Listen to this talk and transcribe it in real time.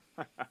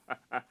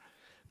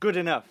Good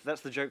enough.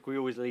 That's the joke we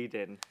always lead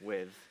in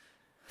with.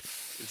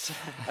 It's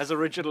as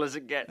original as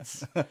it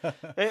gets.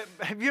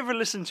 Have you ever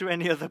listened to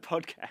any other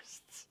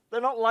podcasts?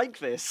 They're not like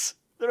this.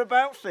 They're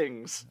about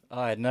things.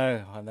 I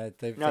know.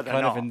 They're No, they're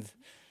kind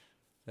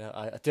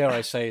not. of, dare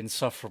I say,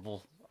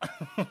 insufferable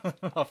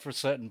after a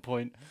certain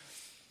point.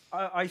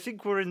 I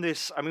think we're in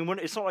this. I mean,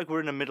 it's not like we're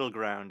in a middle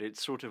ground.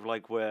 It's sort of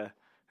like we're,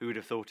 who would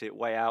have thought it,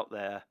 way out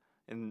there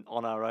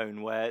on our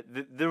own. Where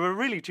there are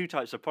really two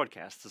types of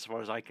podcasts, as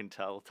far as I can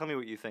tell. Tell me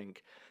what you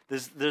think.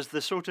 There's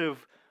the sort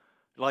of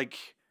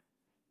like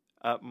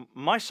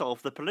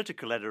myself, the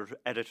political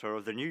editor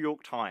of the New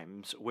York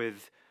Times,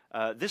 with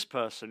this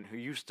person who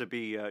used to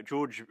be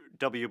George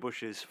W.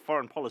 Bush's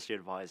foreign policy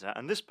advisor,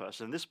 and this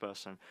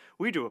person.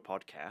 We do a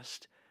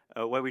podcast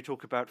where we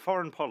talk about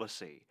foreign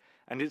policy.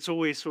 And it's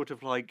always sort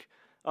of like,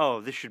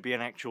 oh, this should be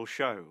an actual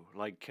show.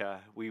 Like,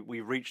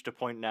 we've reached a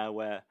point now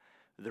where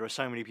there are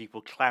so many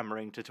people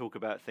clamoring to talk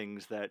about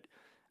things that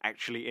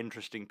actually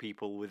interesting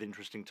people with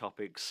interesting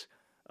topics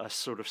are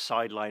sort of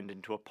sidelined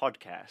into a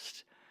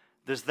podcast.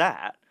 There's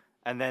that,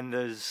 and then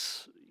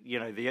there's,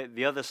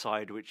 the other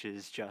side, which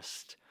is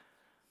just,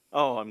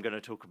 oh, I'm going to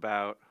talk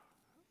about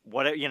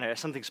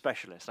something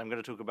specialist. I'm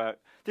going to talk about,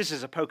 this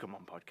is a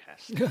Pokemon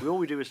podcast. All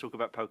we do is talk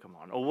about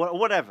Pokemon, or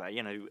whatever,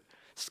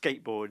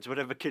 skateboards,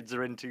 whatever kids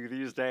are into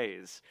these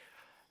days.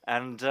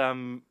 And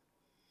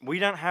we're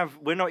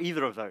not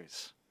either of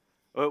those.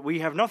 We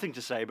have nothing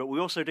to say, but we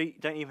also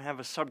don't even have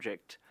a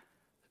subject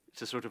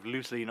to sort of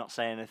loosely not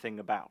say anything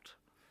about.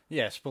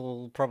 Yes, but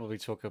we'll probably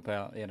talk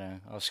about,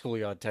 our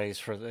schoolyard days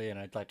for,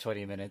 like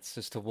 20 minutes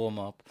just to warm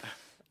up.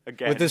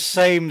 Again. With the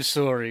same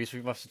stories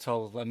we must have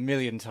told a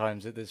million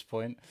times at this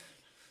point.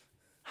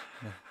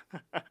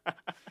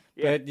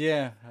 Yeah. But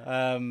yeah,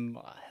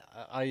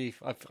 I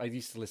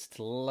used to listen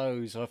to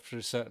loads. After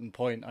a certain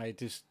point, I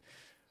just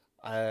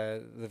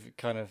the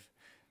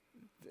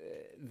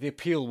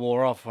appeal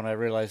wore off when I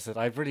realised that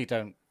I really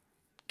don't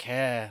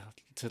care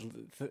to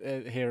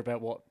hear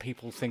about what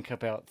people think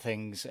about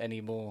things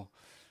anymore.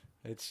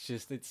 It's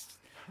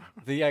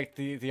the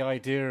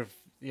idea of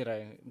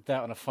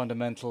that on a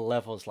fundamental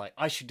level is like,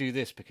 I should do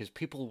this because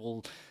people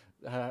will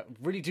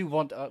really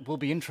will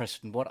be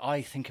interested in what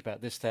I think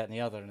about this, that, and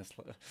the other. And it's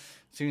like, as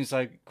soon as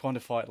I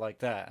quantify it like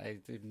that,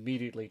 it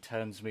immediately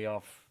turns me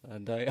off,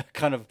 and I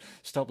kind of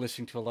stop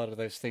listening to a lot of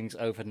those things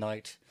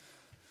overnight.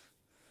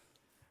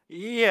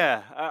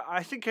 Yeah,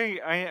 I think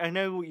I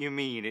know what you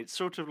mean. It's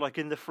sort of like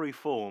in the free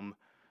form,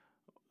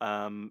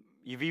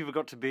 you've either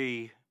got to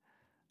be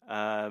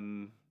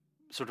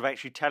sort of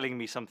actually telling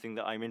me something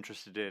that I'm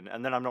interested in,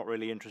 and then I'm not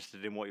really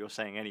interested in what you're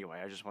saying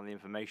anyway. I just want the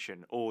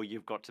information. Or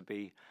you've got to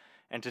be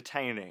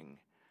entertaining,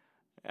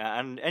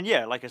 and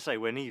yeah, like I say,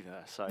 we're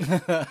neither. So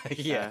just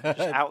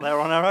out there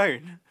on our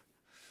own.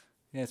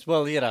 Yes,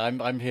 well,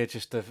 I'm here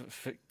just to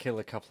kill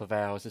a couple of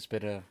hours. It's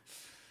been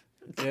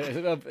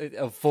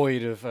a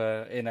void of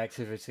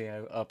inactivity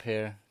up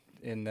here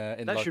in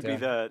lockdown. That should be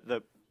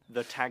the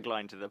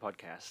tagline to the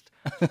podcast.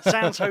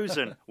 Sans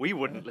Hosen, we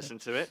wouldn't listen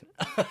to it.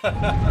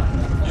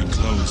 You're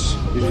close.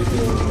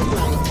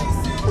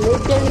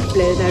 Let them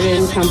play their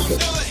own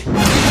trumpets.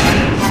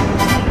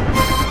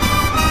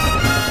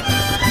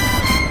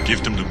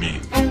 Give them to me.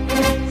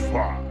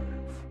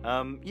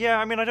 5. Yeah,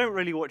 I mean, I don't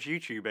really watch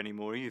YouTube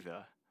anymore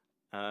either.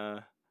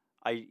 I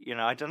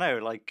don't know,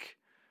 like,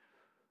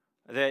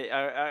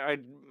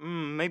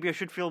 maybe I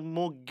should feel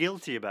more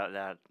guilty about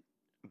that,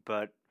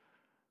 but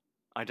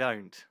I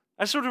don't.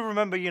 I sort of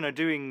remember,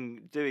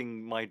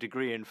 doing my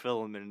degree in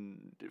film,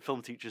 and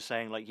film teachers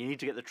saying, like, you need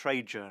to get the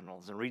trade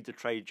journals and read the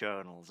trade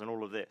journals and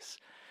all of this.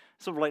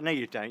 Sort of like, no,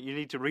 you don't. You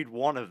need to read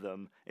one of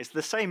them. It's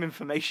the same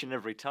information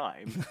every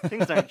time.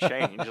 Things don't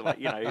change. Like,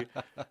 yeah,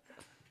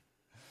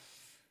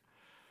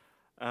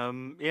 I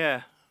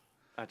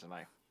don't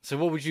know. So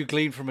what would you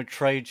glean from a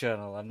trade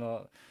journal? I'm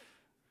not...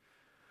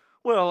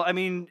 Well, I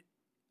mean,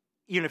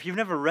 if you've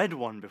never read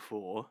one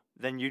before,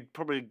 then you'd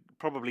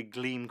probably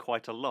glean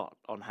quite a lot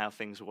on how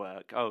things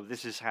work. Oh,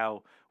 this is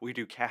how we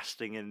do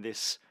casting in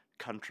this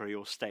country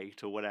or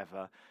state or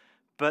whatever.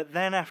 But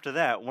then after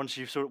that, once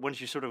you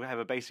sort of have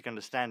a basic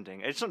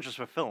understanding, it's not just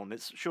for film;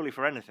 it's surely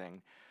for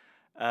anything.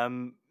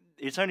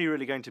 It's only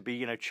really going to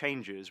be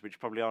changes which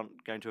probably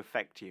aren't going to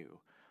affect you.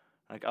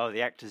 Like, oh,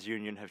 the Actors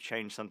Union have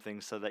changed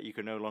something so that you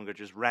can no longer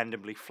just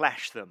randomly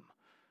flash them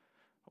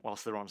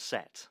whilst they're on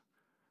set.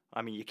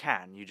 I mean, you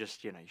can. You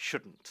just you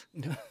shouldn't.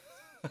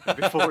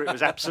 Before it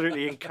was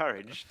absolutely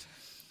encouraged.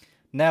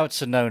 Now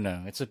it's a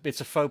no-no. It's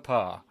a faux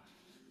pas.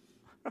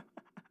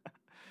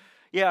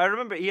 Yeah, I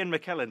remember Ian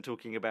McKellen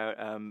talking about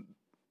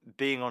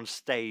being on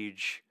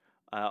stage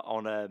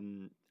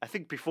I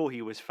think before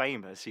he was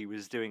famous, he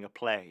was doing a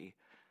play,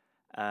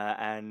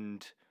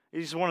 and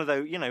he's one of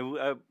those,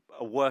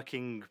 a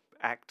working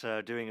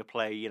actor doing a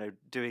play,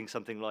 doing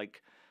something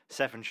like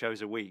 7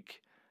 shows a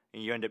week,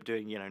 and you end up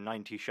doing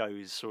 90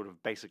 shows sort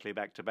of basically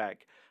back to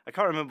back. I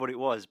can't remember what it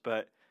was,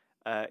 but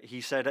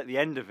he said at the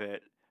end of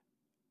it,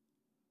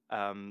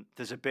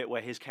 there's a bit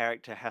where his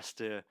character has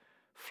to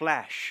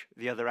flash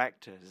the other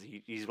actors.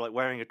 He's like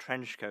wearing a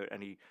trench coat,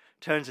 and he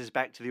turns his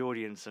back to the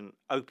audience and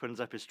opens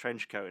up his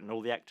trench coat, and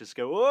all the actors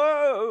go,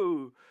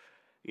 "Whoa!"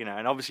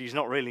 And obviously he's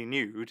not really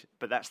nude,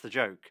 but that's the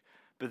joke.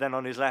 But then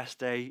on his last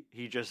day,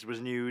 he just was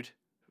nude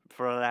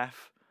for a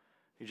laugh.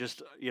 He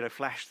just,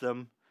 flashed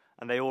them,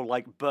 and they all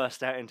like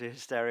burst out into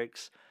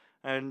hysterics.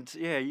 And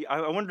yeah,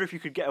 I wonder if you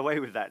could get away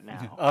with that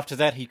now. After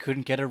that, he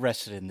couldn't get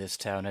arrested in this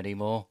town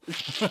anymore.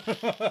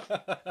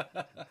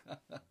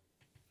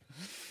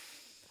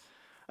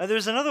 There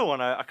was another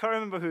one. I can't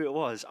remember who it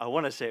was. I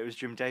want to say it was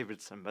Jim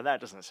Davidson, but that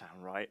doesn't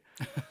sound right.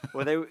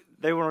 Where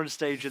they were on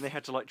stage and they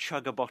had to like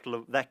chug a bottle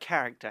of. Their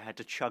character had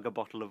to chug a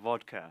bottle of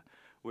vodka,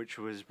 which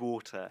was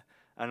water.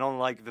 And on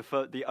like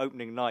the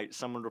opening night,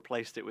 someone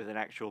replaced it with an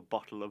actual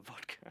bottle of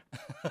vodka.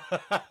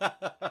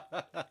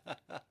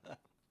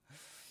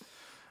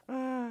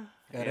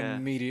 That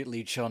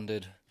immediately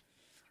chunded.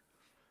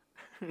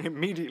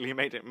 Immediately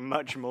made it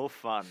much more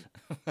fun.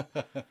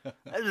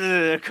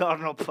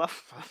 Cardinal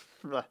Puff.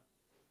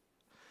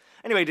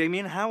 Anyway,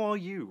 Damien, how are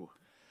you?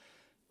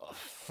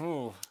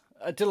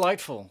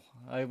 Delightful.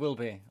 I will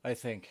be, I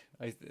think.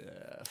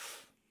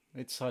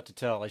 It's hard to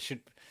tell. I should...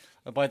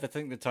 By the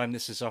time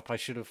this is up, I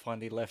should have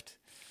finally left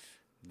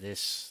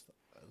this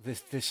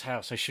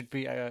house. I should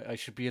be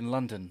in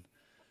London.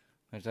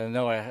 I don't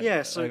know.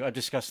 I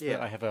discussed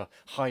that I have a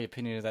high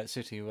opinion of that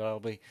city.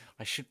 Well,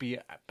 I should be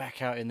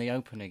back out in the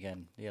open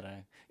again.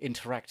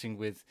 Interacting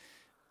with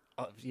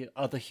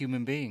other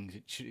human beings.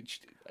 It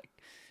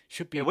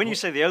should be. When you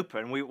say the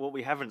open, what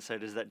we haven't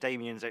said is that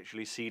Damien's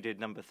actually seeded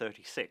number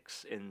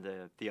 36 in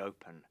the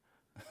open.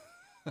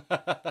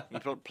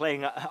 You're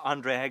playing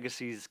Andre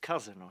Agassi's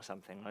cousin or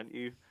something, aren't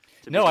you?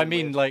 No, I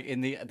mean like in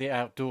the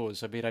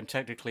outdoors. I mean, I'm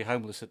technically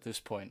homeless at this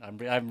point.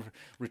 I'm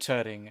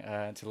returning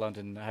to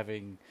London,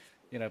 having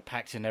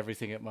packed in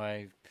everything at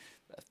my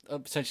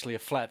essentially a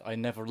flat I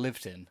never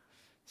lived in.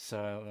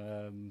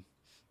 So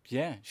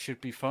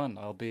should be fun.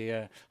 I'll be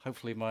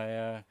hopefully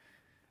my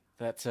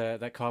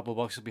that cardboard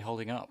box will be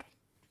holding up.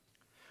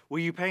 Were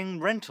you paying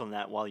rent on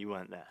that while you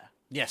weren't there?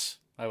 Yes,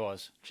 I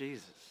was.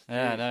 Jesus.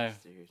 Yeah, no.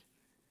 Dude.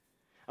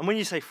 And when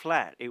you say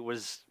flat, it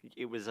was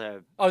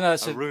a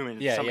room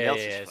in somebody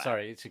else's flat.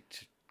 Sorry,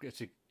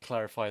 to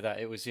clarify that,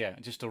 it was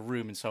just a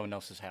room in someone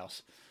else's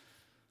house.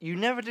 You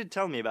never did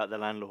tell me about the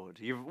landlord.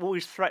 You've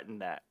always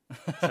threatened that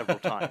several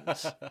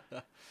times.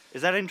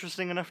 Is that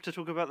interesting enough to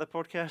talk about the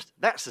podcast?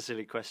 That's a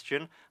silly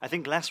question. I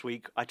think last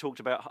week I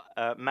talked about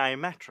my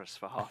mattress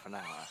for half an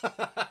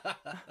hour.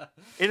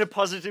 In a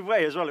positive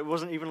way as well. It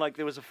wasn't even like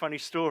there was a funny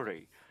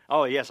story.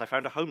 Oh, yes, I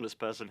found a homeless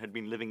person had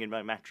been living in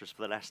my mattress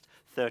for the last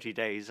 30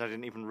 days. I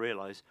didn't even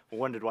realise. I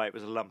wondered why it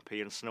was lumpy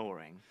and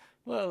snoring.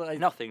 Well,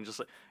 Nothing, just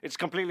it's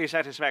completely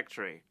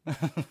satisfactory.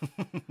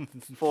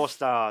 4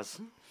 stars.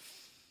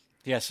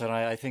 Yes, and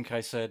I think I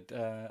said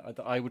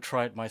I would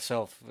try it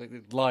myself,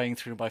 lying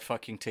through my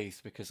fucking teeth,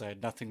 because I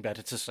had nothing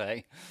better to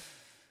say.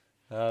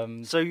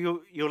 So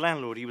your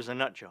landlord, he was a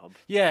nut job?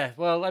 Yeah,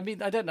 well, I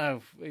mean, I don't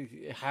know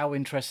how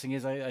interesting it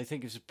is. I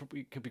think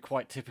it could be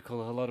quite typical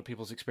of a lot of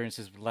people's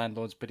experiences with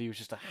landlords, but he was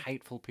just a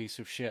hateful piece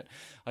of shit.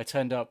 I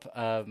turned up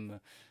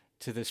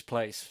to this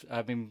place.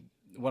 I mean,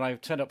 when I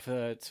turned up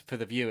for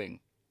the viewing,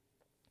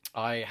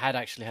 I had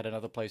actually had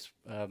another place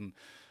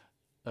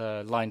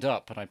lined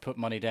up, and I put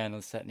money down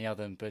on set and the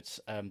other, but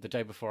the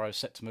day before I was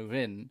set to move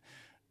in,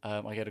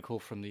 I get a call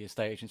from the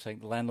estate agent saying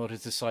the landlord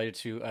has decided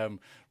to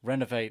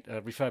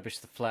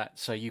refurbish the flat,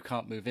 so you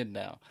can't move in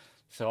now.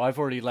 So I've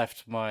already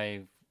left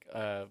my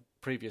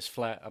previous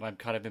flat, and I'm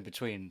kind of in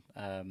between.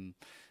 I'm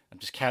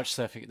just couch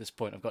surfing at this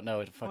point. I've got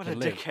nowhere to fucking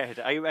live. What a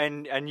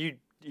dickhead! And you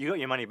got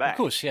your money back? Of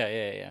course,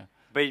 yeah.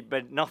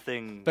 But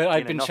nothing. But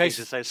I've been chased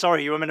to say,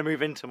 sorry, you were meant to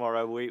move in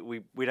tomorrow.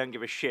 We don't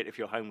give a shit if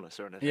you're homeless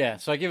or anything. Yeah,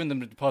 so I given them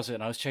the deposit,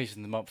 and I was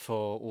chasing them up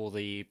for all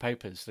the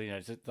papers,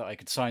 that I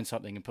could sign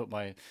something and put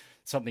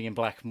something in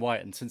black and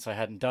white. And since I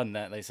hadn't done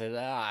that, they said,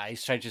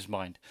 he's changed his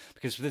mind,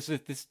 because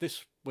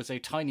this was a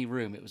tiny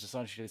room. It was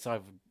essentially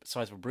the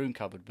size of a broom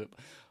cupboard, but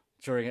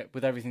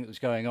with everything that was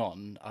going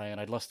on,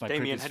 I'd lost my.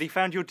 Damien, had he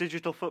found your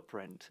digital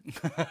footprint?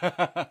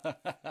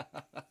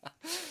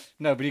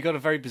 No, but he got a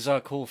very bizarre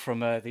call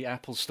from the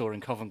Apple store in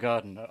Covent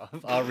Garden.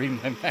 I'll read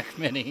my Mac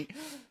Mini.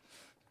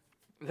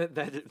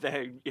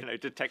 Their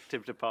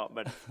detective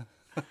department.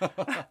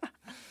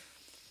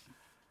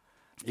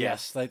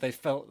 Yes, they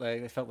felt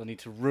the need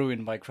to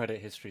ruin my credit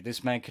history.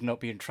 This man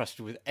cannot be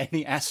entrusted with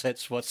any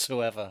assets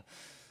whatsoever.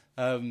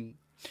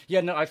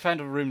 I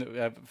found a room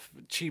that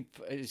cheap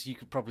as you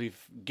could probably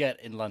get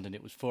in London.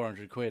 It was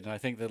 £400, and I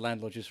think the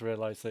landlord just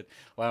realised that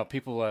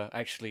people were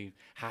actually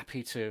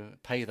happy to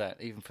pay that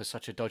even for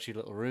such a dodgy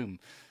little room.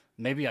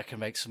 Maybe I can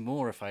make some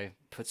more if I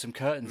put some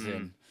curtains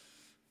in.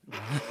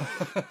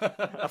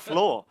 A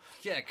floor.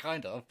 Yeah,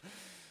 kind of.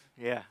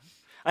 Yeah.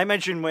 I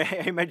imagine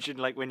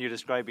like when you're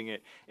describing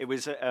it, it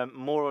was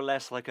more or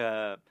less like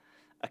a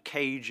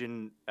cage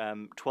in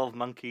 12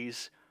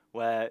 Monkeys,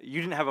 where you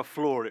didn't have a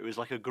floor, it was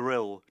like a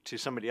grill to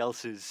somebody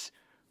else's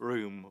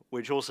room,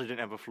 which also didn't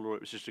have a floor.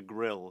 It was just a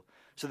grill.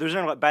 So there was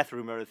no like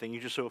bathroom or anything. You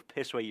just sort of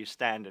piss where you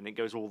stand, and it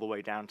goes all the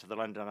way down to the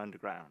London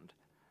Underground.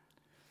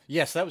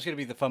 Yes, that was going to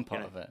be the fun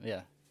part of it.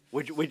 Yeah.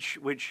 Which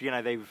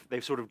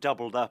they've sort of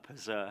doubled up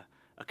as a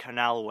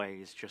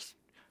canalway. Is just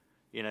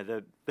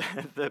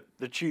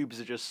the tubes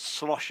are just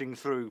sloshing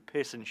through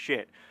piss and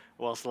shit,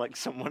 whilst like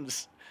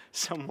someone's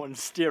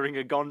steering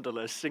a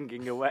gondola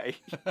singing away.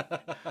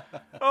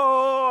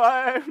 Oh,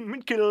 I'm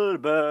in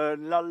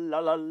Kilburn, la la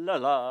la la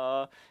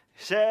la.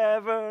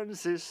 7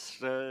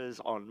 sisters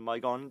on my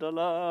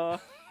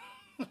gondola.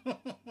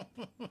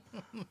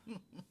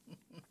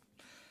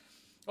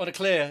 On a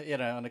clear,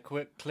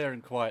 clear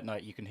and quiet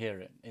night, you can hear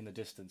it in the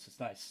distance. It's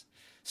nice,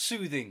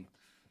 soothing.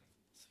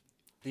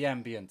 The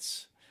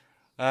ambience.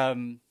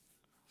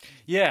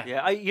 Yeah.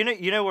 Yeah.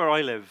 You know where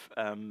I live,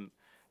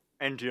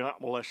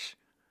 Indianapolis.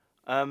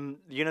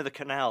 The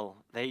canal.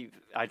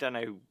 I don't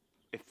know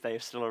if they are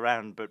still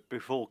around, but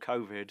before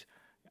COVID,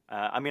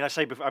 I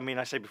say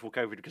before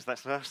COVID because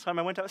that's the last time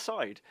I went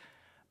outside.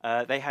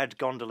 They had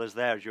gondolas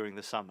there during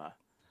the summer,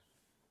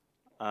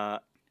 and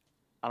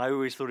I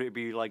always thought it'd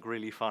be like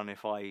really fun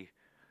if I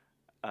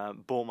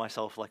bought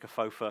myself like a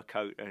faux fur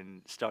coat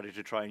and started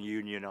to try and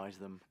unionize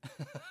them.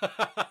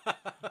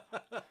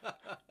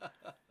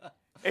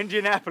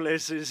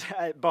 Indianapolis is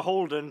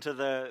beholden to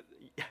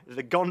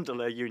the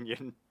gondola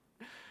union.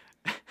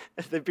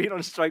 They've been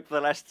on strike for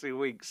the last 2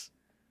 weeks.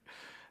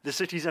 The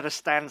city's at a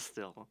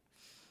standstill.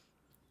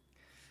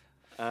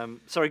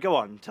 Sorry, go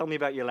on. Tell me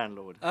about your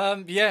landlord.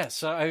 Yeah,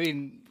 so, I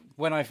mean,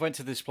 when I went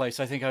to this place,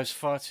 I think I was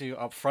far too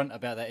upfront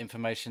about that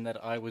information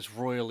that I was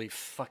royally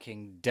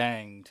fucking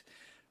danged.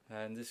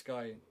 And this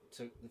guy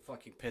took the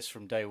fucking piss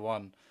from day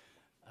one.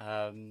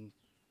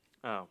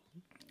 Oh.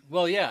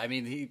 Well, yeah, I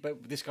mean,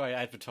 this guy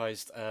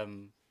advertised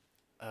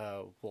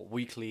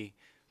weekly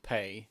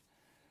pay,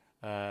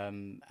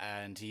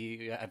 and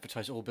he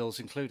advertised all bills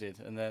included.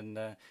 And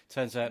then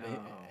turns out,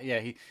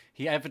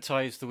 he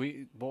advertised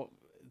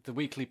the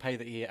weekly pay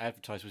that he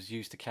advertised was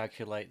used to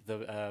calculate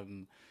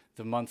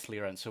the monthly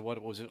rent. So what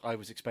it was, I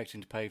was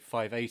expecting to pay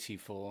 $580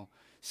 for,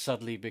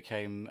 suddenly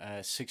became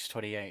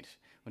 $628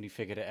 when he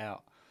figured it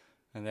out.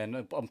 And then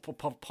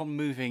upon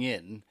moving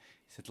in,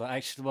 he said, like,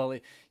 actually, well,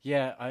 it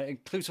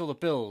includes all the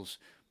bills,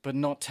 but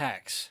not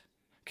tax,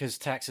 because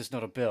tax is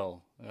not a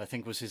bill, I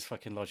think was his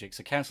fucking logic.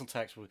 So council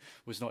tax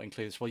was not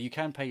included. So, well, you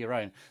can pay your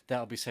own,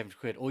 that'll be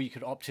 £70, or you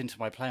could opt into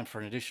my plan for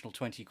an additional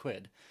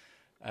 £20.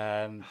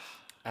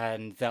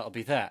 And that'll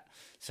be that.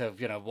 So,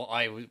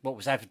 what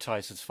was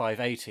advertised as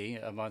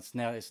 $580 a month,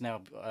 it's now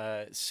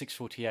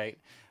 $648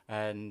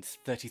 and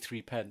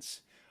 33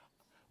 pence.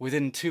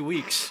 Within 2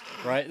 weeks,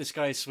 right? This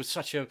guy was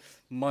such a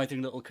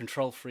mithering little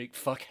control freak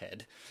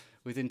fuckhead.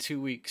 Within 2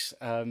 weeks,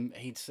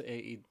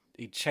 he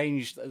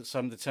changed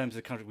some of the terms of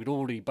the contract we'd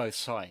already both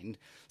signed.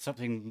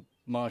 Something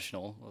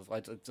marginal.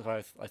 I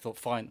thought,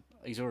 fine,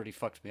 he's already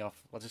fucked me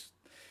off.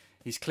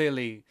 He's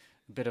clearly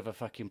a bit of a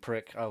fucking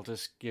prick. I'll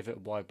just give it a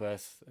wide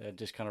berth and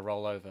just kind of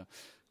roll over.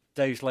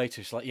 Days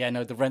later, it's like, yeah,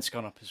 no, the rent's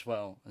gone up as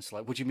well. It's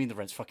like, what do you mean the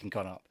rent's fucking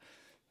gone up?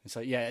 It's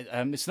like, yeah,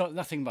 it's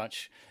nothing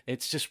much.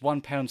 It's just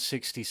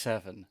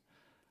 £1.67. And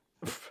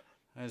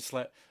it's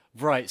like,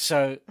 right,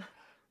 so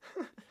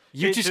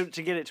you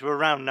to get it to a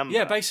round number.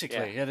 Yeah,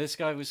 basically. Yeah, this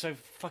guy was so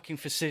fucking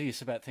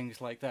fastidious about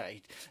things like that.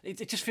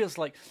 It just feels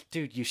like,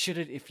 dude, you should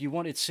have, if you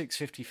wanted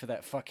 $650 for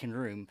that fucking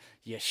room,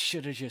 you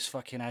should have just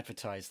fucking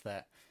advertised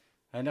that.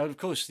 And of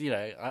course, when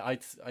I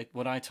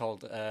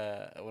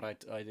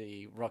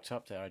rocked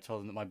up there, I told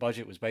them that my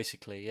budget was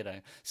basically,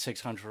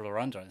 $600 or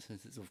under.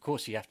 Of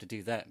course, you have to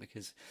do that,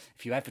 because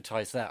if you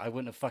advertise that, I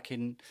wouldn't have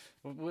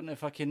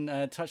fucking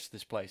touched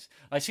this place.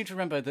 I seem to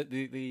remember that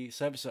the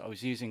service that I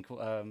was using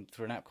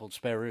through an app called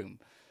Spare Room,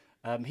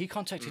 he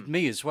contacted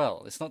me as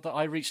well. It's not that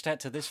I reached out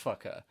to this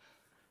fucker.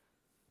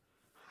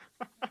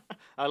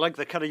 I like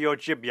the cut of your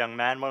jib, young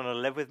man. Want to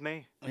live with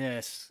me?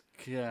 Yes.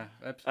 Yeah.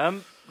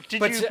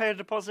 Did you pay a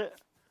deposit?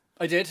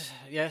 I did,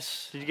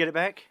 yes. Did you get it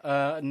back?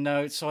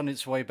 No, it's on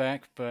its way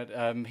back, but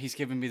he's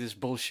given me this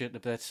bullshit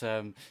that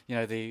the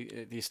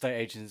estate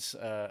agents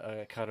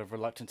are kind of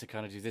reluctant to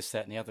kind of do this,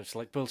 that, and the other. It's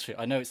like, bullshit.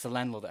 I know it's the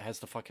landlord that has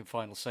the fucking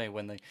final say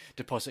when the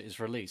deposit is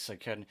released, so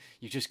can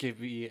you just give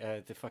me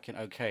the fucking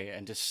okay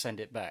and just send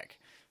it back?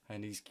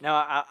 And he's...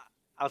 Now,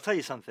 I'll tell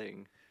you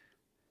something,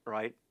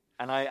 right?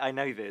 And I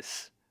know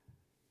this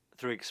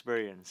through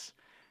experience.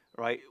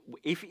 Right,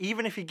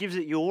 even if he gives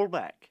it you all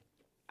back,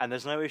 and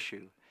there's no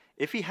issue,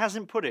 if he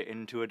hasn't put it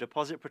into a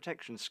deposit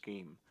protection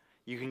scheme,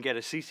 you can get a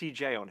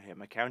CCJ on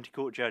him, a county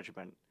court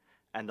judgment,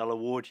 and they'll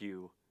award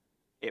you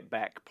it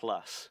back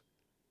plus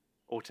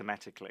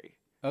automatically.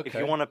 Okay. If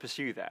you want to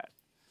pursue that.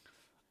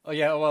 Oh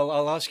yeah, well,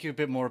 I'll ask you a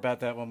bit more about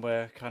that when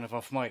we're kind of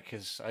off mic,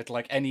 because I'd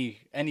like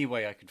any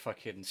way I could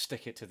fucking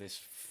stick it to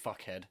this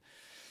fuckhead.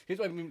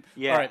 I mean,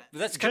 yeah, all right,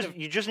 that's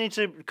you just need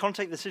to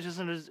contact the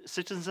Citizens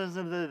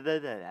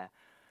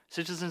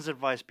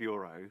Advice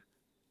Bureau,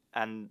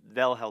 and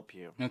they'll help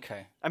you.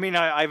 Okay. I mean,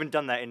 I haven't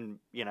done that in,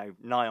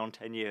 nigh on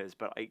 10 years,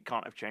 but it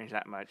can't have changed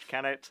that much.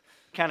 Can it?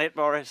 Can it,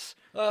 Boris?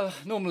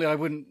 Normally I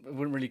wouldn't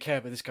really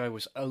care, but this guy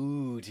was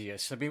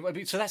odious. I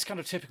mean, so that's kind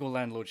of typical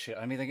landlord shit.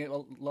 I mean, a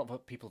lot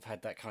of people have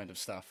had that kind of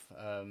stuff.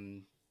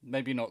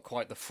 Maybe not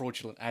quite the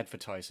fraudulent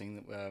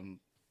advertising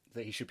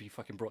that he should be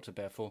fucking brought to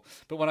bear for.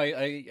 But when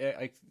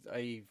I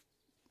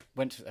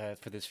went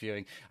for this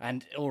viewing,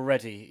 and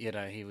already,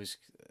 he was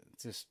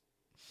just...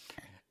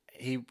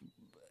 He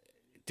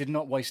did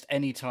not waste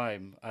any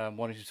time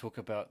wanting to talk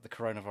about the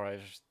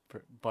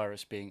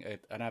coronavirus being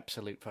an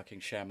absolute fucking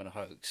sham and a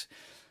hoax.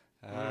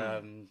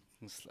 And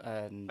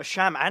A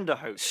sham and a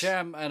hoax.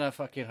 Sham and a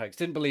fucking hoax.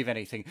 Didn't believe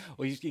anything.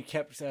 Or he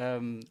kept...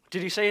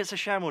 Did he say it's a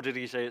sham or did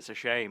he say it's a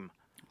shame?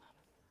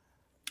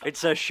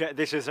 It's a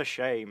This is a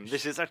shame.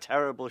 This is a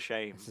terrible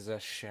shame. This is a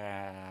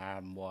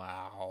sham.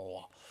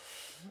 Wow.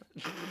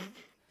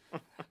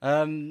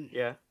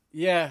 Yeah.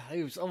 Yeah,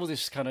 it was all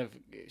this kind of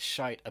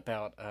shite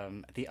about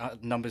the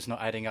numbers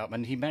not adding up,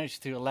 and he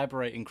managed to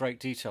elaborate in great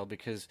detail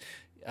because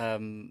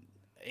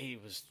he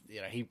was,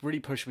 he really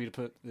pushed me to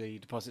put the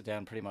deposit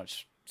down pretty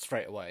much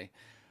straight away,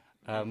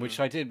 which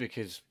I did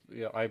because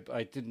I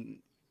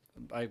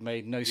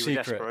made no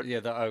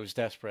secret, that I was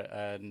desperate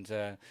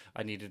and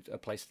I needed a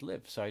place to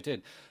live, so I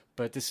did.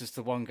 But this is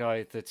the one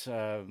guy that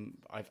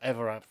I've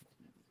ever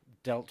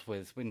dealt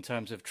with in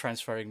terms of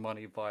transferring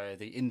money via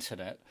the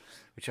internet,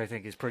 which I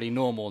think is pretty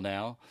normal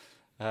now.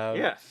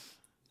 Yeah.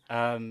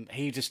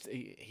 He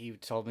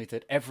told me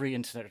that every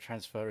internet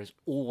transfer is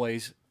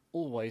always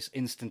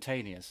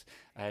instantaneous,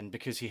 and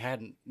because he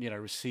hadn't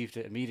received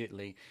it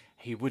immediately,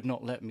 he would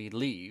not let me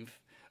leave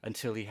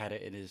until he had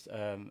it in his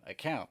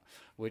account.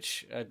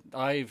 Which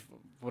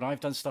when I've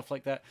done stuff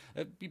like that,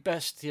 it'd be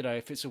best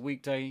if it's a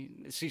weekday,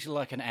 it's usually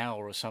like an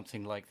hour or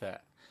something like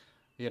that.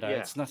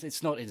 It's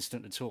not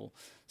instant at all.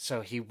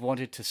 So he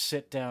wanted to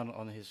sit down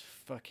on his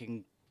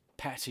fucking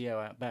patio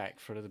out back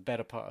for the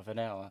better part of an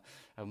hour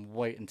and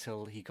wait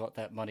until he got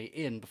that money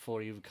in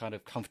before he would kind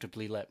of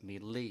comfortably let me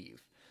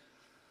leave.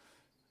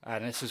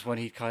 And this is when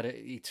he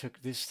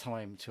took this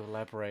time to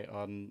elaborate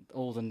on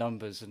all the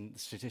numbers and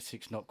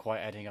statistics not quite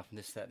adding up and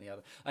this, that, and the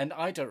other. And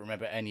I don't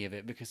remember any of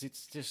it because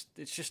it's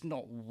just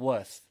not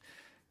worth,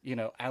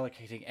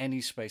 allocating any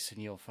space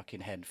in your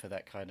fucking head for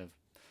that kind of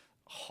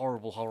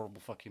horrible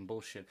fucking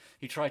bullshit.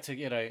 He tried to,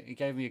 he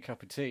gave me a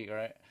cup of tea,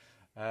 right?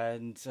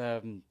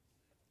 And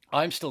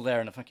I'm still there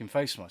in a fucking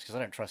face mask because I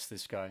don't trust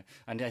this guy.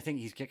 And I think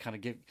he's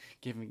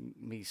giving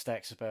me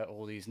stacks about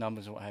all these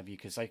numbers and what have you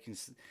because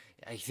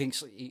he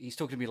thinks he's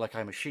talking to me like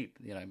I'm a sheep,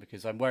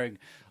 because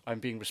I'm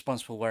being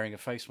responsible wearing a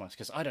face mask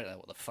because I don't know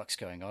what the fuck's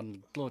going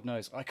on. Lord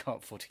knows I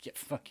can't afford to get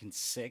fucking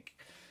sick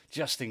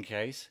just in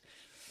case.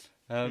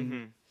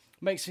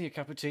 Makes me a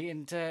cup of tea,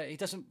 and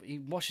he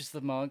washes the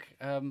mug.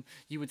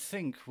 You would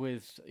think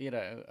with,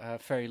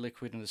 fairy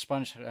liquid and a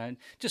sponge, and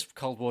just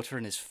cold water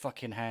in his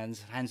fucking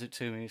hands it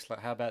to me. It's like,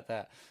 how about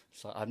that?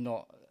 It's like,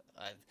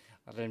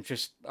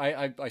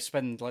 I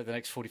spend like the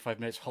next 45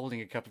 minutes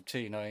holding a cup of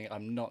tea knowing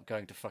I'm not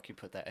going to fucking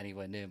put that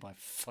anywhere near my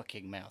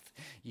fucking mouth.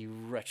 You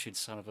wretched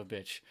son of a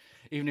bitch.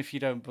 Even if you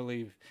don't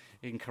believe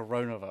in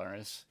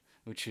coronavirus,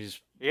 which is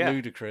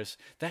ludicrous.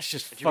 That's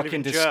just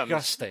fucking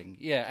disgusting.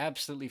 Yeah,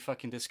 absolutely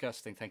fucking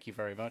disgusting. Thank you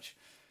very much.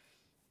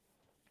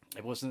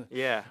 It wasn't...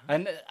 Yeah.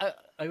 And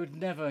I would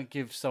never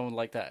give someone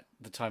like that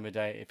the time of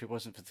day if it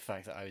wasn't for the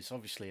fact that I was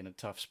obviously in a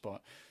tough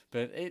spot.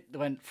 But it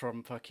went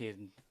from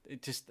fucking...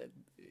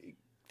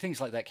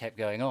 things like that kept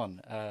going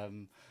on.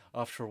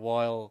 After a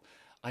while,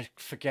 I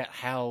forget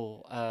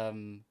how...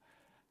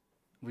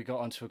 we got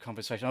onto a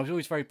conversation. I was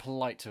always very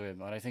polite to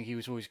him, and I think he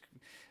was always...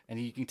 And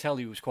you can tell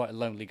he was quite a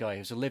lonely guy. He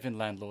was a live-in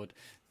landlord,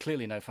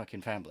 clearly no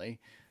fucking family,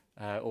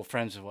 or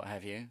friends or what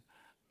have you.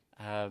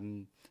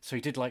 So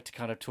he did like to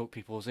kind of talk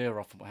people's ear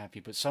off and what have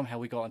you, but somehow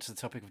we got onto the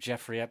topic of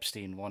Jeffrey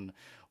Epstein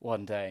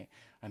one day.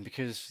 And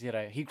because,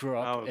 he grew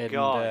up in...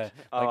 God.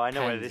 I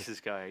know Penzance, where this is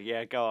going.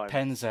 Yeah, go on.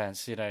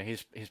 Penzance,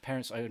 his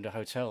parents owned a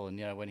hotel,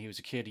 and, when he was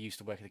a kid, he used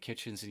to work in the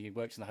kitchens, and he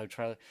worked in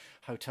the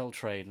hotel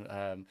trade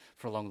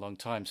for a long, long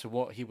time. So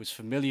what he was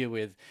familiar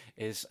with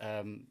is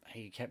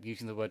he kept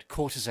using the word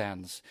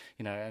courtesans,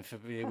 and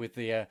familiar with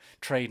the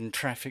trade and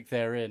traffic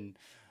therein.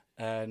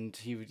 And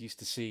he used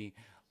to see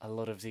a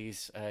lot of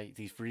these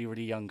really,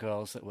 really young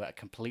girls that were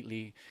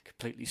completely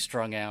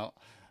strung out,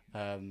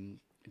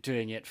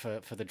 doing it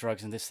for the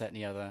drugs and this, that, and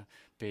the other,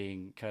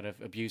 being kind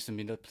of abused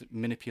and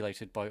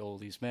manipulated by all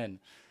these men.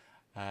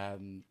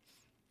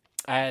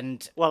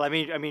 And well, I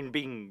mean,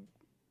 being,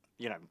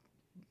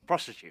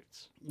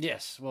 prostitutes.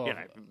 Yes, well,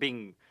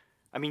 being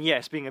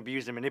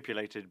abused and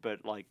manipulated, but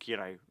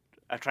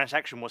a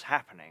transaction was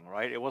happening,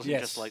 right? It wasn't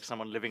just like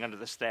someone living under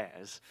the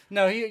stairs.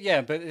 No, he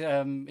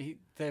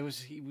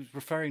was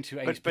referring to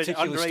a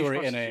particular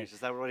story in a. Is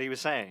that what he was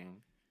saying?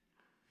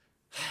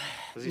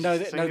 Was he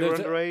No, saying you were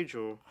underage,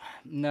 or?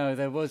 No,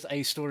 there was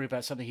a story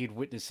about something he'd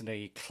witnessed in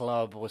a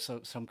club or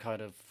some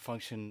kind of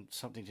function,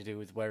 something to do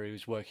with where he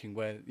was working.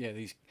 Where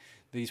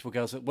these were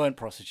girls that weren't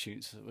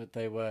prostitutes, but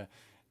they were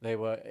they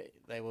were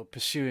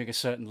pursuing a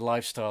certain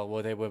lifestyle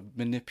where they were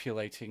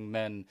manipulating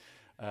men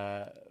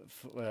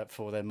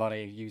for their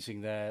money,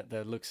 using their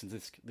looks and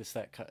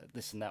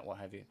this and that, what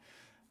have you.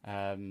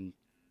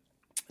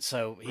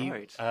 So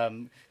he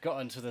got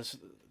onto this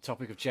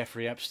topic of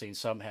Jeffrey Epstein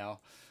somehow,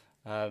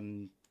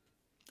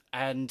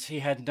 and he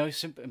had no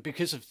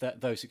because of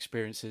those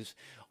experiences.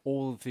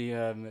 All of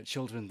the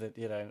children that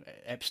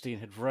Epstein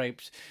had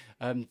raped,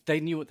 they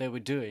knew what they were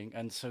doing,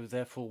 and so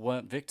therefore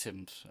weren't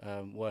victims.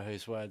 Were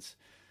his words.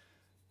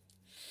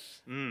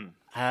 And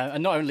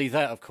not only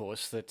that, of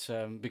course, that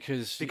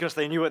because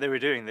they knew what they were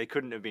doing, they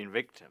couldn't have been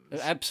victims.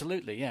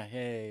 Absolutely, yeah.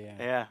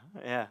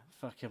 Yeah.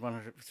 Fucking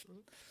 100%.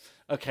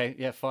 Okay,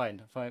 yeah,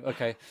 fine,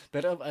 okay.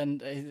 But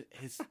and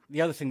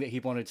the other thing that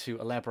he wanted to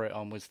elaborate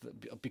on was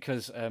that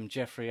because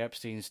Jeffrey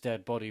Epstein's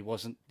dead body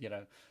wasn't,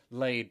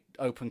 laid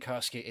open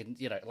casket in,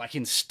 like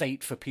in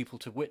state for people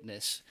to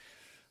witness.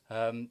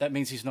 That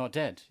means he's not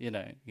dead.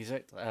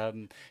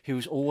 He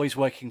was always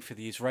working for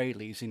the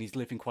Israelis, and he's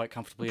living quite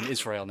comfortably in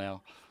Israel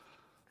now.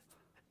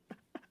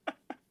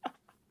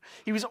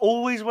 He was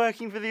always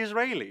working for the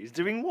Israelis,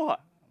 doing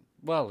what?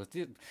 Well,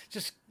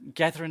 just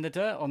gathering the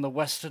dirt on the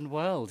Western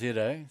world,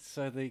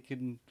 so they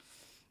can,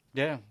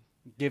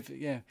 give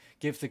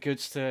the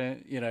goods to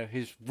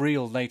his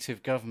real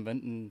native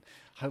government and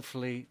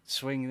hopefully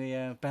swing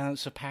the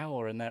balance of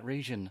power in that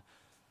region.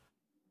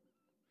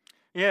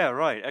 Yeah,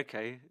 right.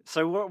 Okay.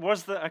 So what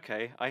was the?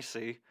 Okay, I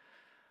see.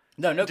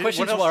 No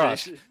questions were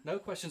asked. No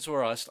questions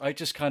were asked. I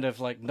just kind of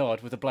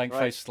nod with a blank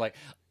face, like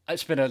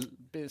it's been a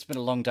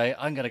long day.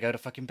 I'm gonna go to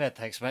fucking bed.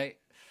 Thanks, mate.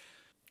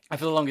 And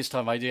for the longest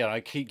time,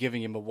 I keep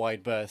giving him a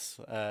wide berth,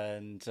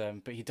 and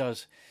but he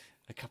does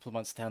a couple of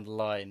months down the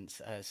line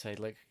say,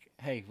 like,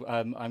 hey,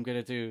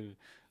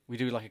 we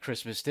do like a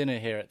Christmas dinner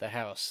here at the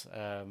house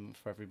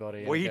for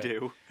everybody. We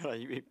do.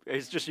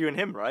 It's just you and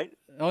him, right?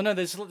 Oh no,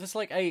 there's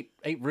like eight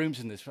rooms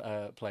in this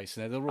place,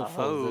 and they're all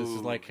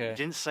full. There's you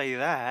didn't say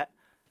that.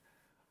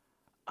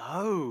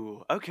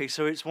 Oh, okay.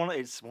 So it's one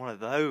of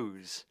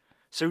those.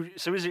 So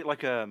is it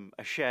like a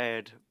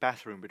shared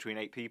bathroom between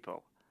 8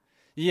 people?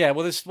 Yeah,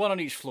 well, there's one on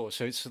each floor,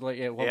 so it's like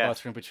one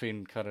bathroom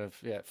between kind of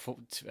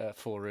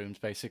 4 rooms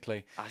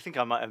basically. I think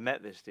I might have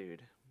met this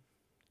dude.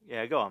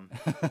 Yeah, go on.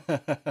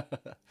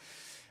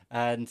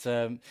 And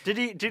did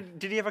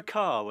he have a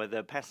car where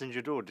the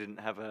passenger door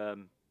didn't have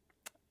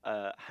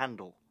a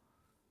handle?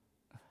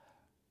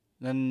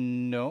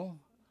 No.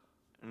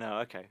 No,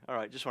 okay, all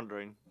right. Just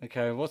wondering.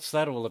 Okay, what's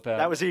that all about?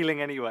 That was healing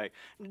anyway.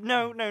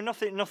 No,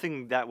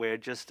 nothing that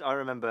weird. Just I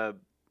remember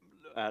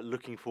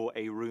looking for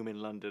a room in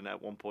London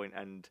at one point,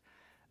 and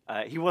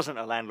he wasn't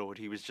a landlord.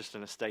 He was just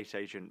an estate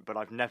agent. But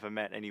I've never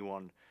met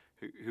anyone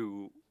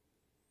who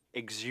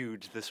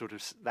exudes the sort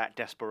of that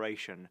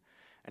desperation.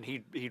 And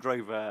he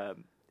drove a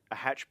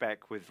hatchback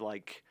with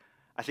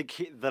I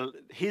think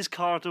his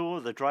car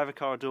door, the driver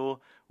car door,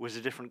 was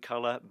a different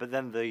color, but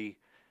then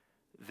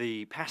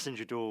the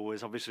passenger door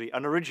was obviously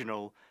an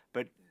original,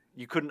 but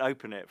you couldn't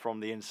open it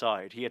from the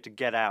inside. He had to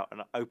get out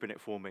and open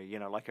it for me,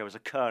 like I was a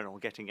colonel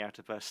getting out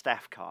of a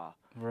staff car.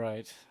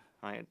 Right.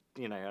 And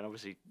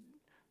obviously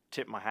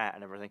tip my hat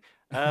and everything.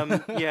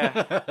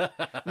 Yeah.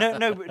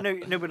 No,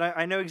 but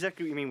I know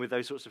exactly what you mean with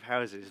those sorts of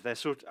houses. They're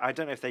I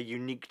don't know if they're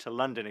unique to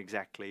London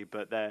exactly,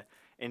 but they're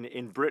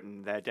in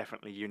Britain, they're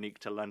definitely unique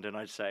to London,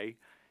 I'd say.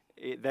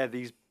 They're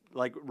these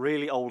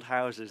really old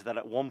houses that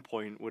at one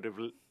point would have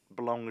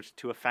belonged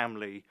to a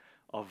family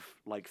of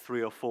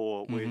 3 or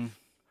 4 with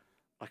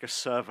a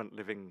servant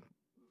living,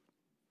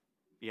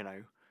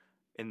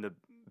 in the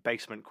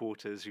basement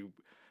quarters, who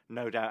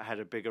no doubt had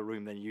a bigger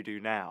room than you do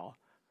now.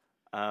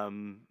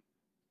 And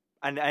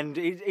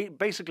it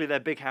basically they're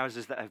big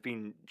houses that have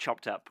been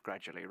chopped up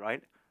gradually,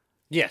 right?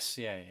 Yes,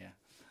 yeah.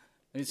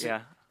 It's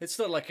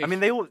not like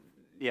they all.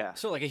 Yeah.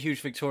 It's not like a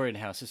huge Victorian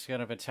house. It's kind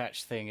of an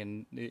attached thing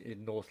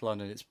in North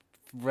London. It's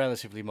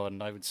relatively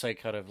modern. I would say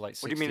kind of like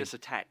 60. What do you mean it's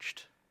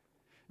attached?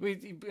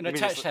 An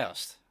attached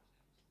house.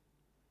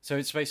 So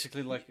it's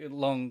basically like a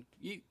long...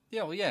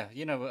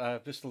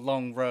 just a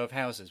long row of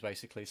houses,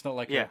 basically. It's not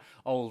like an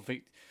old...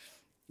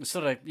 It's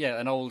not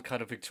an old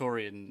kind of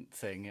Victorian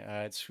thing.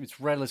 It's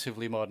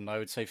relatively modern. I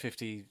would say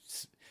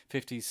 50s,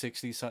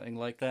 60s, something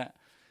like that.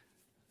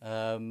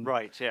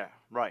 Right, yeah.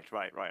 Right,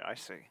 I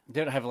see.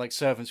 They don't have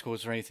servants'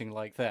 quarters or anything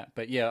like that.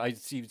 But yeah,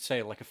 you'd say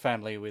a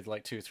family with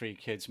 2 or 3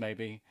 kids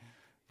maybe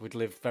would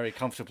live very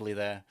comfortably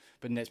there.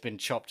 But then it's been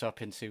chopped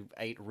up into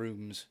 8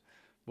 rooms.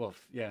 Well,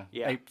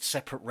 8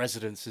 separate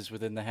residences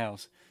within the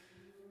house.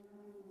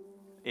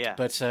 Yeah.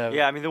 But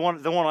the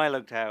one I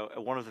looked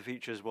at, one of the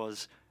features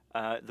was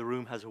the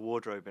room has a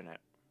wardrobe in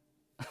it.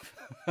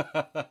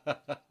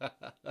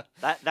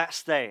 That's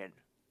staying.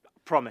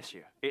 Promise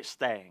you, it's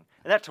staying.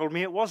 And that told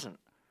me it wasn't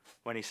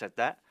when he said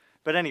that.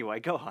 But anyway,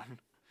 go on.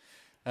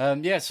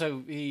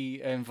 So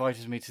he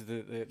invited me to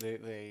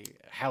the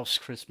house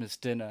Christmas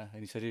dinner,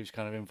 and he said he was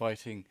kind of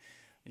inviting,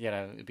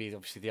 it'd be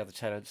obviously the other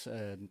tenants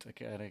and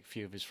a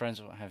few of his friends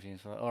or what have you.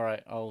 So all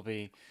right, I'll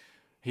be.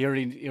 He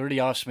already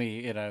asked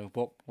me,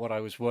 what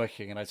I was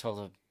working, and I told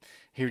him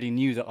he already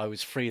knew that I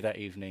was free that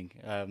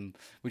evening,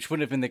 which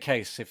wouldn't have been the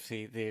case if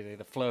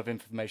the flow of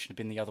information had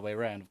been the other way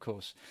around, of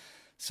course.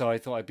 So I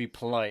thought I'd be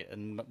polite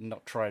and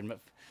not try and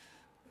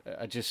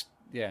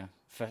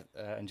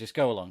and just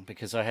go along,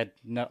 because I had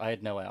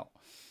no out.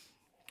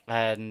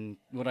 And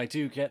when I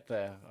do get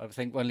there, I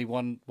think only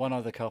one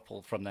other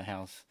couple from the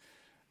house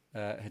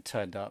had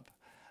turned up,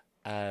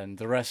 and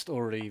the rest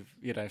already,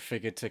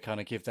 figured to kind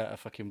of give that a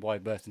fucking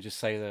wide berth and just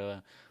say they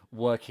were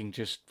working,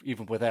 just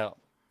even without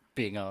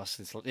being asked.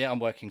 It's like, yeah, I'm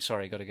working.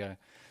 Sorry, got to go.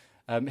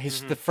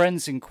 The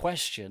friends in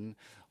question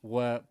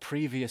were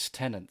previous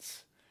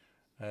tenants,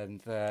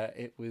 and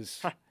it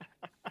was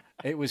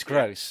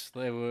gross.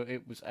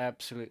 It was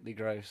absolutely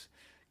gross,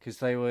 because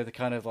they were the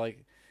kind of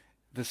like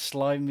the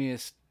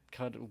slimiest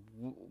kind of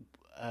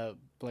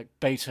like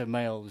beta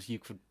males you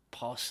could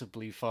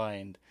possibly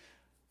find,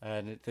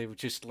 and they were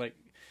just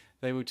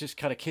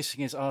kind of kissing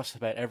his ass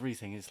about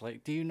everything. It's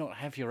like, do you not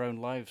have your own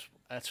lives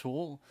at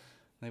all?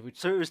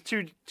 So it was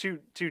two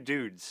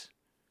dudes.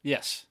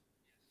 Yes.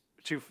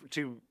 Two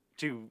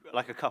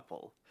like a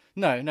couple.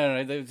 No.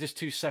 They were just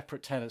two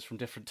separate tenants from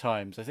different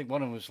times. I think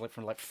one of them was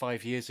from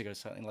 5 years ago,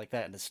 something like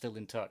that, and they're still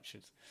in touch.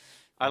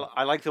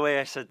 I like the way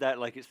I said that,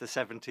 like it's the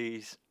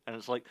 70s, and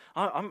it's like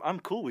I'm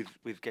cool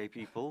with gay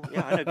people.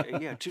 Yeah, I know.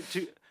 Yeah,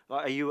 two.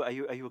 Are you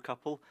a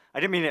couple? I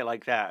didn't mean it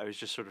like that. I was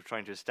just sort of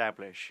trying to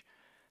establish.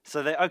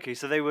 So they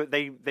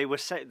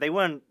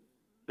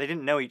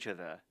didn't know each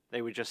other.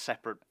 They were just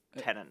separate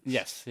tenants.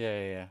 Yes.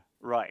 Yeah.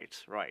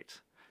 Right.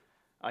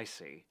 I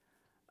see.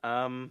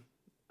 And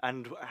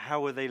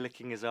how were they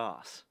licking his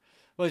ass?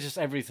 Well, just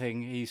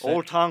everything he said.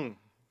 All tongue.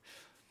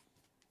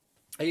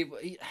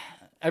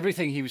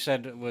 Everything he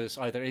said was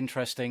either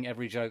interesting.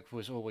 Every joke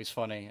was always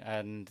funny,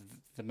 and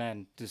the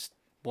man just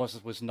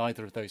was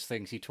neither of those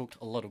things. He talked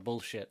a lot of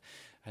bullshit,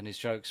 and his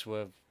jokes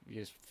were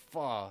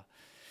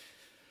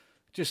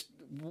just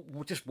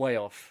way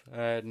off.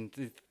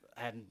 And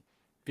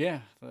yeah,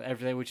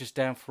 they were just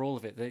down for all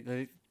of it.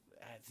 The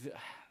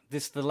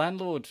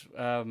landlord,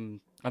 I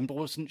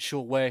wasn't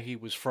sure where he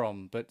was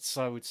from, but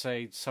so I would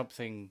say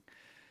something.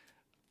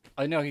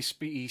 I know he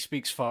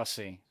speaks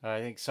Farsi. I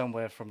think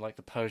somewhere from like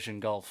the Persian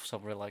Gulf,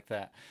 somewhere like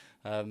that.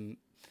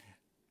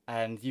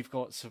 And you've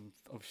got some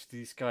of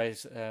these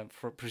guys,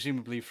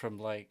 presumably from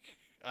like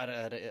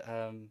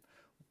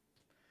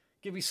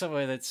give me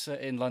somewhere that's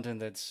in London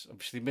that's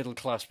obviously middle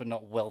class but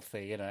not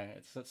wealthy.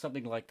 It's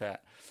something like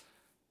that.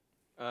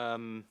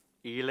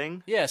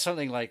 Ealing? Yeah,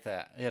 something like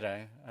that.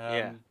 Yeah.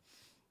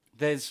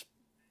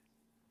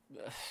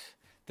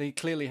 They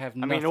clearly have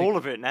nothing. I mean, all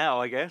of it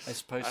now, I guess. I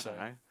suppose so. I don't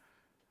know.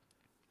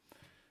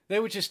 They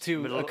were just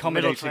too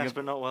accommodating. Middle class,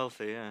 but not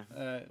wealthy, yeah.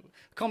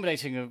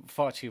 Accommodating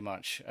far too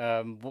much.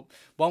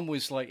 One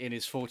was like in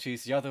his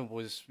 40s, the other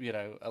was,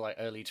 like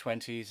early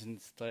 20s,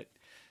 and like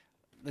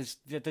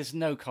there's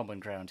no common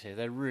ground here.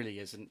 There really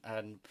isn't.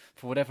 And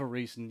for whatever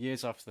reason,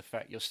 years after the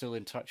fact, you're still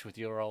in touch with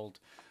your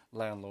old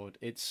landlord.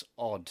 It's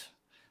odd.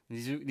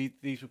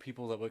 These were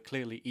people that were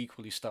clearly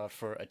equally starved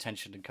for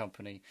attention and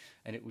company,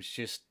 and it was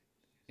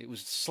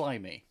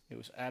slimy. It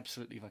was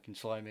absolutely fucking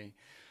slimy.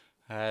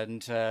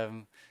 And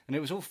it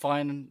was all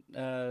fine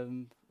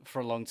for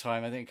a long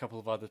time. I think a couple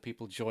of other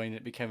people joined.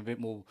 It became a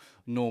bit more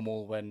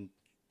normal when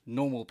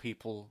normal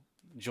people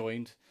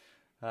joined.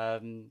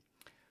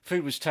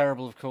 Food was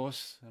terrible, of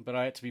course, but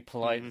I had to be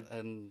polite,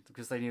 and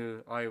because they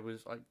knew I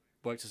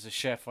worked as a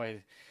chef,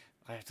 I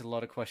had a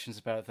lot of questions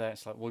about that.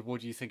 It's like,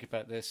 what do you think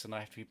about this? And I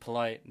have to be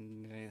polite,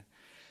 and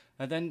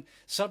then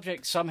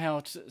subject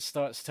somehow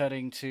starts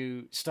turning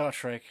to Star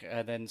Trek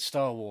and then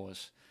Star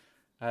Wars,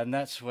 and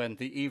that's when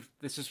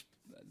this is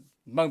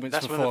moments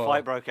That's before. when the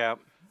fight broke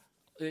out.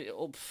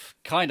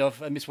 Kind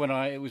of. And it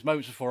was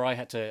moments before I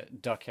had to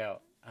duck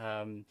out,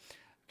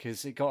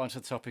 because it got onto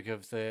the topic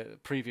of the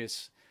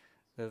previous,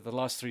 the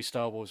last three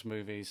Star Wars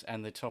movies,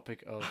 and the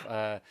topic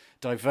of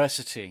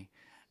diversity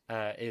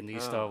in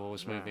these Star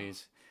Wars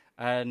movies.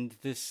 And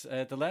this,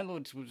 the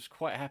landlord was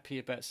quite happy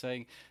about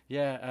saying,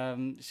 they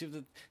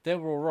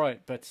were all right,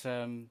 but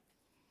there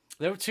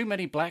were too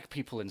many black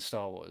people in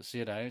Star Wars.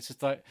 It's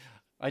just like,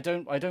 I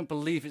don't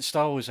believe it's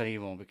Star Wars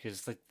anymore,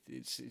 because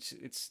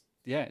it's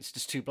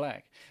just too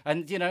black.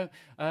 And there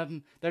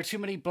are too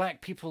many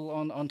black people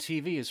on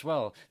TV as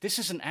well. This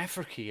isn't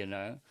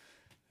Africa,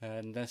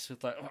 And that's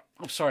just like,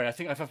 I'm sorry. I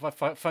think my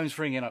phone's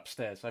ringing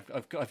upstairs.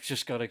 I've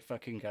just got to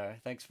fucking go.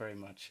 Thanks very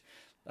much.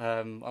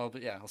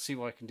 I'll see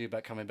what I can do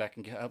about coming back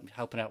and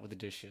helping out with the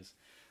dishes.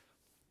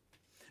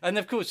 And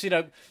of course,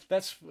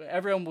 that's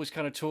everyone was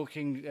kind of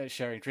talking,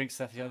 sharing drinks.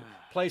 That the other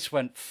place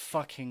went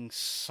fucking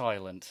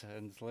silent,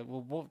 and like,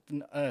 well, what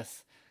on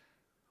earth?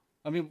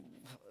 I mean,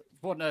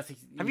 what on earth?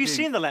 Have you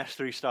seen the last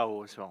three Star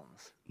Wars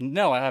films?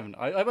 No, I haven't.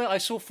 I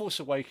saw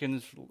Force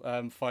Awakens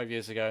 5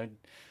 years ago.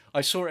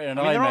 I saw it in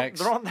IMAX.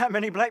 There aren't that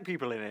many black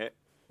people in it.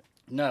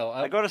 No,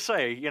 I got to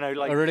say,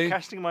 really?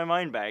 Casting my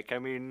mind back. I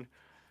mean,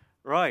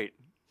 right.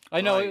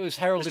 I know it was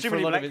heralded There's too for a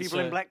many lot black of its,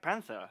 people in Black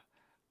Panther.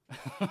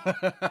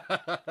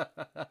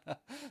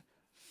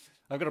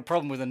 I've got a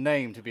problem with the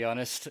name, to be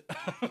honest.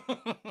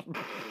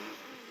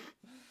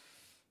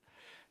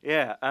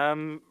 Yeah.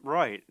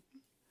 Right.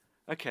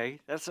 Okay.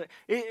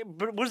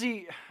 But was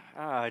he?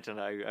 I don't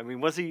know. I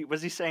mean, was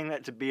he saying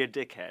that to be a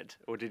dickhead,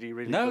 or did he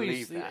really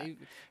believe that?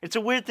 It's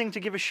a weird thing to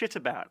give a shit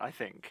about, I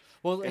think.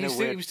 Well,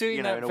 he was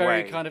doing that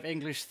very kind of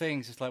English thing.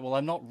 It's like, well,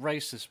 I'm not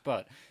racist,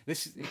 but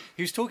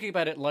he was talking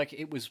about it like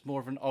it was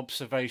more of an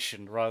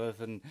observation rather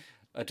than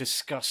a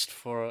disgust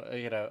for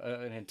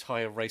an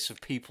entire race of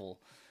people.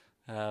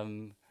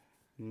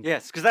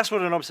 Yes, because that's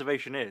what an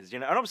observation is.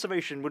 An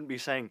observation wouldn't be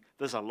saying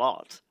there's a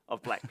lot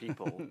of black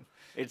people.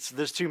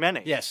 There's too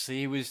many. Yes,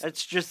 he was.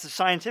 It's just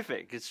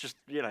scientific. It's just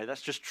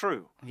that's just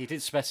true. He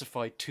did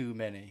specify too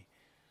many.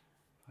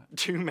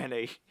 Too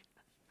many.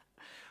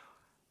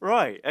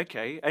 Right.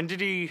 Okay. And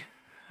did he?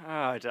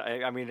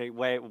 I mean,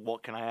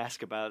 what can I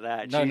ask about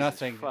that? No, Jesus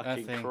nothing.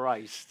 Fucking nothing.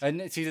 Christ.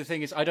 And see, the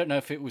thing is, I don't know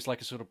if it was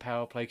like a sort of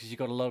power play because you've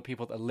got a lot of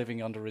people that are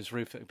living under his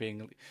roof that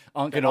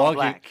aren't going to argue.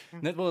 Black.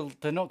 Well,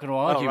 they're not going to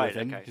argue with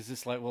him okay. because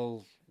it's like,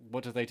 well,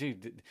 what do they do?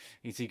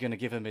 Is he going to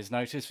give him his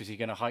notice? Is he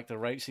going to hike the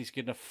rates? He's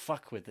going to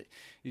fuck with it.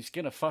 He's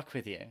going to fuck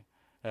with you.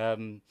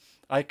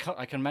 I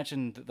can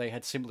imagine that they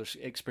had similar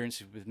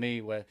experiences with me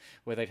where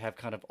they'd have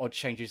kind of odd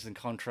changes in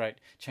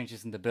contract,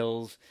 changes in the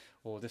bills,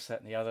 or this, that,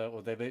 and the other,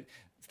 or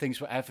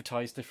things were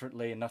advertised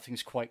differently and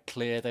nothing's quite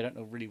clear. They don't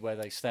know really where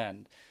they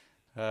stand.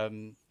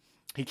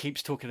 He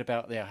keeps talking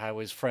about how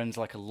his friend's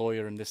like a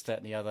lawyer and this, that,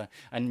 and the other,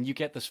 and you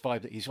get this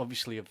vibe that he's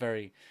obviously a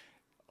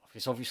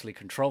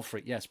control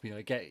freak, yes, but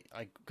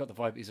I got the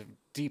vibe he's a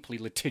deeply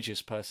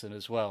litigious person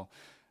as well.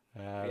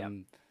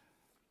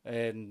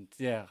 And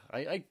yeah,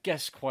 I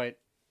guess quite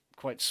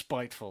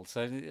spiteful.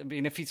 So I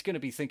mean, if he's going to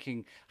be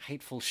thinking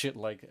hateful shit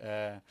like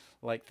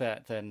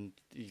that, then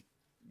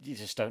you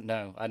just don't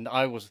know. And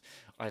I was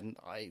in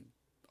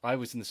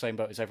the same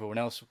boat as everyone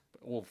else,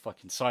 all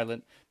fucking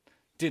silent,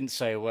 didn't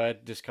say a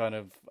word, just kind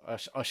of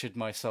ushered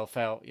myself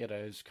out,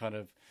 as kind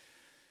of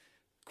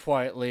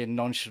quietly and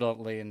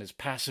nonchalantly and as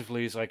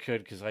passively as I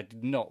could, because I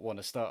did not want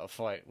to start a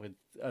fight with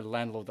a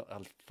landlord that I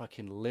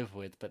fucking live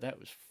with. But that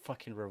was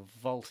fucking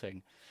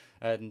revolting.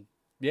 And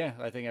yeah,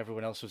 I think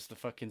everyone else was the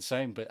fucking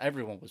same, but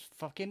everyone was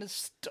fucking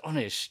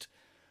astonished.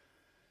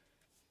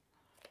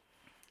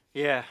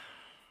 Yeah.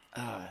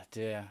 Ah,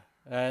 dear.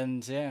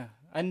 And yeah,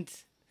 and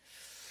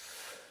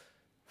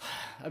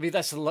I mean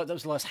that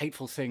was the last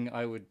hateful thing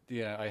I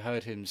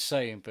heard him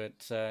saying.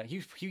 But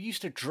he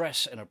used to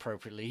dress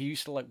inappropriately. He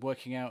used to like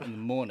working out in the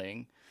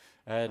morning.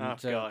 And oh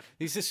God,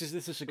 this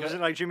is a guy. Was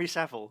it like Jimmy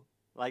Savile?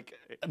 Like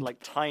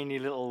tiny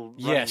little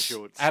running yes,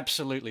 shorts.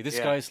 Absolutely. This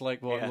guy's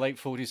like Yeah. late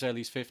 40s,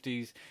 early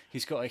 50s.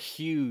 He's got a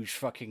huge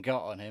fucking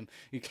gut on him.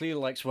 He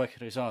clearly likes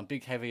working his arm,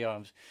 big heavy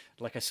arms.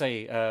 Like I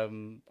say,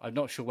 I'm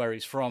not sure where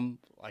he's from.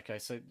 Like I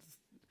said,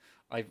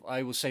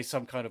 I will say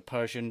some kind of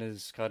Persian,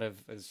 as kind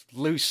of as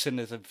loose and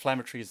as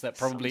inflammatory as that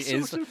probably Some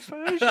is. sort of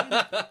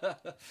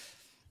Persian.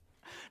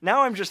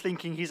 Now I'm just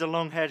thinking he's a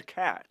long-haired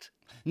cat.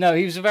 No,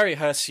 he was a very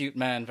hirsute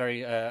man,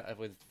 very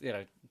with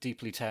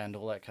deeply tanned,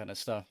 all that kind of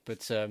stuff.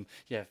 But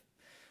yeah,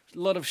 a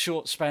lot of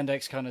short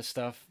spandex kind of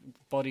stuff,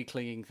 body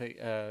clinging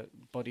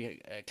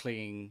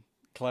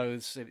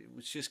clothes. It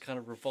was just kind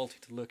of revolting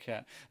to look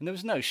at, and there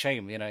was no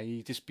shame.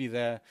 You just be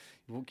there,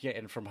 you get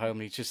in from home,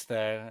 and he's just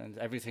there, and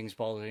everything's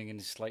bothering, and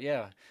it's like,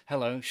 yeah,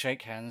 hello,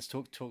 shake hands,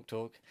 talk,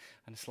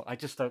 and it's like I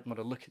just don't want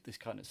to look at this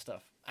kind of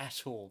stuff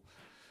at all.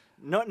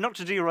 Not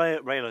to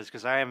derail us,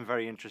 because I am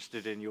very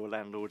interested in your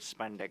landlord's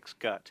spandex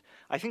gut.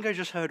 I think I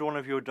just heard one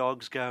of your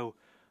dogs go,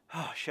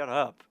 "Oh, shut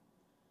up."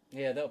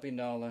 Yeah, that'll be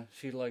Nala.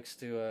 She likes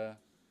to.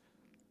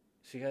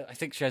 I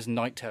think she has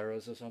night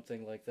terrors or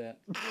something like that.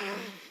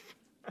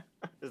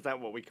 Is that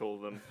what we call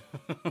them?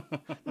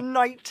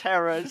 Night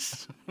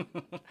terrors.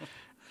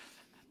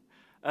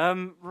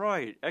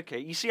 Right. Okay.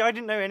 You see, I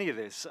didn't know any of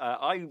this.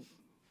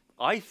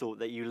 I thought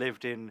that you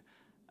lived in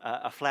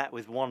a flat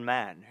with one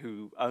man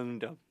who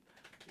owned a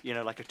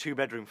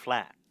 2-bedroom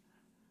flat.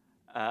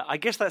 I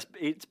guess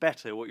it's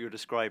better what you're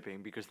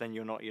describing, because then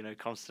you're not,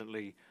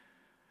 constantly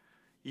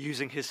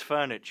using his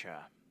furniture.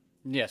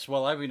 Yes,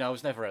 well, I mean, I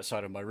was never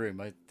outside of my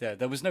room.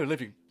 There was no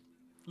living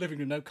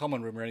room, no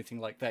common room or anything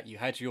like that. You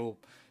had your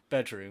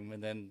bedroom,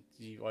 and then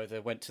you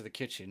either went to the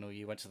kitchen or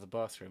you went to the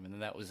bathroom, and then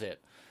that was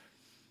it.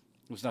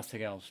 There was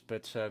nothing else.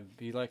 But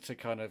he liked to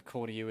kind of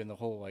corner you in the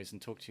hallways and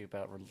talk to you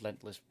about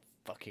relentless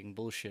fucking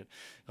bullshit.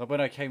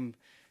 When I came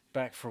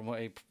back from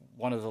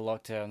one of the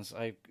lockdowns,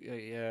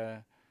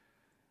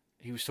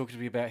 he was talking to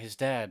me about his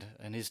dad,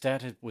 and his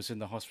dad was in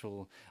the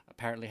hospital,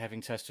 apparently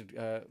having tested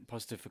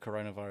positive for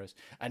coronavirus,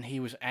 and he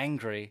was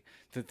angry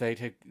that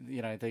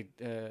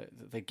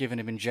they'd given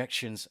him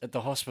injections at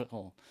the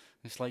hospital.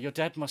 It's like, your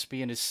dad must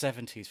be in his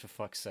 70s, for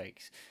fuck's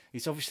sake.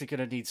 He's obviously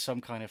going to need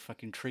some kind of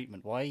fucking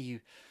treatment. Why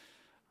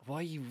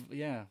are you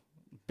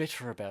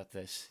bitter about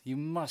this? You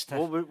must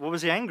have. What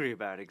was he angry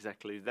about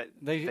exactly? That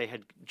they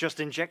had just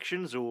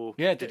injections, or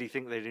did he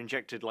think they'd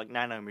injected like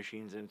nano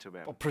machines into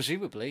him? Well,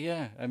 presumably,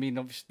 yeah. I mean,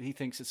 obviously, he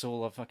thinks it's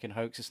all a fucking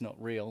hoax. It's not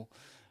real.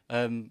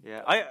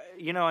 Yeah,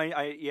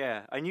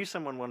 I knew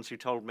someone once who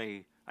told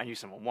me. I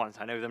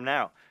know them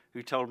now,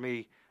 who told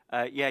me,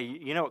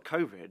 you know what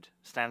COVID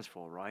stands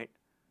for, right?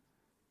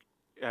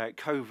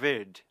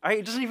 COVID.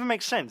 It doesn't even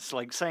make sense,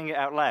 like saying it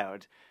out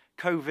loud.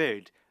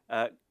 COVID,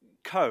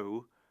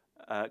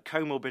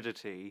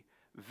 comorbidity,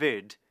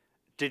 vid,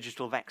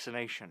 digital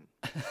vaccination.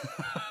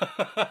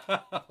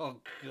 Oh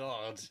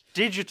God!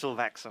 Digital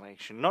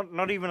vaccination,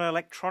 not even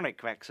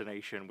electronic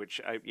vaccination, which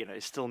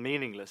is still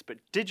meaningless, but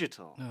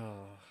digital.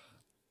 Oh.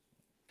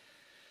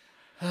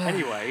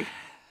 Anyway,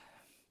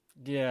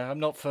 yeah, I'm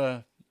not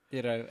for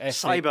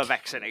cyber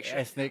vaccination,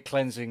 ethnic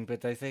cleansing,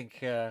 but I think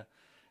they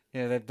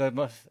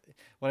must.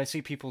 When I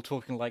see people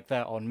talking like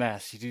that en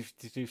masse, you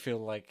do feel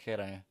like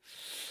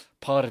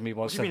part of me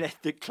wants. What do you mean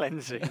ethnic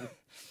cleansing?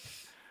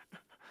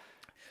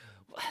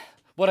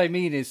 What I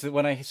mean is that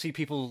when I see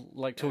people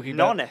like talking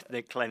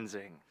non-ethnic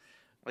cleansing,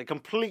 like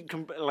complete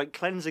like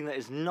cleansing that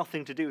has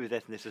nothing to do with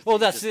ethnicity. Well,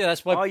 that's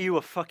why. Are you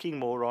a fucking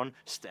moron?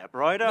 Step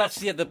right up. That's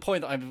the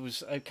point that I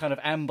was kind of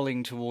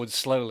ambling towards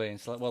slowly.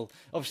 It's like, well,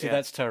 obviously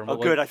that's terrible. Oh,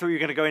 good. I thought you were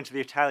going to go into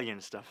the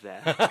Italian stuff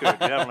there. Good.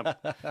 We don't wanna...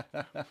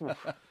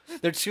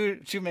 There are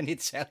too many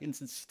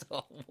Italians in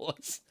Star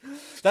Wars.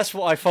 That's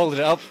what I followed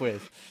it up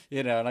with,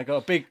 and I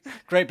got a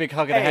great big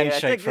hug and a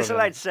handshake take from this him.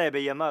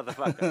 lightsaber, you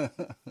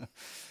motherfucker.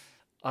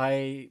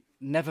 I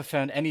never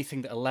found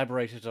anything that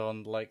elaborated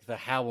on like the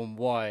how and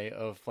why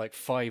of like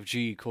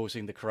 5G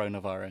causing the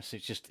coronavirus.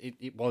 It's just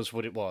it was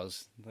what it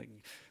was. Like,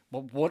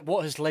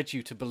 what has led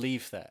you to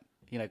believe that?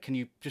 Can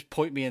you just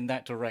point me in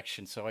that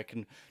direction so I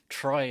can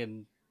try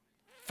and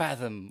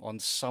fathom on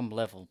some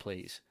level,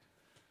 please?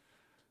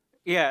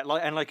 Yeah,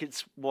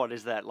 it's what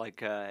is that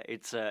like?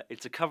 It's a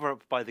cover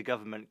up by the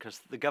government because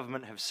the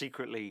government have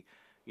secretly,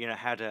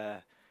 had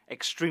a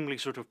extremely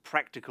sort of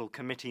practical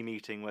committee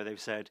meeting where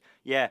they've said,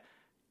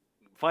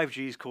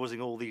 5G is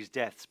causing all these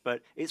deaths,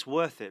 but it's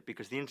worth it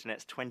because the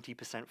internet's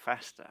 20%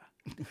 faster.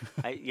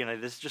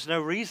 There's just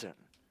no reason.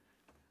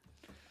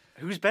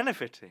 Who's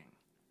benefiting?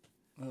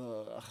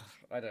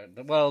 I don't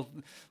know. Well,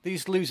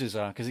 these losers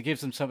are, because it gives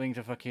them something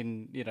to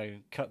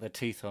fucking, cut their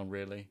teeth on,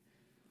 really.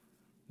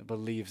 I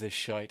believe this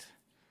shite.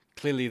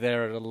 Clearly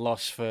they're at a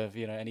loss for,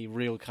 any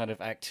real kind of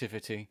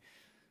activity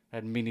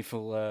and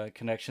meaningful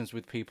connections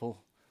with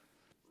people.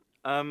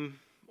 Well,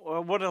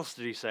 what else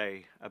did he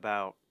say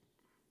about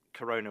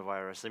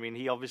coronavirus? I mean,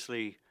 he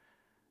obviously,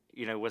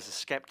 was a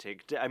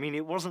skeptic. I mean,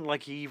 it wasn't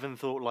like he even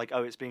thought like,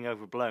 oh, it's being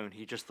overblown.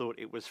 He just thought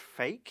it was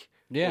fake.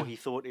 Yeah. Or he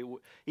thought it.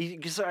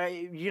 Because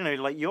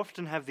like you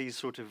often have these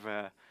sort of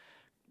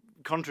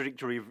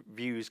contradictory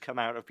views come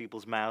out of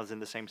people's mouths in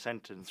the same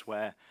sentence.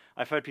 Where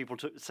I've heard people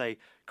say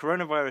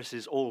coronavirus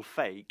is all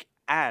fake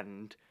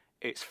and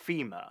it's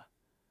FEMA.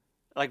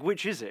 Like,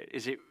 which is it?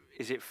 Is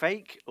it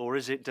fake or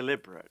is it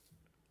deliberate?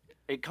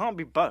 It can't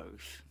be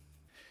both.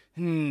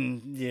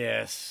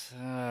 Yes.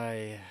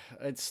 I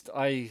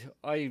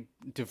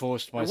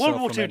divorced myself.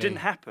 World War from II any... didn't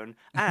happen,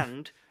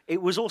 and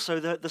it was also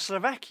the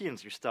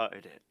Slovakians who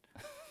started it.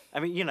 I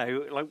mean,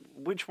 like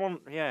which one?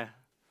 Yeah.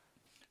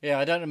 Yeah,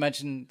 I don't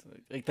imagine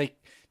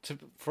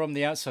from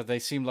the outside they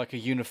seem like a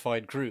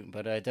unified group,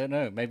 but I don't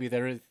know. Maybe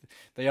there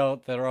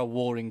are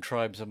warring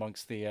tribes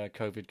amongst the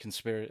COVID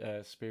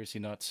conspiracy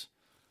nuts.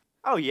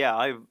 Oh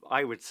yeah,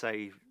 I would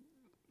say.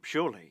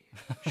 Surely,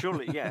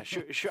 yeah.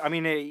 I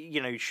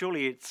mean,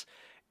 surely it's,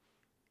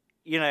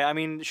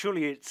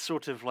 surely it's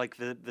sort of like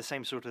the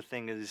same sort of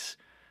thing as,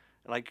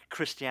 like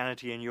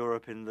Christianity in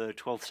Europe in the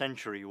 12th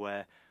century,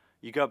 where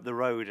you go up the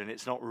road and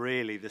it's not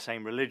really the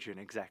same religion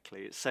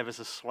exactly. It's ever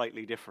so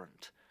slightly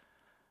different,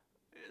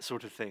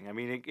 sort of thing. I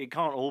mean, it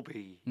can't all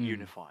be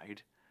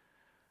unified.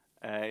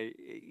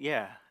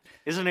 Yeah,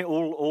 isn't it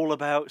all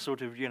about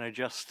sort of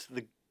just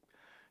the,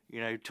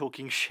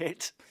 talking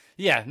shit?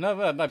 Yeah,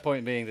 no, my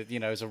point being that,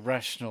 as a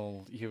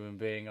rational human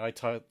being, I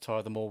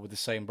tar them all with the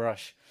same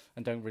brush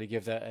and don't really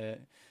give that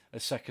a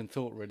second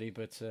thought, really.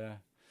 But,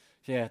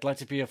 yeah, I'd like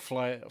to be a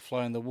fly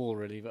on the wall,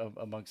 really,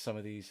 amongst some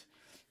of these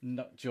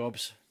nut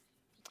jobs.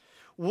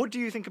 What do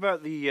you think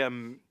about the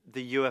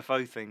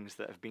UFO things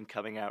that have been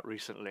coming out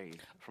recently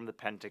from the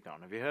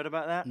Pentagon? Have you heard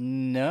about that?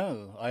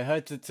 No, I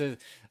heard that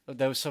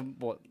there was some,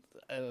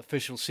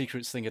 official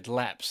secrets thing had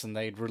lapsed and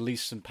they'd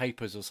released some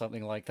papers or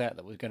something like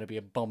that was going to be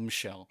a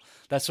bombshell.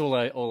 That's all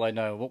I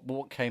know.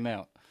 What came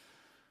out?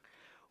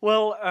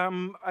 Well,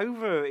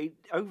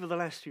 over the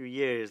last few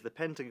years, the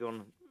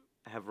Pentagon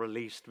have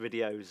released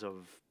videos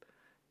of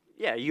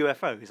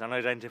UFOs,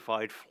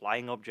 unidentified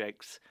flying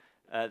objects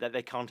that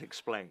they can't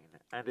explain,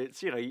 and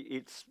it's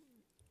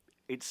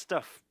it's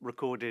stuff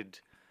recorded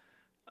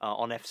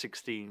on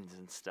F-16s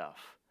and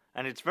stuff,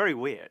 and it's very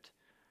weird.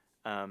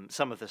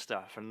 Some of the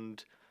stuff,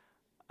 and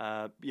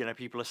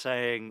people are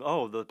saying,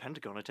 "Oh, the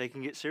Pentagon are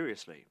taking it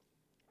seriously."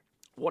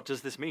 What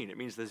does this mean? It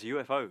means there's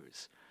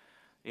UFOs.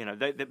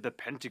 The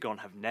Pentagon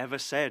have never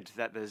said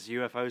that there's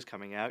UFOs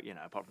coming out.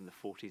 Apart from the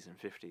 40s and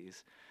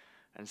 50s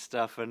and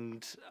stuff.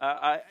 And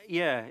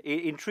it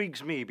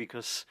intrigues me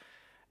because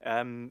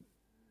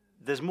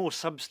there's more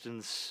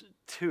substance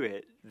to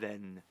it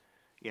than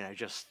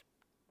just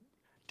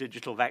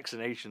digital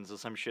vaccinations or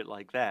some shit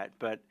like that.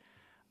 But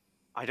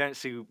I don't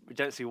see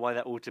why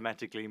that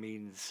automatically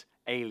means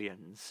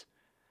aliens.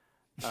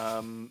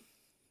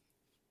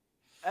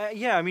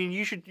 Yeah, I mean,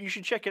 you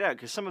should check it out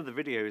because some of the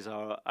videos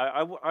are.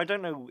 I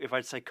don't know if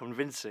I'd say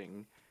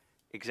convincing,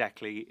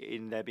 exactly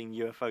in there being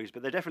UFOs,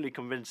 but they're definitely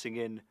convincing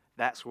in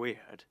that's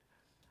weird.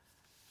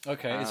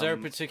 Okay, is there a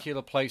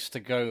particular place to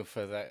go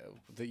for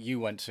that you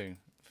went to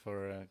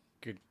for a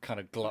good kind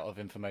of glut of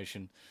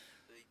information?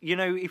 You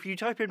know, if you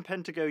type in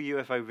Pentago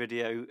UFO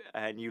video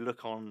and you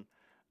look on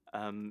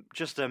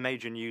just a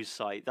major news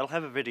site, they'll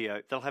have a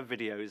video. They'll have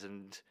videos,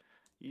 and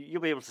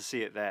you'll be able to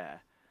see it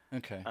there.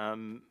 Okay.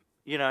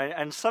 You know,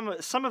 and some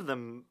of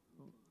them,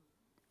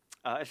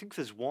 I think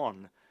there's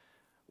one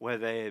where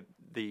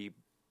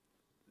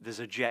there's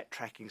a jet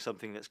tracking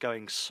something that's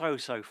going so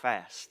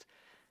fast.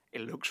 It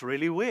looks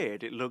really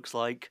weird. It looks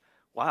like,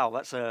 wow,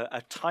 that's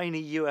a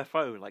tiny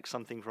UFO, like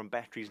something from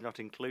Batteries Not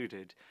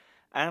Included.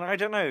 And I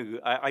don't know.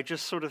 I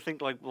just sort of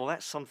think like, well,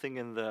 that's something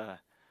in the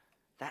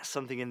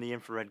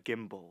infrared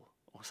gimbal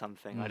or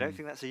something. I don't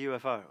think that's a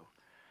UFO.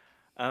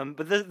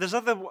 But there's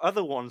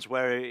other ones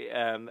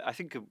where I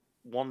think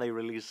one they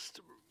released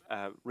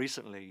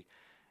recently.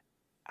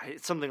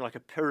 It's something like a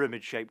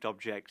pyramid-shaped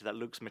object that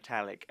looks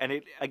metallic, and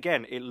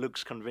it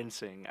looks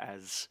convincing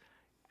as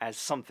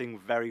something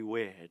very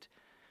weird.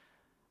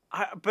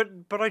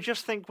 But I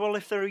just think, well,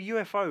 if there are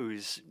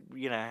UFOs,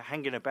 you know,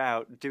 hanging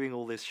about doing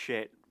all this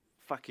shit,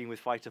 fucking with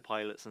fighter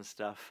pilots and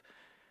stuff,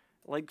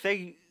 like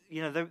they've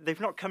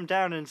not come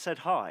down and said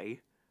hi.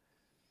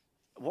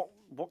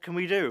 What can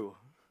we do?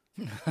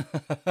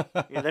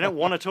 They don't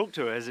want to talk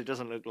to us. It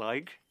doesn't look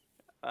like.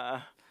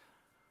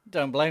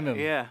 Don't blame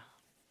him.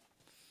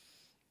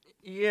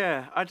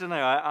 Yeah. I don't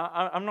know.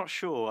 I'm not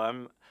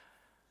sure.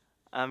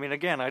 I mean,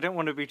 again, I don't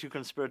want to be too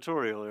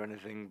conspiratorial or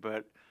anything,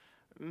 but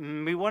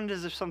me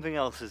wonders if something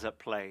else is at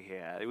play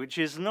here, which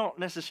is not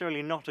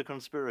necessarily not a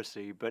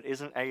conspiracy, but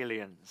isn't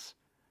aliens.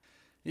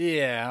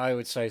 Yeah, I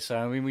would say so.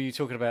 I mean, were you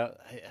talking about?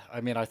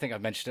 I mean, I think I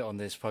mentioned it on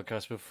this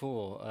podcast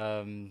before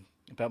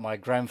about my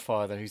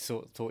grandfather who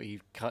thought he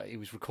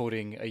was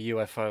recording a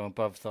UFO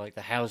above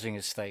the housing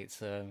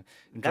estates.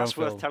 That's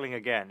worth telling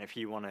again if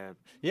you want to.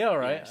 Yeah, all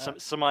right.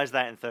 Surmise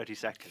that in 30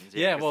 seconds.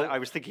 Yeah, well, I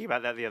was thinking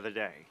about that the other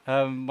day.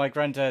 My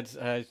granddad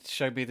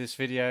showed me this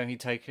video he'd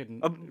taken.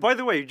 By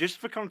the way, just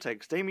for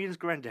context, Damien's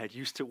granddad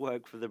used to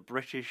work for the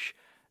British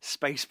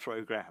space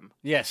program.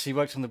 Yes, he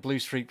worked on the Blue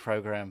Streak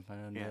program.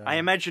 And, I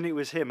imagine it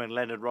was him and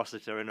Leonard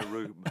Rossiter in a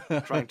room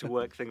trying to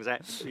work things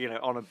out,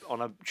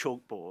 on a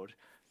chalkboard.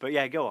 But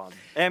yeah, go on.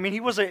 I mean, he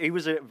was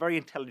a very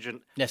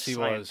intelligent. Yes, he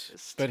scientist.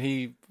 was. But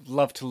he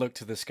loved to look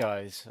to the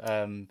skies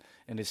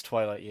in his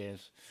twilight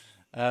years.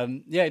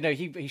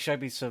 He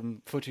showed me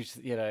some footage.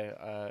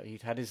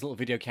 He'd had his little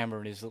video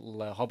camera in his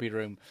little hobby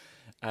room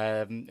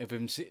of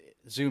him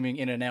zooming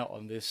in and out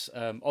on this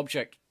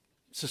object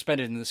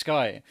suspended in the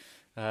sky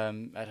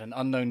at an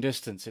unknown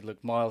distance. It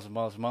looked miles and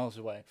miles and miles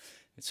away.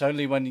 It's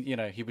only when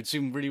he would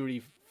zoom really,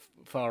 really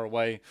far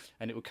away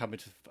and it would come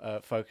into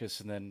focus,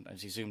 and then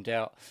as he zoomed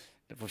out,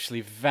 it would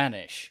obviously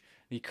vanish.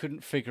 He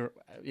couldn't figure.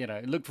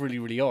 It looked really,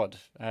 really odd,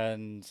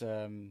 and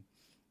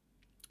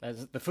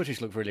as the footage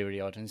looked really, really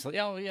odd. And he's like,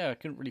 "Oh yeah, I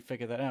couldn't really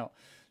figure that out."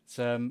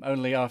 So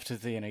only after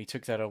he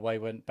took that away,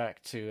 went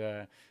back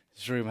to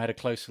his room, had a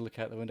closer look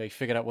out the window, he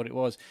figured out what it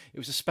was. It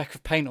was a speck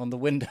of paint on the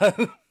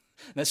window.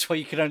 That's why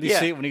you could only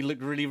see it when he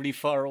looked really, really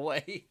far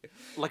away.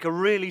 Like a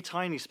really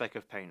tiny speck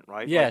of paint,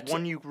 right? Yeah. Like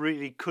one you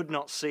really could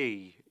not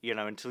see,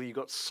 until you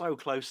got so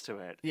close to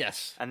it.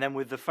 Yes. And then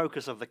with the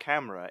focus of the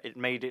camera, it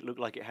made it look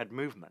like it had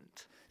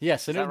movement.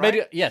 Yes, and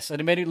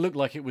made it look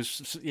like it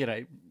was,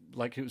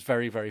 like it was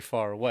very, very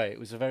far away. It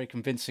was a very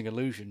convincing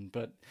illusion,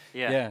 but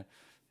yeah.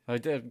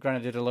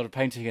 Granted, did a lot of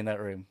painting in that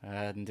room,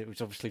 and it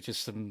was obviously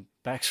just some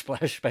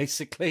backsplash,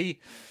 basically.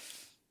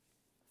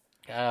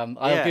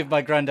 I'll give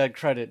my granddad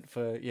credit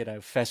for,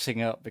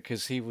 fessing up,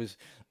 because he was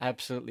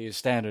absolutely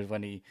astounded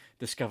when he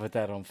discovered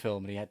that on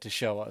film and he had to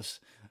show us.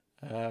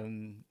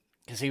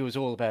 Because he was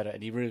all about it,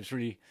 and he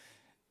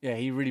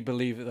really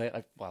believed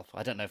that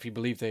I don't know if he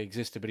believed they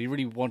existed, but he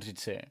really wanted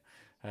to.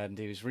 And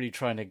he was really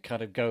trying to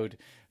kind of goad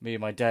me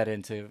and my dad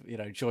into,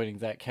 joining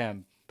that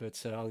camp.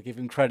 But I'll give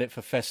him credit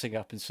for fessing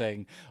up and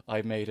saying,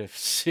 I made a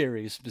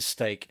serious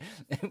mistake.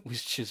 It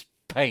was just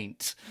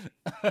paint.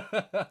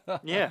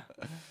 Yeah.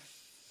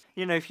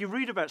 If you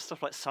read about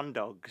stuff like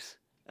sundogs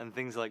and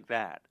things like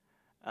that,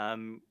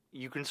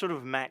 you can sort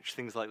of match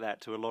things like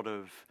that to a lot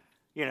of,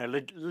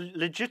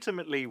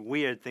 legitimately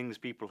weird things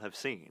people have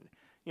seen.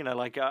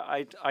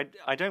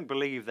 I don't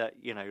believe that,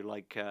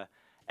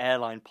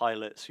 airline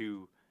pilots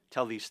who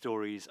tell these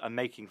stories are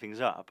making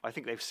things up. I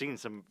think they've seen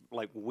some,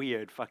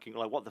 weird fucking,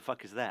 what the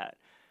fuck is that?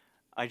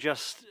 I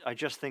just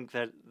think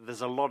that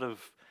there's a lot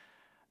of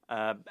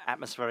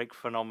atmospheric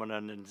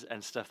phenomenon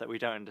and stuff that we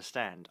don't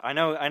understand. I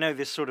know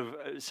this sort of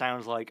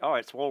sounds like,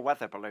 it's all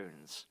weather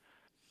balloons.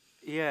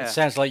 Yeah. It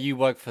sounds like you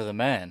work for the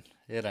man.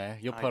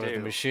 You're part of the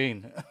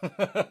machine.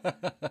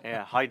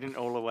 Yeah, hiding it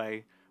all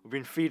away. We've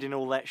been feeding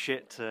all that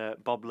shit to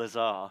Bob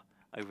Lazar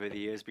over the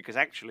years because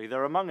actually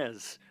they're among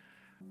us.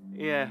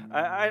 Yeah,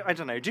 I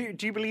don't know. Do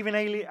you believe in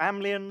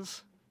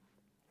aliens?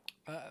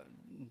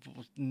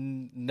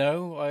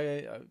 No,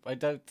 I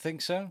don't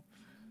think so.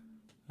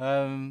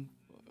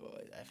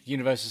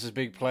 Universe is a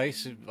big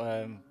place,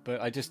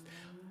 but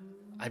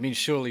I mean,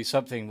 surely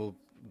something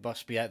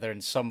must be out there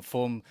in some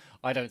form.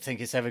 I don't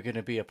think it's ever going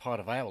to be a part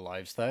of our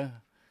lives, though.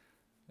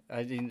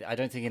 I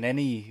don't think in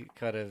any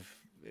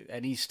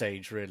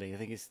stage really. I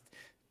think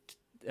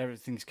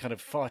everything's kind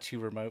of far too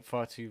remote,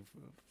 far too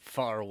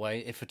far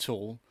away, if at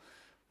all.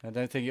 I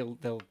don't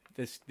think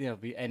there'll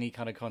be any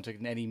kind of contact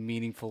in any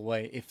meaningful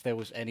way if there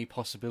was any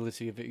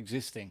possibility of it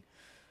existing.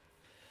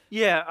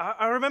 Yeah,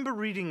 I remember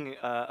reading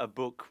a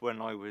book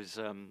when I was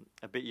a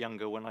bit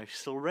younger, when I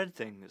still read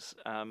things,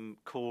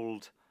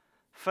 called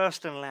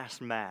First and Last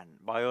Man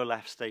by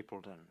Olaf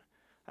Stapledon.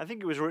 I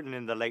think it was written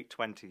in the late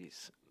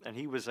 1920s, and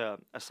he was a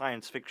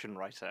science fiction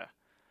writer.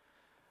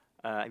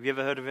 Have you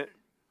ever heard of it?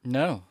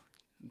 No.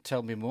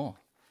 Tell me more.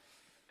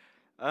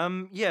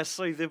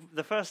 So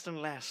the First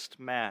and Last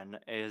Man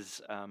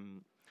is a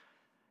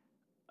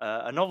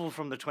novel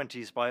from the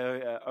 1920s by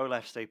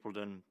Olaf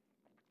Stapledon.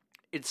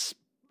 It's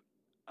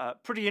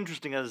pretty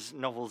interesting as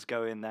novels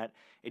go in that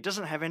it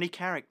doesn't have any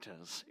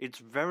characters. It's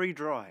very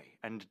dry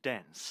and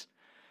dense.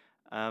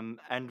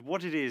 And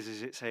what it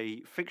is it's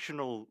a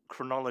fictional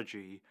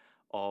chronology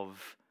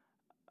of,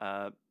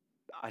 I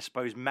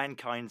suppose,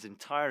 mankind's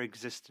entire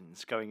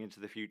existence going into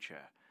the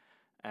future.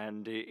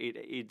 And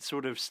it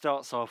sort of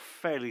starts off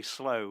fairly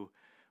slow,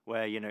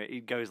 where,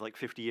 it goes like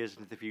 50 years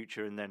into the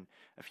future and then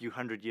a few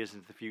hundred years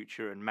into the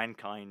future, and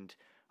mankind,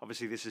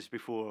 obviously this is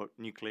before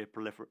nuclear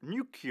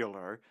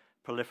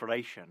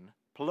proliferation,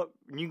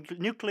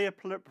 nuclear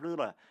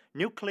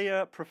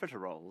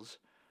profiteroles.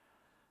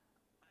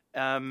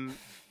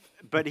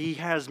 But he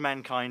has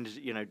mankind,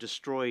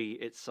 destroy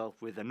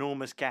itself with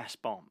enormous gas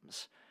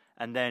bombs.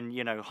 And then,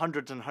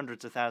 hundreds and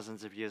hundreds of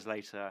thousands of years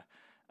later,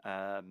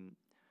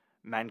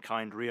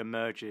 mankind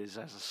reemerges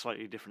as a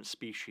slightly different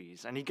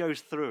species. And he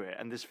goes through it,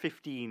 and there's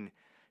 15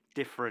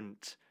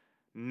 different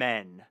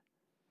men,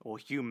 or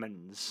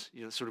humans,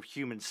 sort of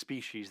human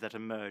species that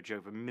emerge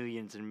over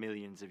millions and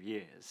millions of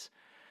years.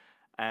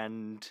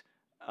 And,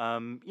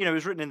 it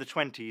was written in the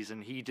 1920s,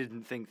 and he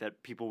didn't think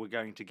that people were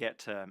going to get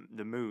to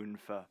the moon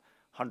for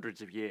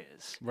hundreds of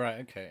years.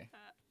 Right, okay.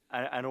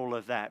 And all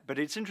of that. But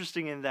it's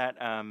interesting in that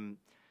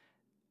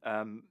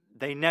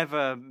they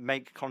never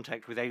make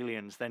contact with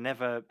aliens. They're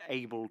never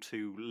able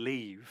to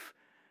leave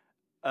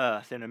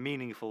Earth in a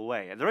meaningful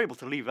way. They're able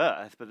to leave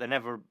Earth, but they're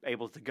never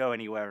able to go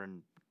anywhere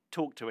and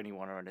talk to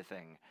anyone or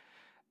anything.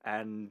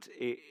 And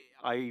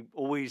I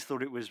always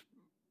thought it was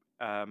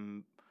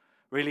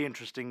really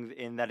interesting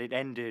in that it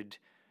ended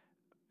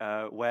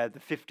where the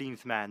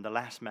 15th man, the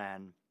last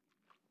man,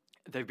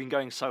 they've been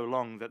going so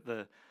long that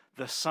the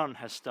sun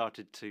has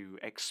started to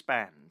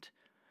expand.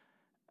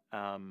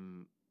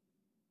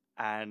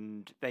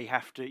 And they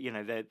have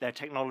to, their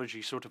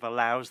technology sort of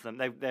allows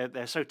them.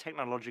 They're so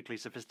technologically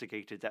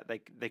sophisticated that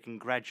they can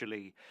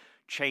gradually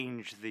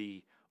change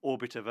the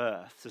orbit of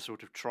Earth to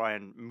sort of try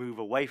and move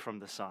away from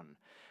the sun,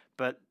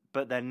 but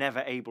they're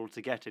never able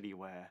to get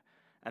anywhere.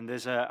 And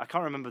there's I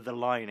can't remember the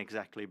line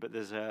exactly, but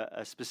there's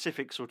a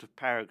specific sort of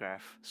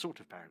paragraph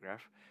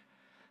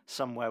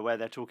somewhere where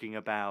they're talking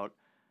about,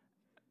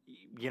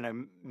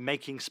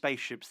 making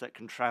spaceships that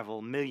can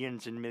travel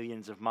millions and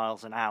millions of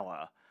miles an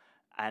hour,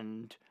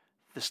 and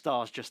the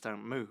stars just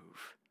don't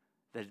move.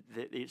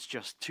 It's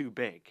just too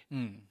big.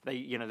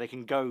 They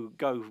can go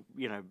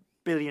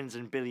billions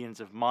and billions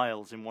of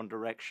miles in one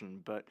direction,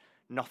 but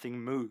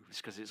nothing moves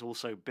because it's all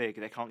so big.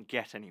 They can't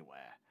get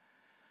anywhere.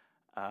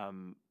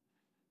 And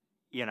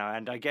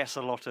I guess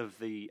a lot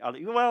of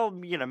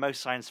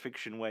most science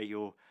fiction where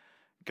you're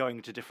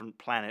going to different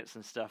planets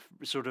and stuff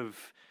sort of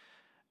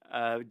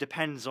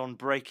depends on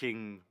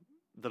breaking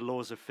the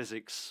laws of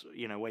physics,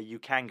 where you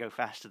can go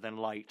faster than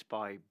light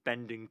by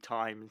bending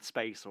time and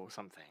space or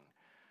something.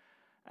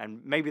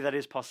 And maybe that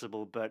is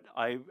possible, but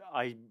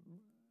I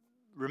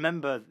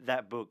remember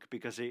that book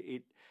because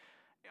it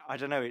I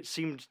don't know, it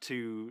seemed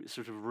to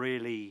sort of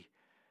really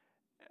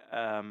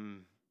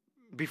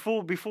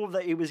before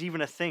that it was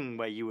even a thing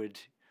where you would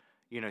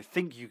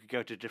think you could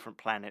go to different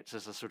planets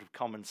as a sort of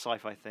common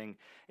sci-fi thing.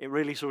 It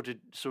really sort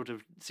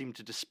of seemed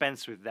to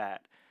dispense with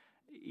that,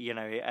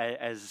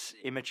 as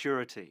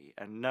immaturity,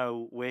 and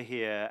no, we're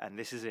here and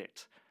this is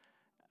it.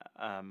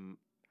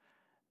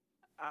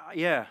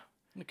 Yeah.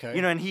 Okay.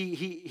 And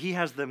he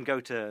has them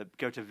go to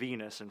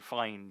Venus and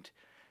find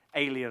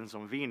aliens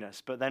on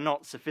Venus, but they're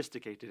not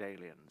sophisticated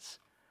aliens.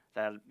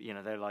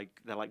 They're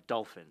like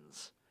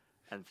dolphins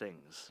and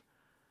things.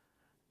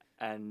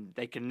 And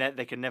they can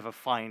never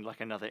find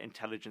like another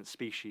intelligent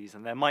species,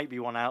 and there might be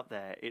one out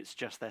there. It's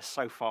just they're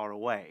so far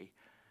away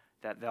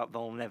that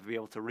they'll never be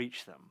able to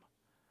reach them.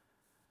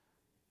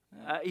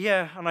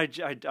 And I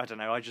don't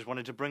know. I just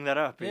wanted to bring that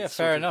up. Yeah, it's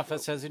fair enough.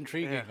 That sounds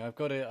intriguing. Yeah. I've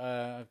got it.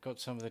 I've got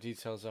some of the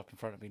details up in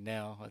front of me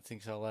now. I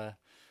think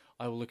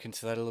I will look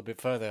into that a little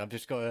bit further. I've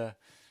just got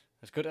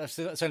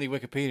it's only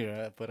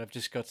Wikipedia, but I've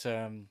just got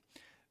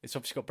it's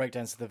obviously got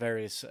breakdowns of the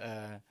various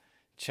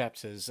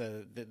chapters,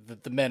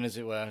 the men, as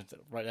it were,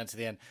 right down to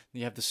the end.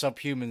 You have the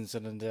subhumans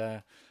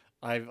and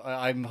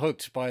I'm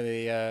hooked by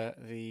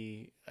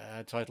the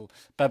title,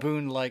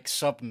 Baboon-like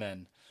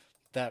Submen.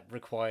 That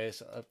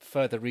requires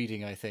further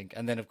reading, I think,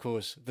 and then of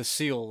course the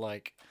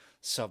seal-like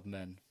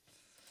Submen,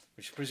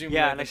 which presumably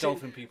are the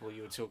dolphin people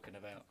you were talking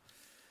about.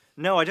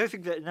 No, I don't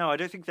think that. No, I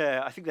don't think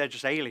they're. I think they're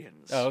just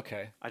aliens. Oh,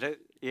 okay. I don't.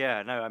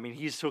 Yeah, no. I mean,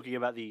 he's talking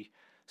about the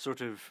sort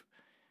of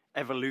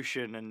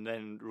evolution and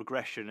then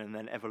regression and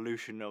then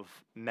evolution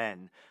of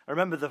men. I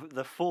remember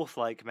the fourth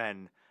like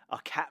men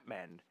are cat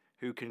men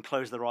who can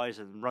close their eyes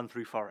and run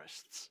through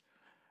forests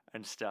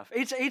and stuff.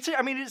 It's.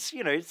 I mean, it's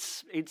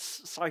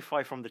it's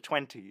sci-fi from the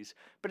 20s,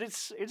 but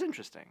it's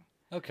interesting.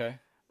 Okay.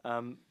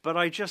 But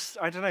I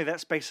don't know.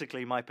 That's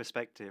basically my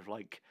perspective.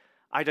 Like,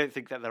 I don't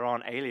think that there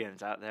aren't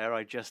aliens out there.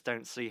 I just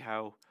don't see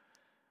how,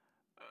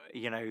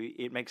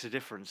 it makes a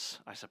difference,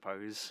 I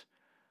suppose.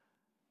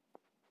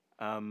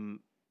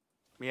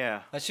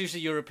 Yeah. That's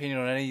usually your opinion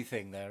on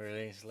anything, though,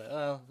 really. It's like,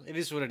 well, it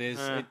is what it is.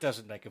 It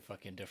doesn't make a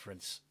fucking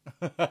difference.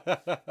 Hey,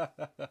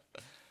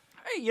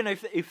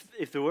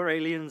 if there were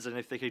aliens and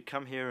if they could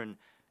come here and,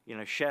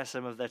 share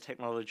some of their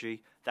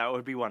technology, that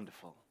would be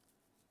wonderful.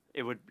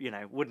 It would,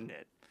 wouldn't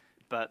it?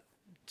 But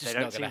Just they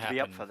don't seem to be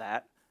up for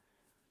that.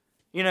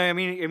 I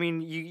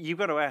mean, you've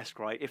got to ask,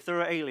 right? If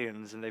there are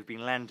aliens and they've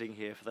been landing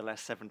here for the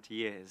last 70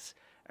 years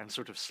and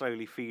sort of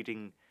slowly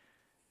feeding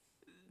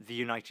the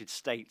United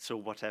States or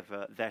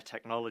whatever their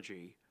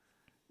technology,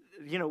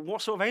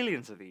 what sort of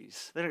aliens are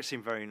these? They don't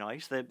seem very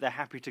nice. They're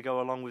happy to go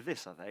along with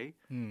this, are they?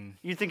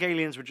 You'd think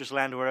aliens would just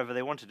land wherever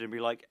they wanted and be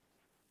like,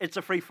 it's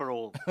a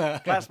free-for-all.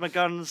 Plasma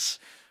guns,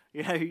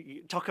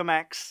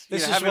 tokamaks.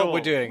 This is what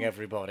we're doing,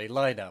 everybody.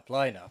 Line up.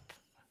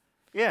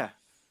 Yeah.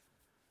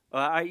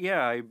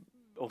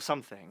 Or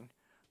something.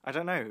 I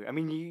don't know. I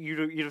mean,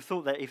 you'd have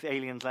thought that if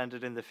aliens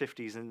landed in the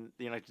 50s in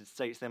the United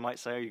States, they might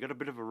say, "Oh, you've got a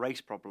bit of a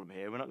race problem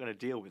here. We're not going to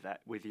deal with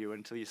that with you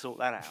until you sort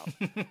that out,"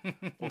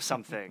 or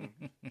something.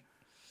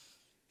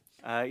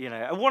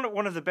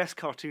 One of the best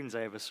cartoons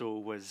I ever saw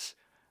was,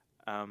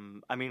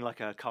 like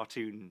a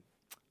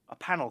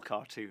panel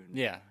cartoon.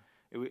 Yeah.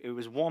 It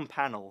was one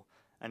panel,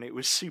 and it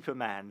was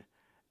Superman,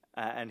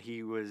 and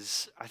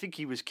I think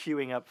he was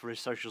queuing up for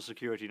his social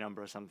security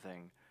number or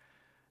something.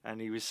 And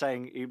he was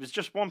saying, it was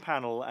just one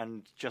panel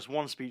and just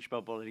one speech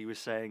bubble, and he was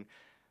saying,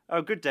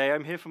 "Oh, good day,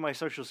 I'm here for my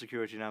social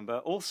security number.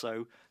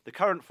 Also, the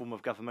current form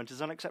of government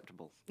is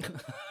unacceptable."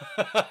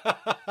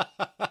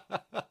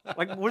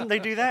 Like, wouldn't they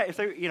do that? If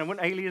they, wouldn't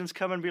aliens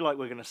come and be like,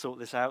 "We're going to sort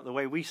this out the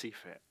way we see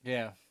fit"?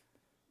 Yeah.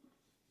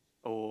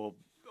 Or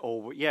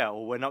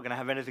we're not going to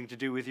have anything to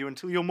do with you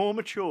until you're more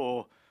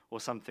mature,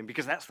 or something,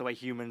 because that's the way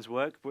humans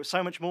work. We're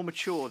so much more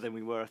mature than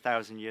we were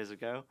 1,000 years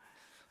ago.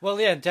 Well,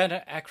 yeah, Dan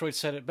Aykroyd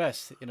said it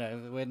best.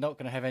 We're not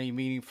going to have any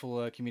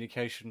meaningful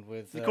communication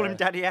with... You call him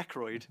Daddy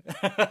Aykroyd?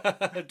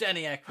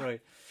 Danny Aykroyd.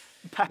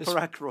 Papa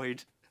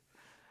Aykroyd.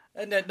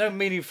 And no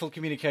meaningful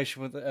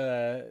communication with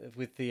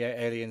the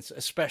aliens,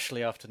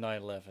 especially after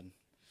 9/11.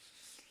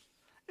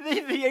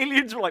 The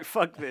aliens were like,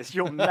 "Fuck this,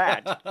 you're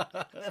mad."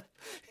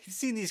 You've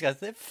seen these guys,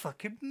 they're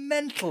fucking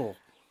mental.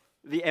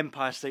 The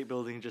Empire State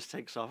Building just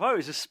takes off. Oh,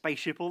 it's a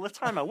spaceship all the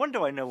time. I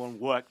wonder why no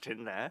one worked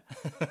in there.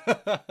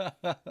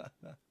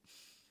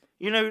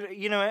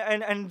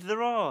 And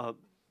there are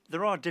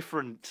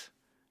different.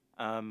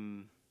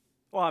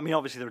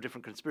 Obviously there are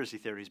different conspiracy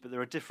theories, but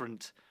there are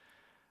different.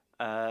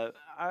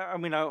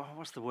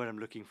 What's the word I'm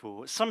looking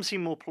for? Some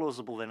seem more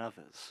plausible than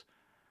others.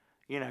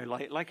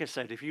 Like I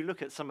said, if you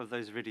look at some of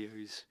those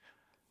videos,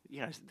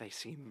 they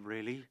seem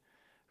really,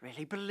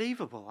 really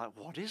believable. Like,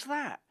 what is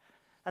that?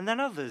 And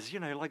then others,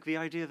 like the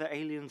idea that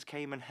aliens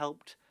came and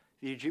helped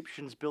the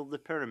Egyptians build the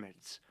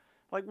pyramids.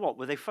 Like, what?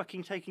 Were they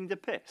fucking taking the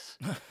piss?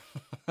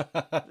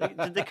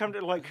 Did they come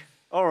to, like,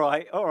 all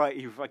right,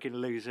 you fucking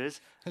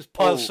losers. Let's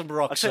pile some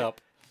rocks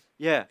up.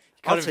 Yeah.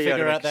 You can't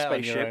figure out that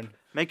on your own.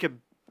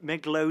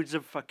 Make loads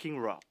of fucking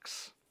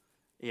rocks.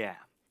 Yeah.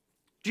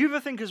 Do you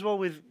ever think as well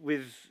with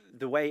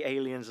the way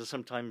aliens are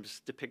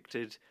sometimes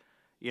depicted,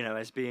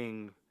 as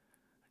being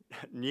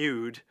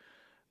nude,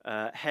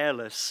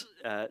 hairless,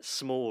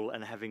 small,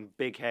 and having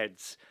big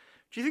heads?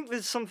 Do you think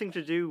there's something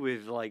to do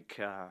with, like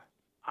a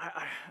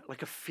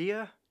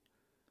fear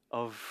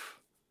of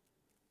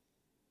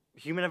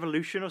human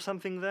evolution or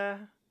something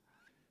there?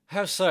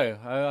 How so?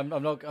 I'm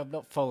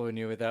not following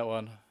you with that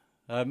one.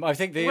 I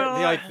think the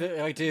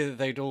idea that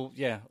they'd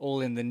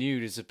all in the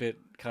nude is a bit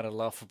kind of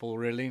laughable,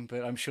 really.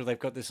 But I'm sure they've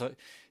got this.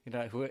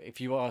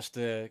 If you asked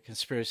a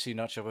conspiracy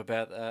nut job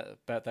about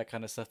that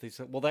kind of stuff, they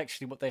say, well,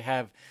 actually, what they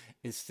have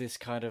is this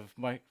kind of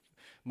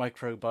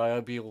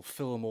microbial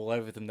film all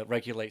over them that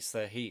regulates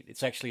their heat.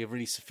 It's actually a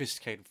really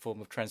sophisticated form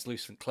of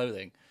translucent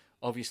clothing,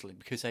 obviously,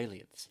 because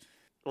aliens.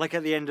 Like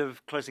at the end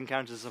of Close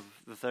Encounters of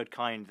the Third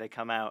Kind, they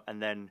come out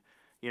and then,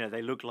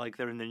 they look like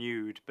they're in the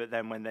nude, but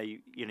then when they,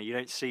 you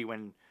don't see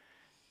when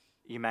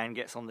your man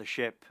gets on the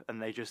ship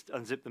and they just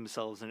unzip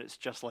themselves and it's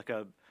just like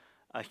a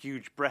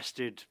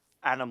huge-breasted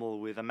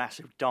animal with a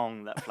massive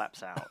dong that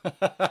flaps out.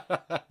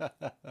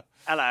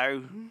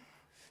 Hello.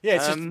 Yeah,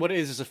 it's just what it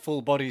is a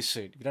full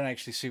bodysuit. You don't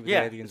actually see what the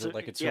aliens look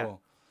like at all.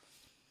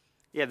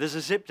 Yeah, there's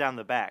a zip down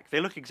the back. They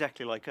look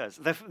exactly like us.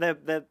 They're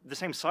the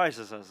same size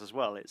as us as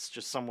well. It's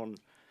just someone.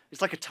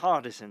 It's like a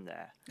TARDIS in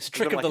there. It's a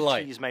trick of the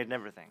light. Cheese made and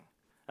everything.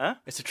 Huh?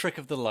 It's a trick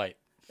of the light.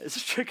 It's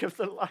a trick of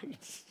the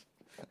light.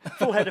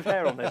 Full head of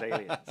hair on those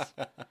aliens.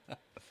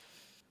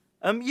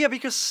 Yeah,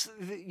 because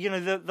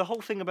the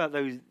whole thing about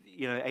those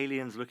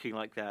aliens looking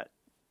like that,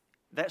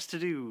 that's to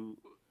do.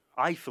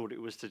 I thought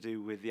it was to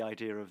do with the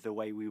idea of the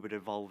way we would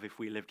evolve if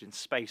we lived in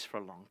space for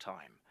a long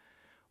time,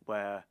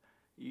 where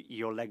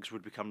your legs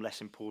would become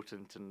less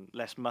important and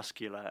less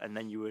muscular, and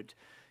then you would,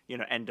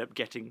 end up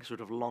getting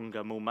sort of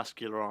longer, more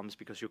muscular arms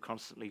because you're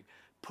constantly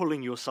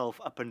pulling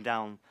yourself up and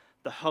down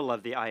the hull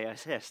of the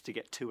ISS to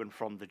get to and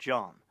from the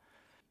John.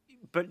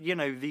 But,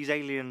 these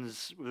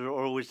aliens are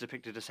always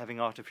depicted as having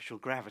artificial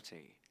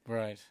gravity.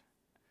 Right.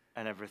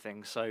 And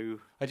everything, so...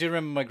 I do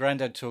remember my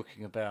granddad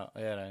talking about,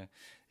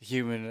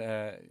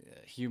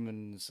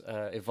 humans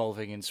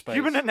evolving in space.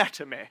 Human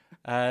anatomy.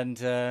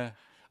 And I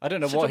don't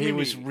know what he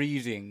was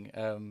reading,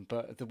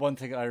 but the one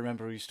thing I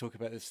remember he was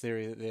talking about this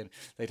theory that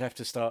they'd have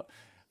to start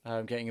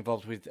getting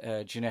involved with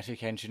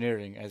genetic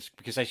engineering,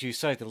 because as you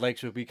say, the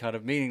legs would be kind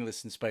of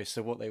meaningless in space.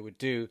 So what they would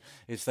do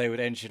is they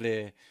would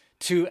engineer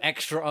 2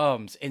 extra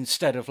arms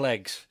instead of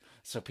legs,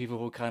 so people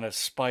will kind of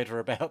spider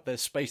about their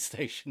space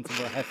stations and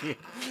what have you.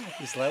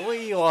 It's like, what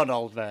are you on,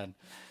 old man?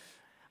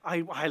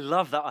 I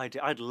love that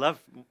idea. I'd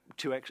love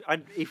 2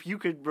 extra. If you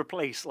could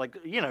replace,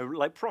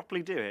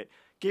 properly do it.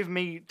 Give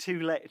me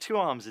 2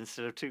 arms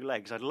instead of 2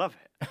 legs. I'd love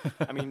it.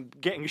 I mean,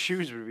 getting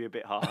shoes would be a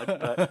bit hard,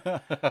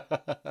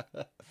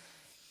 but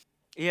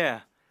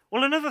yeah.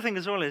 Well, another thing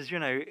as well is,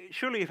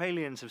 surely if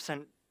aliens have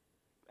sent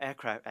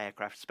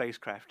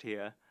spacecraft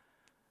here,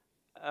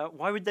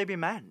 why would they be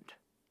manned?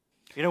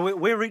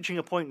 We're reaching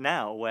a point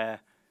now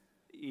where,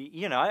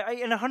 in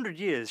 100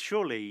 years,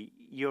 surely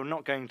you're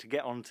not going to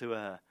get onto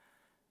a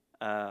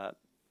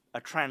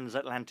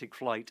transatlantic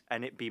flight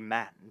and it be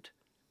manned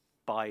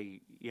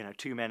by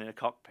 2 men in a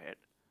cockpit,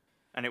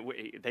 and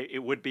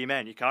it would be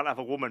men. You can't have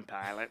a woman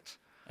pilot.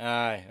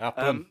 Aye, up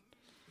 'em.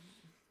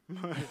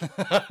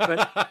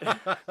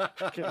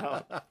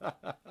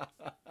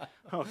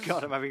 Oh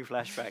God, I'm having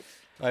flashbacks.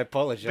 I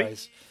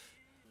apologise.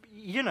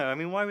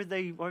 Why would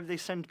they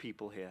send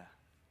people here?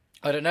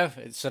 I don't know.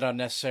 It's an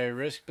unnecessary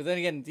risk, but then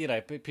again,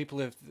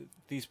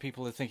 these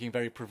people are thinking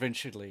very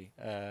provincially.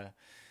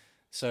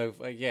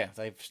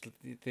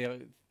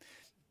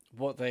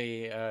 What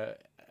they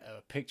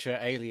picture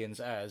aliens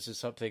as is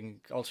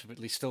something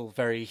ultimately still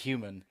very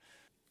human,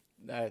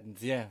 and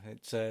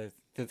it's we're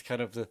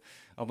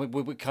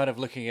kind of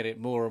looking at it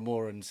more and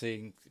more and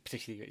seeing,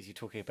 particularly as you're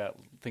talking about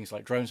things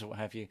like drones or what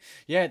have you.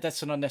 Yeah,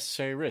 that's an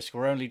unnecessary risk.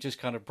 We're only just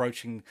kind of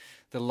broaching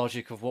the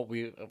logic of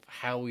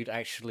how we'd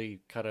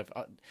actually kind of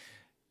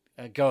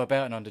go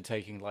about an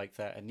undertaking like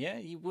that. And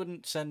you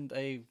wouldn't send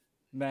a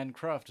manned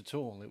craft at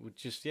all. It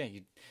would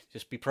you'd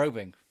just be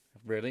probing,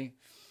 really.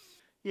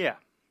 Yeah.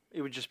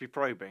 It would just be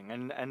probing,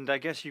 and I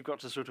guess you've got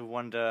to sort of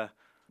wonder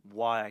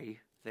why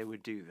they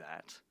would do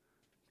that.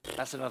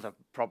 That's another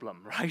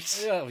problem,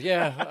 right?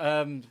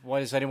 Yeah.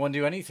 Why does anyone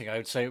do anything? I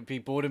would say it would be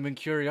boredom and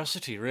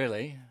curiosity,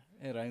 really.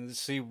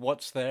 See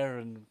what's there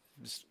and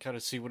just kind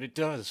of see what it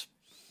does.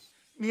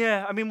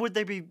 Yeah, I mean, would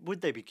they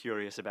be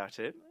curious about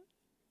it,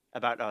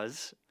 about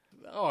us?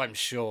 Oh, I'm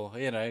sure.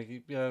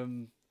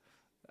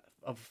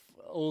 Of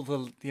all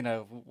the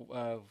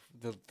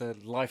the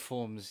life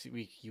forms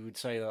you would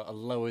say are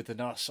lower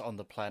than us on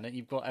the planet,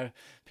 you've got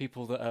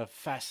people that are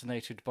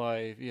fascinated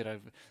by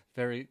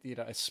very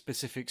a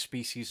specific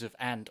species of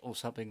ant or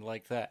something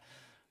like that.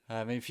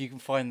 If you can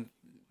find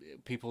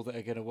people that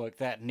are going to work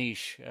that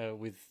niche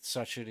with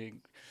such a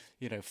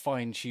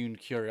fine-tuned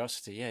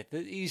curiosity,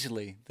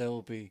 easily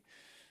they'll be.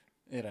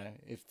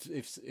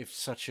 If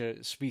such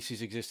a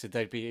species existed,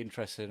 they'd be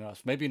interested in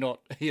us. Maybe not,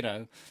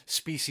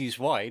 species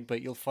wide,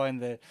 but you'll find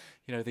the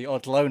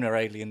odd loner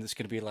alien that's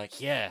going to be like,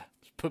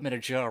 put them in a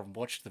jar and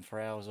watch them for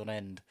hours on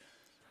end.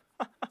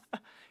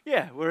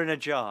 Yeah, we're in a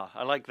jar.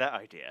 I like that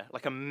idea.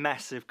 Like a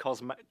massive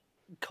cyber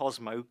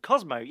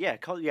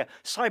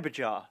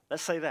jar.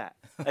 Let's say that.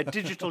 A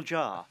digital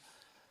jar.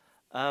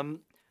 Well,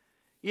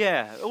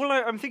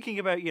 I'm thinking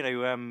about,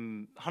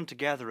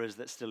 hunter-gatherers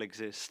that still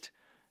exist,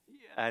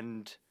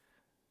 and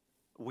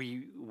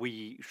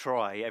we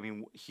try,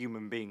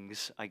 human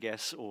beings, I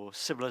guess, or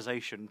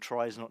civilization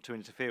tries not to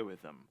interfere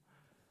with them.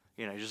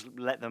 Just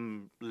let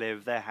them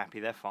live, they're happy,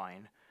 they're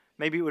fine.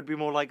 Maybe it would be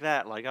more like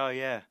that, like, oh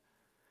yeah.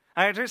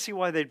 I don't see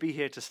why they'd be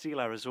here to steal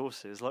our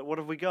resources. Like, what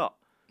have we got?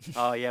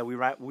 Oh yeah, we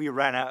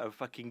ran out of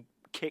fucking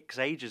kicks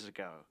ages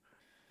ago.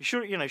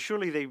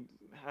 Surely they,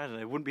 I don't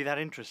know, wouldn't be that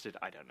interested.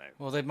 I don't know.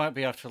 Well, they might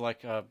be after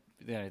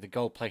the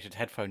gold-plated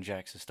headphone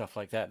jacks and stuff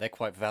like that. They're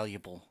quite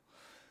valuable.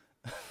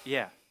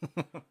 Yeah.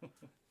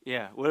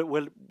 Yeah,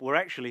 we're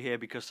actually here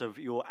because of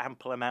your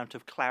ample amount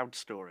of cloud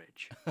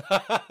storage.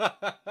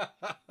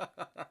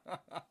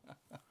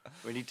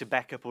 We need to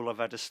back up all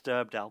of our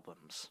Disturbed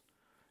albums.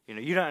 You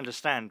know, you don't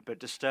understand, but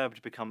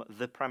Disturbed become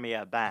the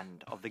premier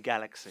band of the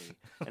galaxy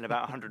in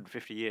about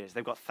 150 years.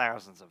 They've got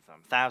thousands of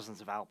them,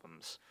 thousands of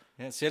albums.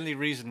 Yeah, it's the only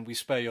reason we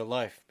spare your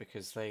life,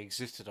 because they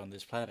existed on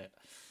this planet.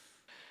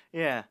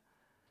 Yeah.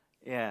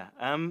 Yeah.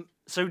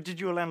 So did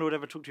your landlord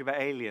ever talk to you about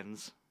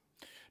aliens?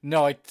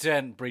 No, I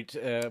didn't broach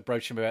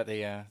him about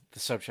the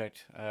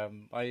subject.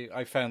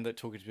 I found that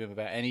talking to him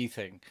about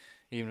anything,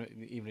 even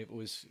if it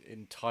was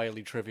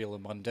entirely trivial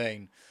and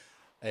mundane,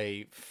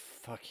 a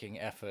fucking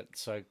effort.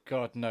 So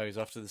God knows,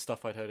 after the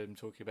stuff I'd heard him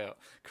talking about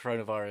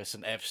coronavirus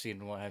and Epstein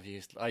and what have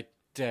you, I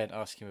daren't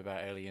ask him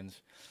about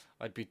aliens.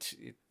 I'd be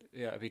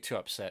too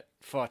upset,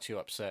 far too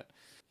upset.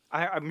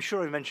 I'm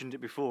sure I mentioned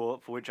it before,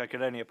 for which I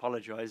could only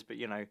apologise, but,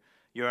 you know,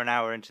 you're an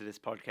hour into this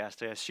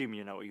podcast, I assume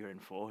you know what you're in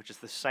for,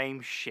 just the same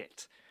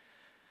shit.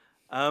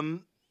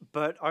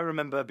 But I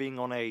remember being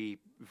on a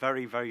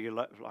very, very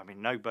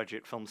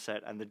no-budget film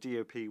set, and the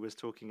DOP was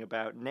talking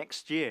about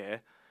next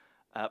year,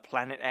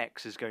 Planet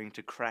X is going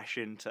to crash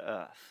into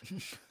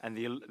Earth, and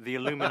the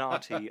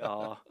Illuminati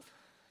are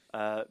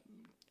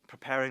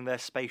preparing their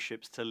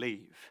spaceships to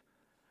leave.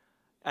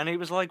 And it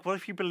was like, well,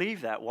 if you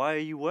believe that, why are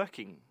you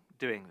working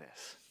doing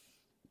this?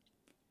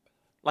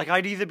 Like,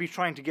 I'd either be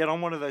trying to get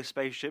on one of those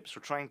spaceships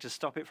or trying to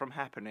stop it from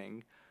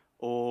happening,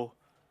 or,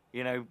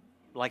 you know,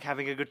 like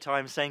having a good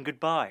time saying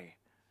goodbye.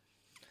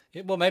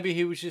 Yeah, well, maybe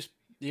he was just,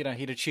 you know,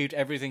 he'd achieved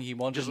everything he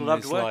wanted in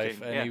his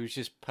life, and he was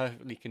just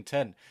perfectly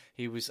content.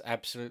 He was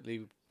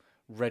absolutely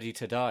ready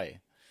to die.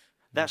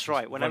 That's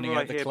right. Whenever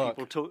I hear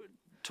people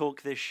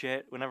talk this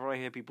shit, whenever I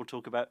hear people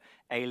talk about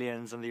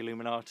aliens and the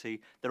Illuminati,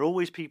 they're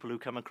always people who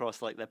come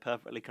across like they're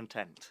perfectly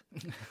content.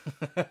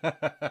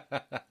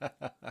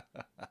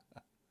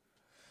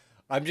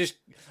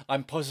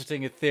 I'm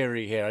positing a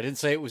theory here. I didn't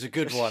say it was a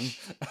good one.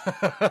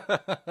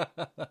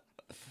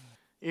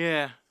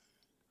 Yeah.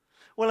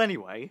 Well,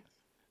 anyway,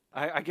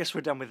 I guess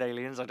we're done with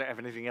aliens. I don't have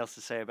anything else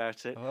to say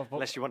about it,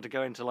 unless you want to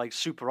go into like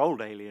super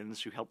old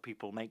aliens who help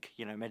people make,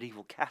 you know,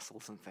 medieval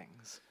castles and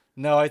things.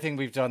 No, I think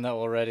we've done that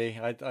already.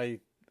 I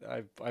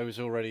was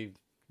already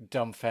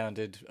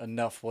dumbfounded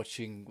enough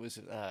watching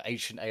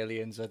Ancient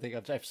Aliens. I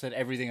think I've said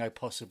everything I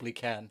possibly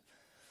can.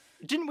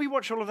 Didn't we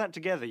watch all of that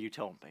together? You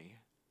told me.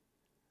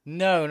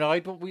 No,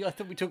 I thought we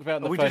talked about it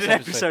in the we first did an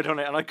episode on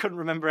it, and I couldn't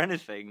remember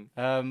anything.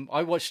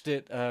 I watched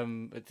it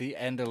at the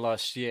end of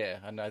last year,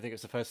 and I think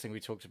it's the first thing we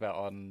talked about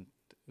on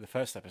the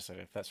first episode,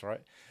 if that's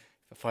right,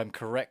 if I'm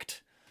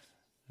correct.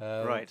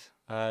 Right.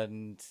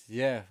 And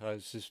yeah, I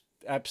was just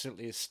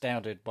absolutely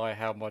astounded by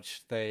how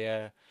much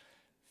they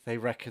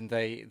reckon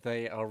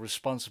they are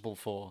responsible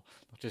for,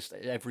 not just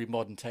every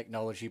modern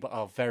technology, but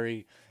our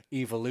very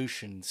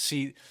evolution.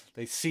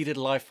 They seeded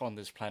life on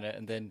this planet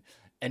and then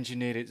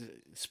engineered it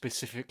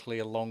specifically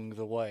along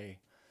the way,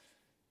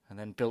 and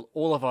then built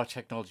all of our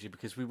technology,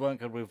 because we weren't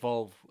going to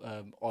evolve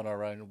on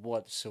our own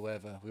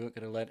whatsoever. We weren't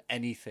going to learn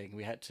anything.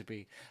 We had to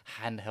be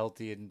handheld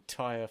the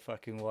entire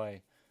fucking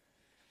way.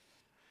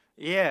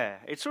 Yeah,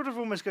 it sort of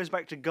almost goes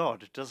back to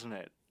God, doesn't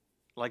it?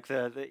 Like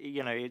the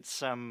you know,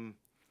 it's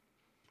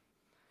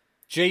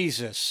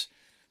Jesus.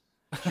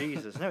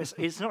 Jesus. No,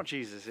 it's not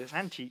Jesus. It's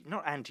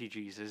not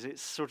anti-Jesus.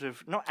 It's sort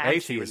of not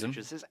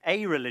anti-religious. It's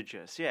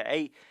a-religious.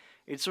 Yeah,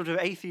 it's sort of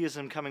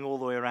atheism coming all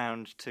the way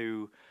around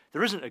to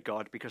there isn't a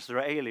God because there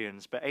are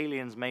aliens, but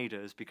aliens made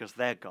us because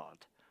they're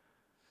God.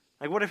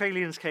 Like, what if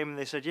aliens came and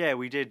they said, "Yeah,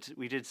 we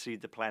did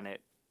seed the planet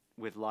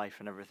with life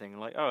and everything."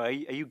 Like, oh, are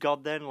you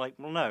God then? Like,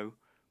 well, no,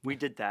 we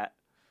did that,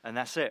 and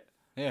that's it.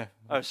 Yeah.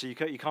 Oh, so you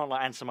can't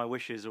like answer my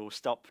wishes or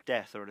stop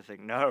death or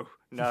anything? No.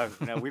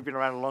 We've been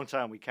around a long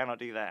time. We cannot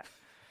do that.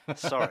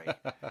 Sorry.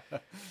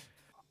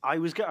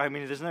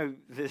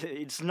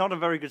 It's not a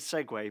very good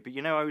segue,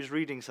 but I was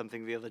reading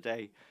something the other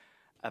day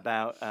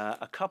about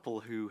a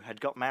couple who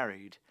had got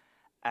married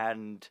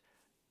and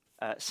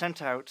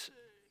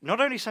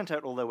not only sent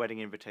out all their wedding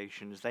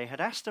invitations, they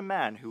had asked a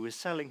man who was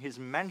selling his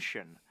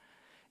mansion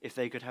if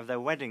they could have their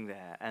wedding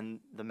there, and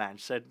the man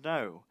said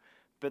no.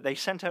 But they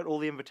sent out all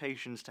the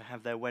invitations to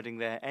have their wedding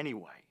there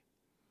anyway.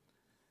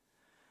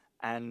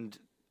 And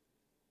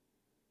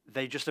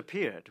they just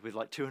appeared with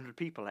like 200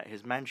 people at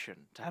his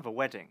mansion to have a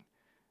wedding.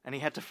 And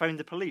he had to phone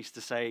the police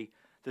to say,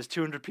 "There's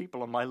 200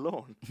 people on my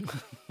lawn."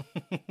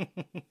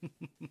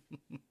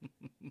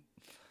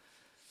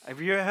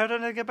 Have you heard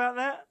anything about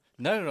that?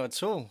 No, not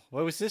at all.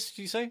 Where was this,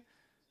 did you say?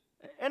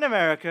 In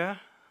America,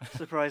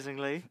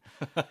 surprisingly.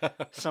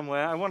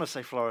 Somewhere. I want to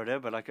say Florida,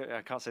 but I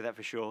can't say that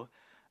for sure.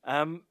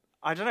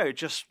 I don't know, it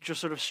just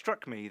sort of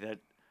struck me that,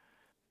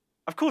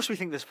 of course we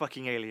think there's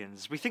fucking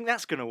aliens. We think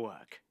that's going to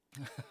work.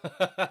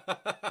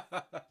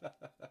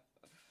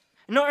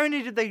 Not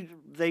only did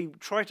they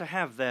try to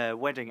have their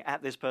wedding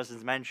at this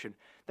person's mansion,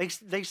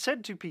 they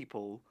said to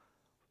people,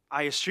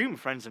 I assume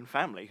friends and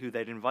family who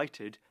they'd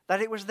invited,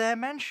 that it was their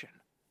mansion.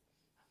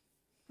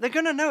 They're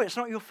going to know it's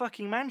not your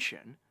fucking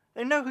mansion.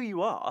 They know who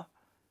you are.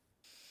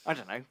 I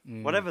don't know.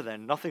 Whatever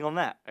then. Nothing on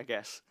that, I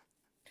guess.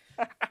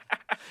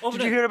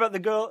 Did you hear about the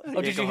girl?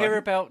 Oh, did you hear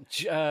about?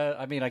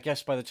 I mean, I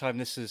guess by the time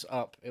this is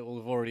up, it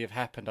will already have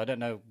happened. I don't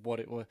know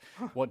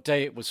what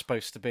day it was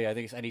supposed to be. I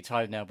think it's any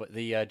time now. But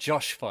the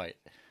Josh fight.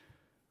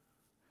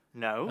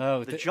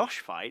 No, the Josh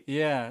fight.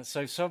 Yeah,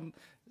 so some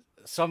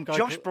guy.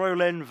 Josh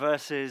Brolin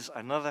versus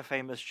another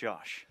famous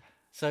Josh.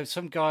 So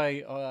some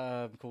guy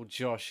called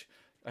Josh,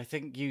 I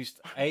think, used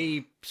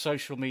a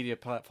social media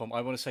platform.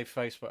 I want to say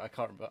Facebook. I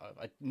can't remember.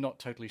 I'm not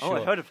totally sure.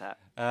 Oh, I've heard of that.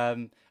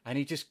 And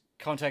he just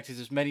contacted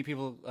as many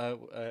people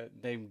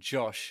named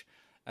Josh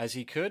as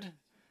he could,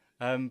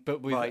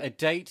 but with a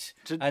date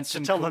and to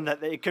tell them that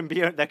there can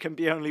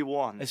be only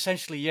one.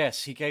 Essentially,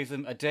 yes. He gave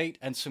them a date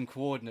and some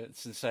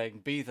coordinates and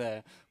saying, "Be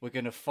there. We're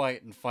going to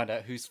fight and find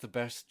out who's the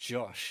best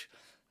Josh."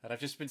 And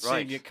I've just been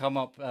seeing it come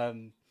up.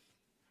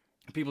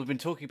 People have been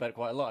talking about it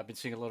quite a lot. I've been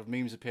seeing a lot of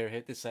memes appear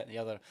here, this, that, and the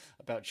other,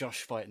 about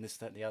Josh fighting this,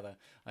 that, and the other.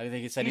 I don't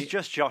think it's any. He's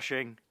just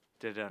joshing.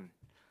 Didn't.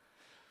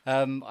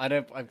 I'm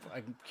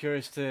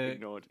curious to.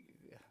 Ignored.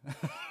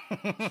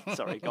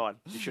 Sorry, go on.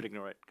 You should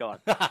ignore it. Go on.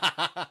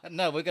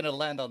 No, we're going to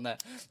land on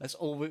that. That's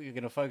all. We're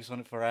going to focus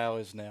on it for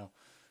hours now.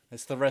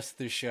 That's the rest of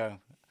the show.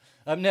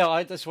 No,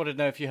 I just wanted to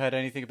know if you heard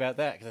anything about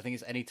that, because I think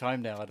it's any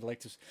time now. I'd like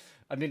to.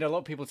 I mean, a lot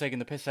of people are taking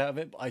the piss out of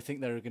it, but I think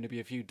there are going to be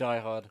a few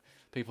diehard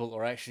people who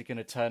are actually going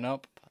to turn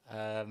up.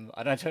 And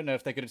I don't know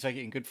if they're going to take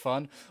it in good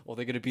fun or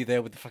they're going to be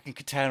there with the fucking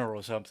katana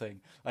or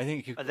something. I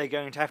think. Are they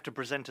going to have to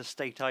present a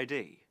state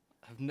ID?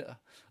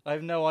 I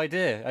have no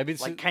idea. I mean,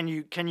 like, can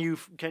you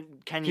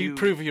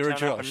prove you're a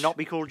turn up Josh and not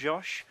be called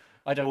Josh?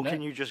 I don't know. Or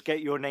can you just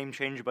get your name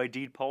changed by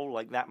deed poll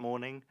like that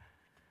morning?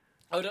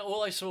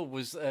 All I saw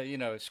was a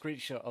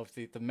screenshot of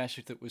the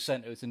message that was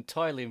sent. It was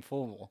entirely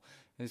informal.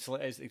 It's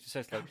like, it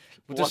says like,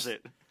 was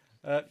it?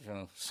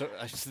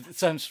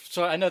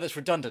 Sorry, I know that's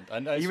redundant.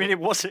 You mean it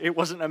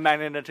wasn't a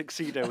man in a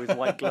tuxedo with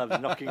white gloves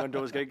knocking on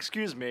doors going,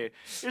 "Excuse me,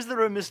 is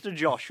there a Mr.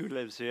 Josh who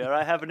lives here?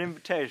 I have an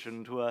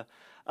invitation to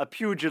a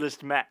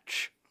pugilist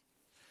match."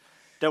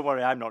 Don't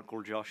worry, I'm not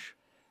called Josh.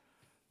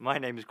 My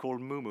name is called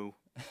Moo.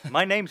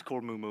 My name's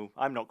called Moo.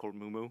 I'm not called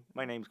Moo.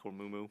 My name's called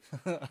Moo.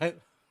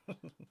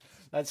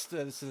 That's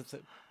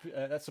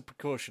a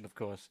precaution, of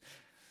course.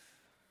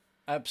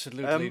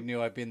 Absolutely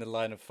knew I'd be in the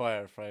line of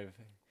fire if I.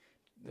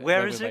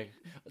 Where is it?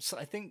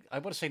 I think I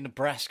want to say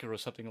Nebraska or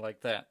something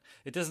like that.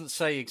 It doesn't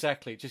say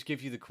exactly; it just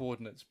gives you the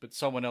coordinates. But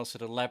someone else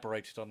had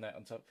elaborated on that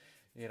on top.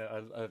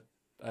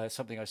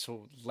 Something I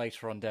saw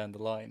later on down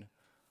the line.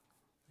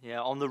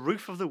 Yeah, on the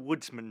roof of the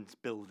Woodsman's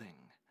building.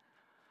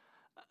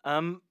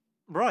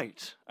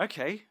 Right.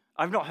 Okay.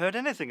 I've not heard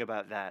anything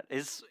about that.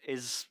 Is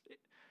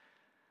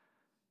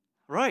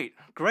right.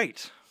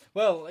 Great.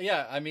 Well,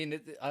 yeah. I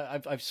mean,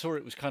 I saw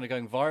it was kind of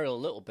going viral a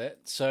little bit.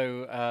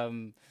 So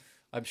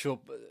I'm sure.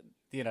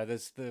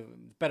 There's the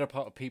better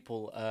part of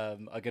people are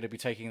going to be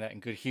taking that in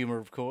good humor,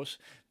 of course.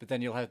 But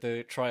then you'll have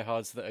the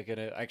tryhards that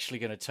are actually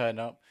going to turn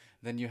up.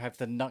 Then you have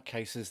the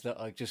nutcases that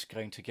are just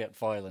going to get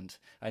violent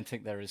and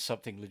think there is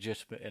something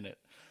legitimate in it.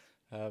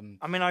 I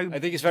mean, I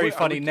think it's very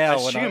funny now.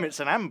 I assume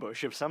it's an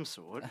ambush of some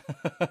sort.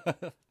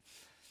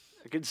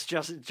 It's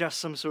just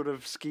some sort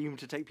of scheme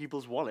to take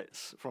people's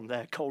wallets from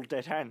their cold,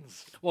 dead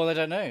hands. Well, I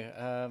don't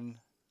know.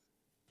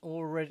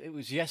 Already, it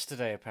was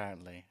yesterday,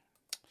 apparently.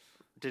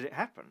 Did it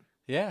happen?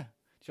 Yeah.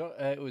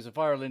 It was a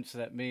viral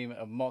internet meme,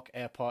 a mock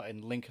airport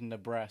in Lincoln,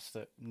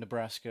 Nebraska.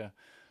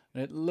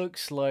 And it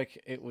looks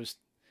like it was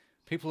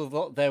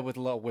people there with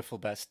a lot of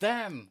wiffle bats.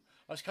 Damn!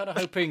 I was kind of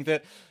hoping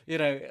that,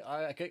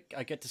 I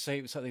get to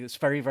say something that's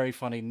very, very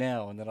funny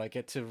now, and then I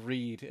get to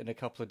read in a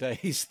couple of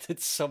days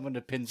that someone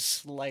had been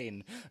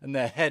slain and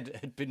their head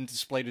had been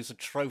displayed as a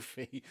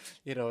trophy,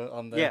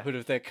 on the hood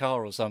of their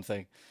car or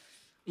something.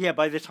 Yeah,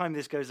 by the time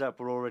this goes up,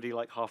 we're already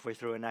like halfway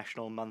through a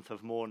national month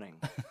of mourning.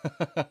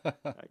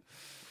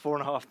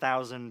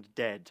 4,500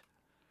 dead.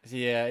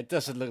 Yeah, it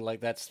doesn't look like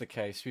that's the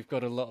case. We've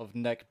got a lot of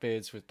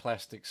neckbeards with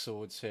plastic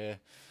swords here.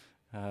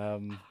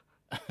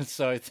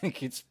 So I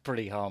think it's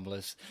pretty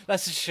harmless.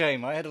 That's a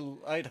shame. I had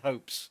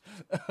hopes.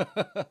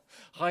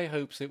 High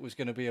hopes it was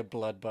going to be a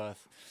bloodbath.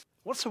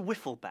 What's a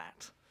wiffle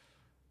bat?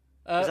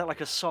 Is that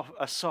like a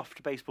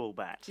soft baseball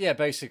bat? Yeah,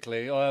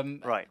 basically.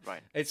 Right.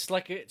 I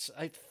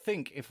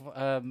think if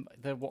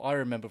what I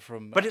remember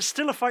from. But it's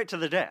still a fight to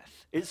the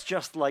death. It's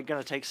just like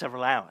going to take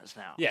several hours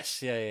now.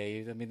 Yes, yeah.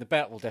 I mean, the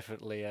bat will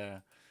definitely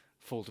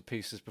fall to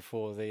pieces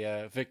before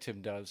the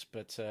victim does,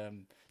 but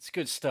it's a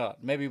good start.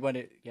 Maybe when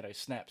it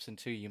snaps in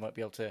two, you'll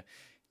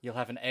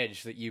have an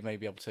edge that you may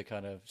be able to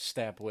kind of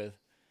stab with.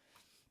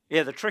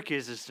 Yeah, the trick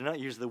is to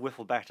not use the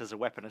wiffle bat as a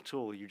weapon at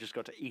all. You just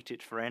got to eat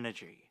it for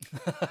energy.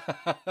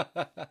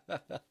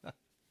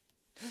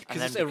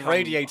 Because it's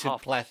irradiated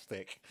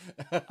plastic.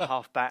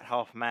 Half bat,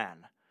 half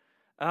man.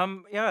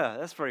 Yeah,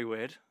 that's very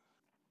weird.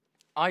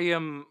 I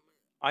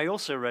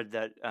also read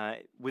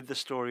that with the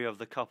story of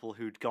the couple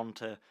who'd gone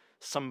to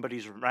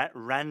somebody's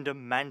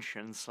random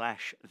mansion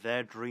 /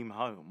 their dream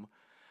home,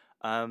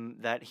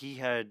 that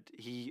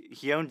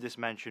he owned this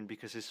mansion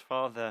because his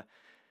father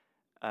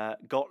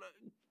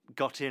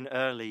got in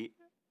early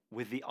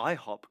with the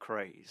IHOP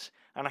craze,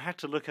 and I had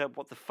to look up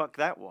what the fuck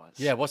that was.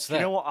 Yeah, what's that? Do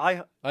you know what I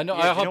know do you know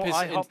IHOP what is.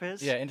 IHOP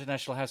is? Yeah,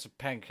 International House of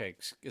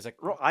Pancakes. Is that?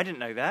 I didn't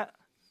know that.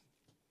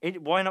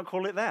 Why not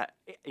call it that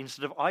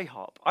instead of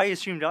IHOP? I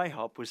assumed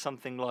IHOP was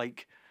something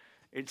like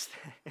it's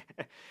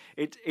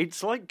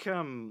it's like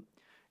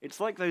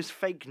those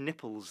fake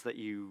nipples that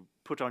you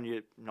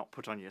not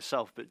put on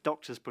yourself, but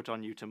doctors put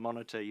on you to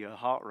monitor your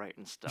heart rate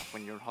and stuff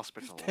when you're in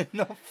hospital.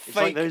 Not It's fake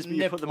like those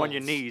nipples. you put them on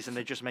your knees and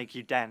they just make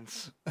you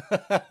dance.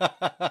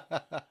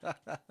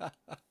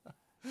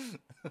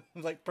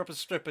 Like proper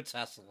stripper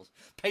tassels,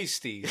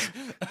 pasties.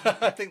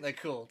 I think they're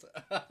called.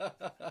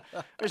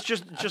 It's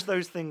just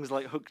those things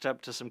like hooked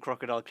up to some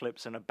crocodile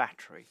clips and a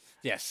battery.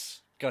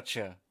 Yes,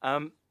 gotcha.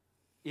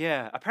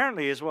 Yeah,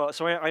 apparently as well.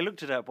 So I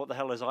looked it up. What the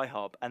hell is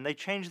IHOP? And they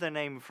changed their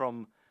name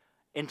from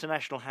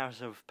International House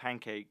of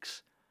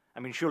Pancakes. I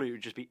mean, surely it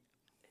would just be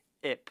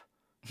IP,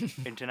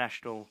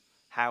 International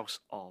House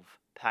of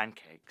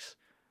Pancakes.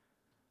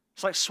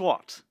 It's like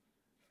SWAT.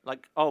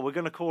 Like, oh, we're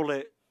going to call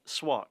it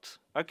SWAT.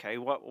 Okay,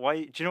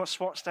 why? Do you know what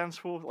SWAT stands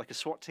for? Like a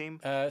SWAT team?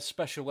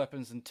 Special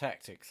Weapons and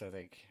Tactics, I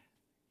think.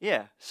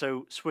 Yeah,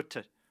 so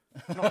SWAT,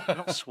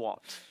 not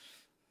SWAT.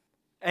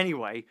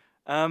 Anyway,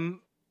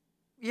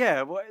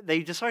 yeah, well,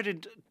 they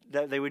decided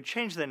that they would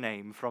change their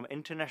name from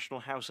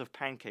International House of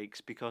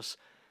Pancakes because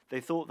they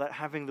thought that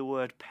having the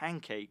word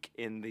pancake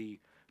in the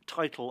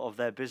title of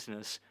their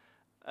business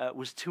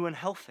was too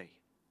unhealthy.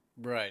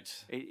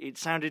 Right. It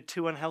sounded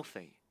too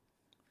unhealthy.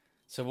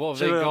 So what have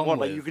they gone with?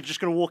 Like you're just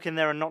going to walk in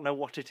there and not know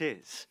what it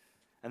is?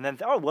 And then,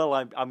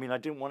 I mean, I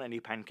didn't want any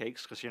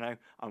pancakes because,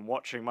 I'm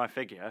watching my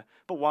figure.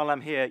 But while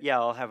I'm here, yeah,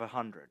 I'll have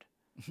 100.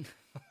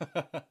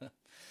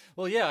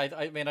 Well, yeah,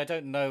 I mean, I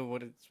don't know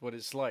what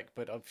it's like,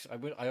 but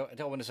I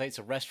don't want to say it's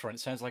a restaurant. It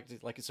sounds like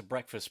it's a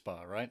breakfast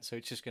bar, right? So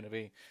it's just going to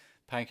be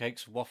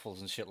pancakes,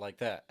 waffles, and shit like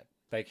that.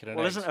 Bacon and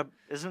eggs.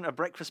 Isn't a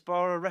breakfast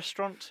bar a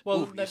restaurant?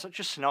 Well, Ooh, you're such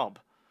a snob.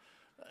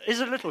 Is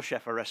a Little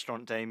Chef a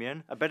restaurant,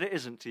 Damien? I bet it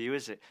isn't to you,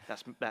 is it?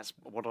 That's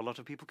what a lot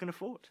of people can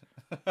afford.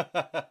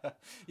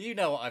 You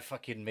know what I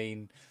fucking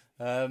mean.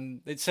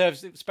 It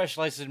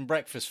specializes in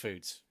breakfast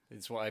foods.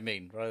 Is what I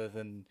mean, rather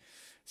than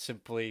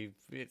simply,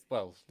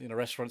 a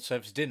restaurant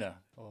serves dinner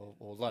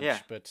or lunch. Yeah.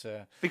 But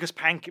because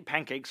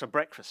pancakes are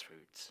breakfast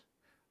foods.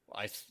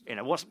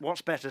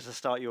 What's better to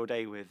start your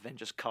day with than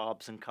just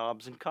carbs and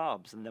carbs and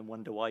carbs, and then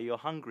wonder why you're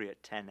hungry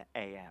at 10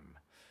 a.m.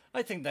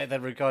 I think they're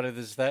regarded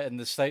as that in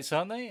the States,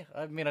 aren't they?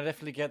 I mean, I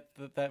definitely get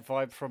that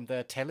vibe from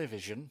their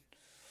television.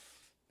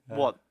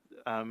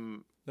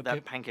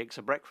 Pancakes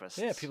are breakfast?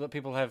 Yeah,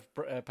 people have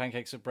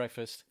pancakes at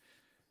breakfast.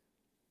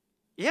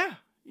 Yeah,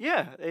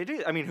 it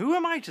is. I mean, who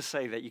am I to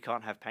say that you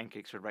can't have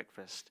pancakes for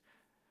breakfast?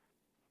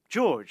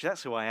 George,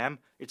 that's who I am.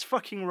 It's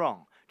fucking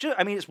wrong.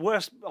 It's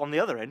worse on the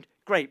other end.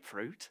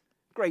 Grapefruit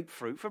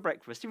for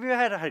breakfast. Have you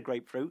ever had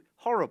grapefruit?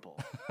 Horrible.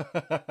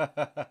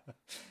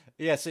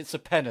 Yes, it's a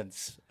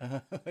penance.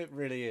 It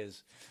really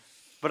is.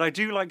 But I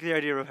do like the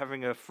idea of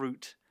having a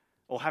fruit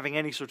or having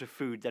any sort of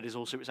food that is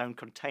also its own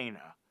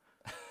container.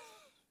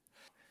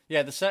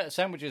 Yeah, the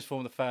sandwiches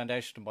form the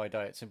foundation of my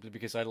diet simply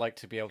because I like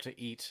to be able to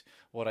eat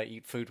what I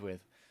eat food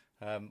with.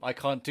 I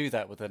can't do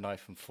that with a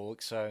knife and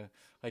fork, so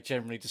I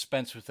generally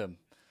dispense with them.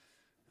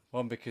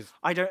 One, because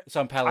it's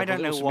unpalatable. I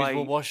don't know why.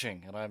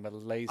 Washing, and I'm a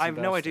lazy I have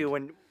no bastard. idea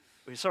when.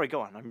 Sorry,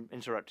 go on. I'm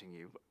interrupting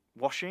you.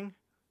 Washing?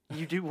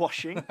 You do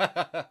washing?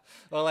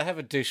 Well, I have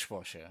a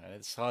dishwasher, and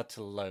it's hard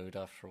to load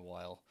after a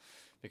while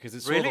because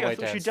it's really? all the way I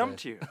thought she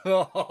dumped you.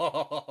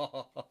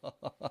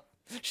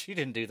 She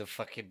didn't do the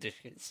fucking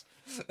dishes.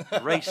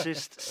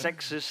 Racist,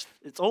 sexist.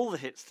 It's all the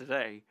hits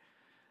today.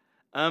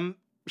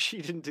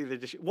 She didn't do the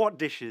dishes. What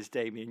dishes,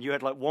 Damien? You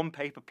had like one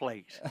paper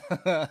plate.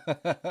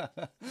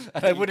 And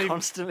I wouldn't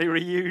constantly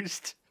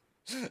reused.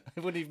 I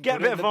wouldn't even get a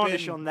put bit it of in the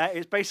varnish bin. on that.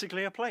 It's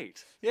basically a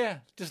plate. Yeah,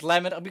 just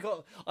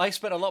laminate. I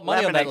spent a lot of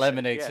money on that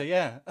laminator.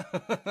 Yeah.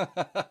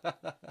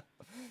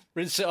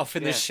 Rinse it off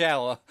in the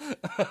shower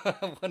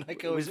when I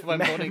go into my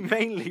morning.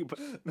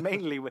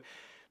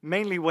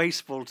 Mainly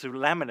wasteful to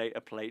laminate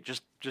a plate.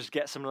 Just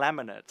get some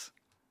laminate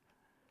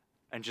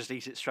and just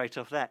eat it straight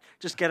off that.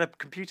 Just get a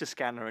computer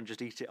scanner and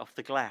just eat it off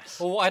the glass.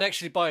 Well, what I'd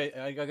actually buy,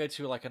 I go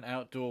to like an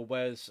outdoor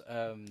wares,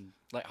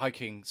 like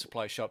hiking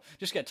supply shop.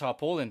 Just get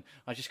tarpaulin.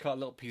 I just cut a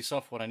little piece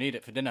off when I need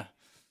it for dinner.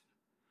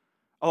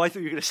 Oh, I thought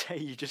you were going to say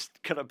you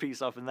just cut a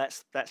piece off and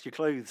that's your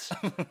clothes.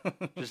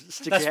 Just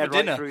stick That's your head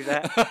my dinner. right through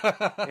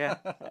that. Yeah,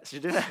 that's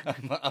your dinner.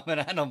 I'm an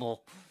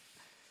animal.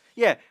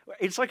 Yeah,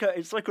 it's like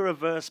a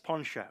reverse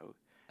poncho.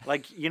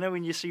 Like,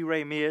 when you see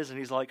Ray Mears and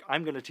he's like,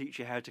 I'm going to teach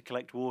you how to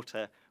collect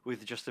water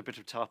with just a bit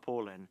of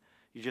tarpaulin.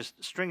 You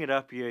just string it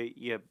up,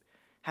 you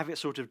have it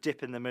sort of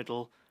dip in the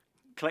middle,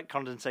 collect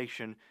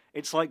condensation.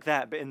 It's like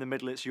that, but in the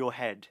middle it's your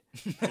head.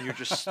 And you're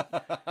just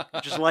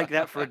like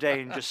that for a day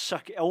and just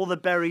suck it. All the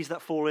berries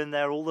that fall in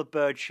there, all the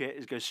bird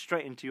shit goes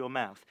straight into your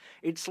mouth.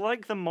 It's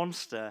like the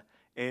monster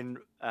in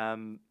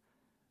Jedi,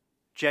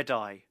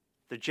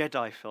 the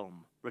Jedi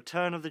film.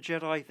 Return of the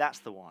Jedi, that's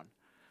the one.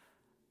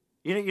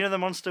 You know the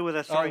monster where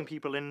they're throwing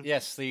people in?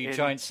 Yes, the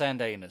giant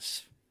sand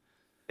anus.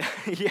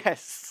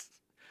 Yes.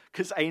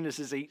 because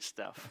anuses eat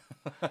stuff.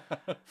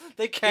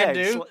 They can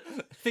Yeah, do.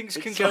 Things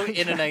can go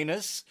in an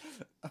anus.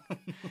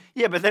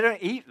 Yeah, but they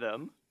don't eat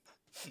them.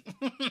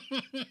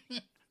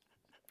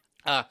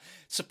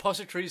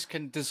 Suppositories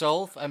can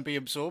dissolve and be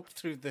absorbed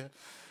through the...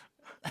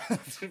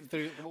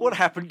 What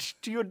happened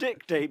to your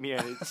dick,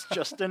 Damien? It's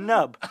just a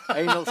nub.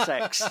 Anal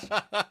sex.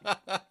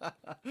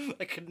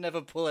 I could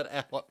never pull it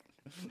out.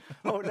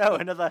 Oh no,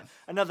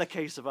 another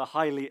case of a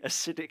highly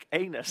acidic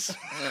anus.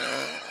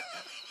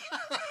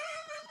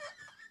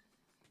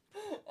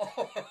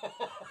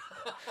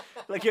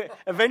 Like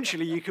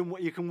eventually you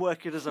can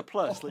work it as a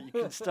plus. Like you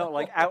can start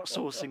like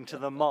outsourcing to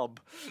the mob.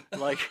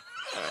 Like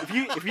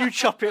if you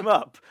chop him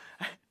up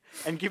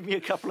and give me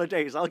a couple of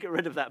days, I'll get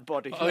rid of that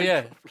body. Oh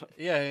yeah,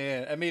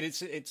 yeah. I mean,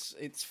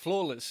 it's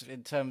flawless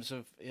in terms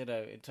of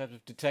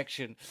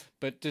detection,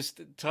 but just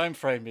the time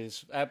frame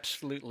is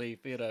absolutely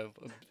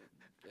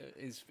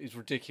is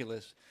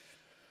ridiculous.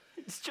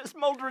 It's just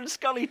Mulder and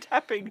Scully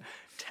tapping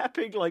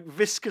like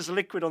viscous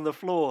liquid on the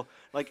floor.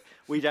 Like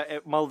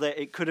Mulder,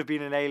 it could have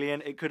been an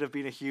alien, it could have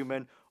been a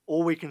human.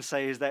 All we can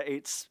say is that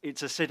it's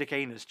acidic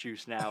anus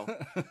juice now.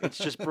 It's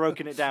just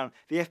broken it down.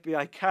 The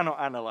FBI cannot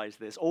analyze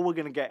this. All we're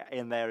going to get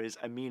in there is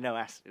amino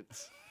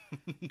acids.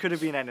 Could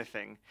have been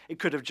anything. It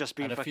could have just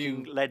been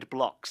fucking lead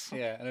blocks.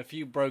 Yeah, and a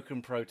few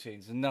broken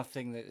proteins, and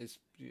nothing that is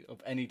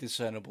of any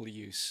discernible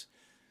use.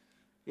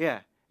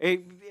 Yeah,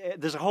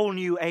 there's a whole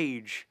new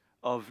age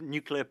of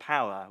nuclear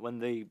power when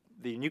the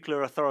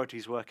nuclear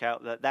authorities work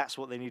out that that's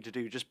what they need to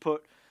do. Just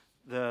put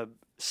the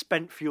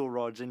spent fuel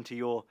rods into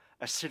your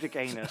acidic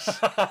anus.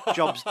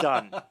 Job's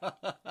done.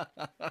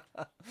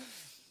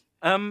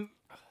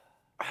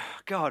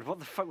 God, what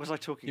the fuck was I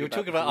talking about? You were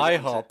talking about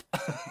IHOP.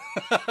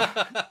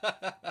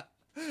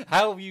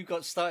 How you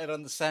got started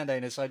on the sand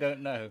anus, I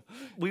don't know.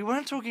 We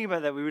weren't talking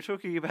about that. We were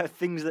talking about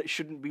things that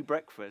shouldn't be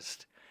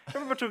breakfast. I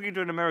remember talking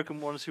to an American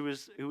once who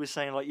was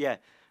saying like, yeah,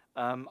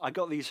 I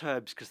got these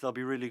herbs because they'll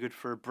be really good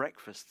for a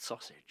breakfast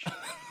sausage.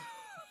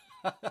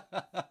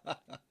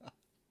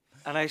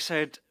 And I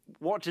said,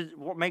 what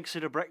makes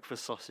it a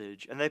breakfast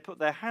sausage? And they put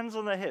their hands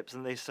on their hips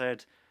and they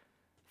said,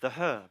 the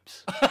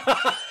herbs.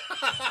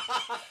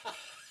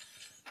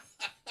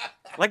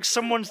 Like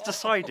someone's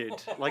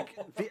decided, like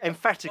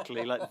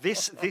emphatically, like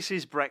this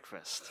is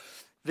breakfast.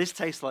 This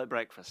tastes like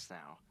breakfast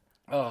now.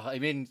 Oh, I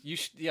mean,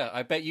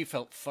 I bet you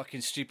felt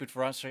fucking stupid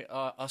for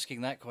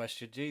asking that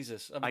question.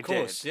 Jesus, of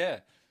course,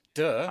 yeah.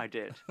 Duh. I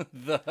did.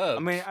 The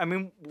herbs. I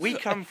mean, we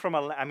come from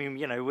I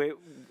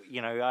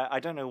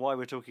don't know why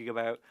we're talking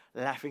about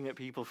laughing at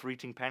people for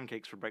eating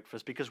pancakes for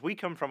breakfast, because we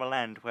come from a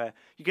land where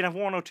you can have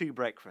one or two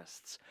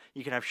breakfasts.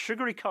 You can have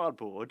sugary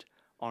cardboard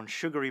on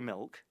sugary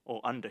milk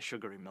or under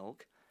sugary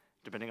milk,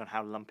 depending on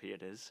how lumpy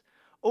it is,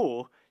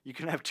 or you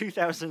can have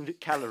 2,000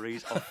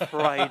 calories of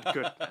fried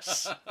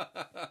goodness.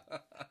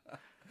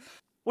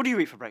 What do you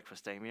eat for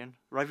breakfast, Damien?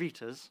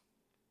 Rivitas?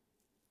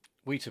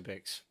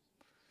 Weetabix.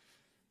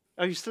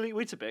 Oh, you still eat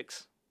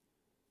Weetabix?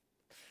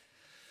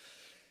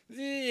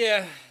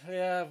 Yeah.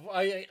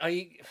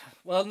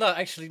 Well, no,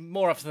 actually,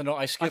 more often than not,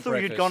 I skip breakfast. I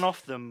thought you'd gone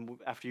off them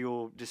after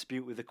your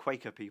dispute with the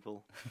Quaker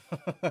people.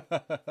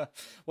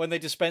 When they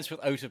dispensed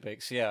with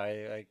Oatabix, yeah,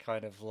 I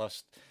kind of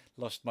lost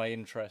my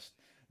interest.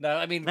 No,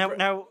 I mean...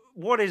 Now,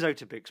 what is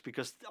Oatabix?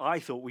 Because I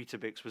thought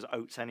Weetabix was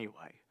oats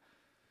anyway.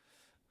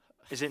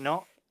 Is it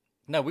not?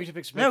 No,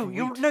 Weetabix... No,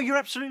 you're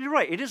absolutely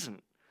right. It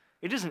isn't.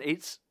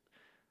 It's...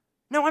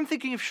 No, I'm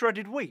thinking of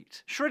shredded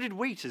wheat. Shredded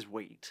wheat is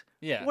wheat.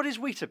 Yeah. What is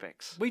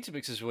Weetabix?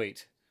 Weetabix is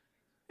wheat.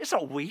 It's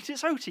not wheat,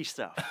 it's oaty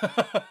stuff.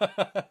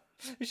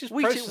 It's just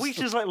wheat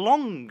is like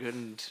long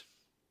and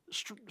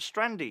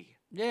strandy.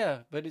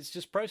 Yeah, but it's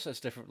just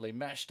processed differently,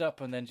 mashed up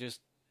and then just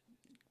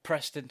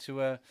pressed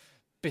into a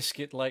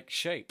biscuit-like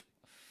shape.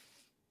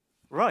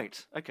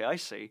 Right. Okay, I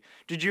see.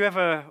 Would you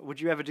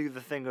ever do the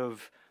thing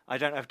of, I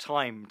don't have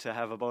time to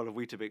have a bowl of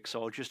Weetabix,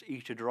 so I'll just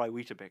eat a dry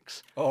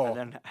Weetabix. Oh, and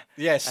then,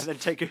 yes. And then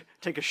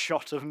take a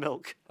shot of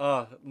milk.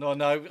 Oh, no,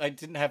 I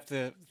didn't have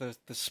the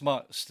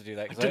smarts to do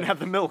that. I didn't have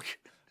the milk.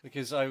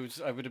 Because I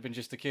would have been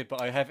just a kid,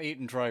 but I have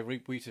eaten dry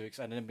Weetabix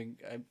and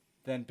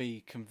then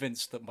be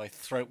convinced that my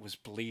throat was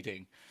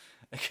bleeding.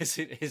 Because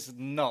it is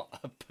not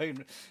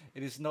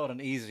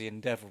an easy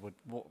endeavour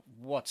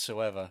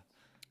whatsoever.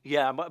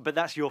 Yeah, but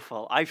that's your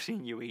fault. I've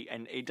seen you eat,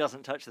 and it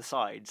doesn't touch the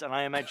sides. And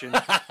I imagine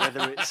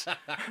whether it's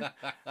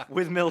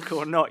with milk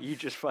or not, you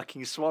just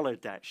fucking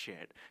swallowed that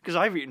shit. Because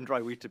I've eaten dry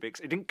Weetabix.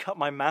 It didn't cut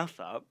my mouth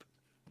up.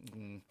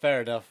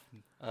 Fair enough.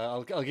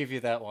 I'll give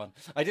you that one.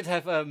 I did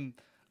have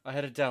I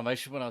had a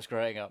Dalmatian when I was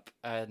growing up,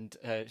 and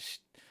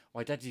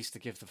my dad used to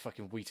give the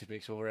fucking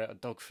Weetabix when we were out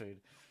of dog food.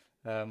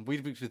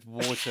 Weetabix with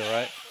water,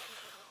 right?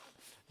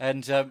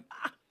 And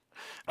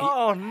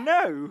oh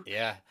no!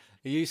 Yeah.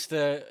 He used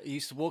to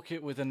walk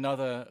it with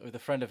a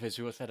friend of his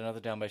who also had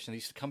another Dalmatian. They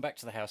used to come back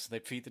to the house and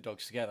they'd feed the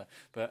dogs together.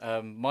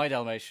 But my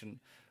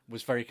Dalmatian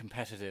was very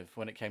competitive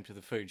when it came to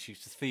the food. She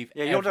used to thieve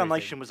everything. Your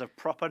Dalmatian was a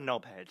proper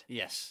knobhead.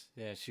 Yes,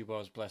 yeah, she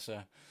was, bless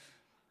her.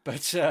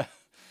 But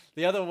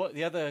the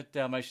other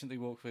Dalmatian that he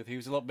walked with, he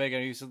was a lot bigger.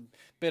 He was a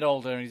bit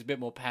older and he's a bit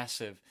more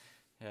passive.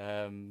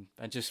 and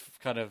just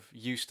kind of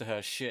used to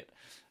her shit.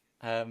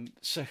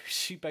 So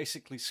she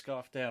basically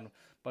scarfed down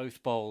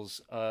both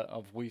bowls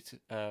of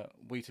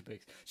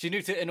Weetabix. She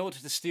knew in order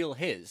to steal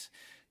his,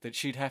 that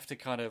she'd have to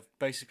kind of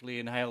basically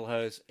inhale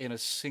hers in a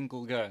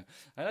single go.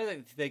 I don't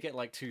think they get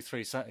like 2,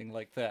 3, something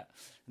like that.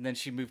 And then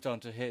she moved on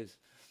to his.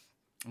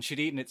 And she'd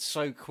eaten it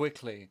so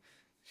quickly.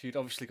 She'd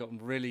obviously gotten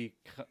really...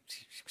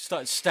 She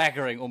started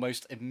staggering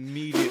almost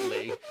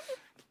immediately.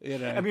 You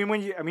know. I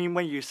mean,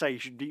 when you say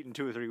she'd eaten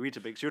 2 or 3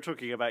 Weetabix, you're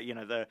talking about, you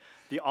know,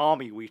 the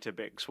army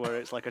Weetabix, where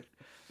it's like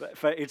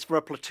it's for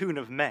a platoon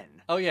of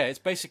men. Oh yeah, it's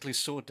basically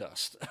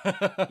sawdust.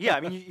 Yeah,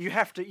 I mean, you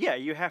have to. Yeah,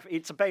 you have.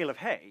 It's a bale of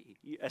hay,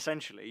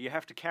 essentially. You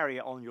have to carry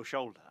it on your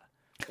shoulder.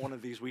 One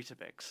of these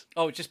Weetabix.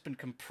 Oh, it's just been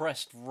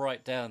compressed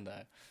right down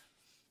there.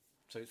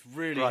 So it's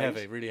really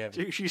heavy, really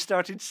heavy. She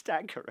started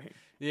staggering.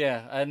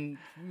 Yeah, and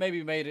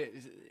maybe made it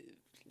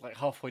like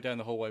halfway down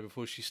the hallway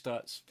before she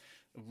starts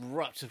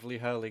eruptively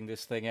hurling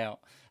this thing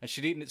out. And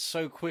she'd eaten it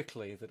so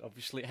quickly that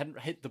obviously it hadn't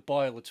hit the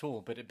bile at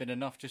all, but it'd been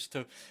enough just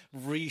to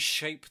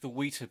reshape the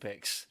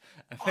Weetabix.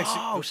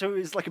 Oh, so it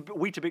was like a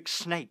Weetabix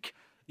snake.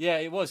 Yeah,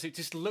 it was. It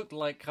just looked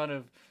like kind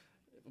of...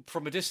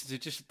 From a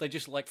distance, they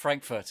just like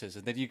Frankfurters,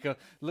 and then you go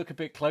look a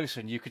bit closer,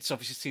 and you could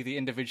obviously see the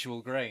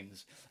individual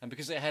grains. And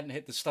because it hadn't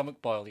hit the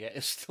stomach bile yet,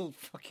 it's still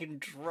fucking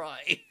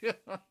dry,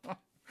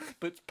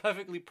 but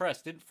perfectly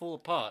pressed. Didn't fall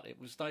apart.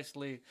 It was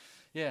nicely,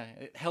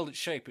 it held its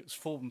shape. It was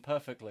formed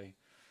perfectly.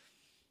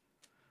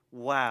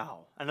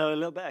 Wow, and a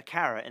little bit of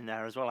carrot in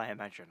there as well, I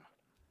imagine.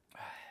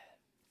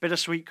 Bit of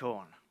sweet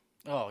corn.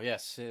 Oh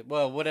yes,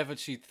 well, whatever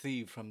she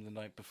thieved from the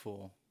night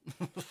before.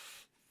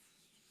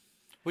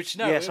 Which,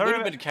 no, yes, it would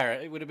have been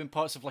carrot. It would have been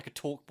parts of like a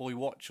Talkboy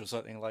watch or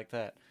something like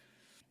that.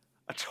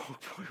 A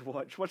Talkboy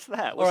watch? What's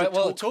that? All right,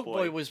 well, a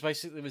Talkboy was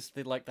basically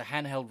the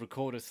handheld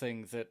recorder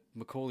thing that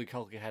Macaulay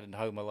Culkin had in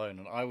Home Alone,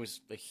 and I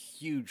was a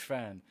huge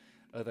fan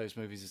of those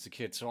movies as a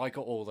kid, so I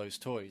got all those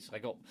toys. I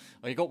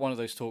got one of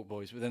those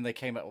Talkboys, but then they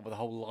came out with a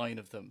whole line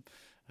of them,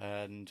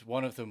 and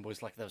one of them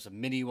was like, there was a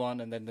mini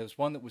one, and then there was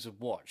one that was a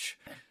watch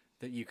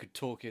that you could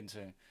talk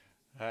into,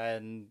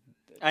 and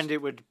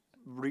it would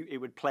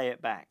play it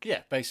back.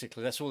 Yeah,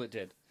 basically, that's all it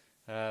did.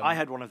 I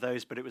had one of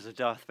those, but it was a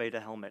Darth Vader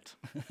helmet.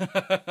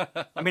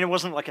 I mean, it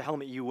wasn't like a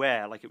helmet you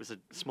wear, like it was a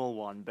small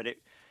one, but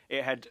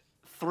it had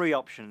 3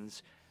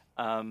 options.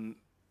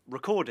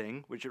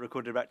 Recording, which it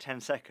recorded about 10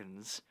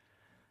 seconds.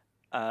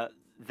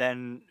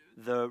 Then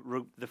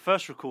the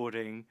first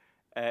recording,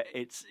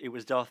 it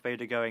was Darth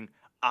Vader going,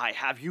 "I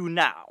have you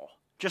now."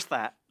 Just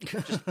that.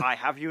 Just, "I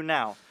have you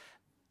now."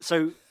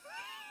 So...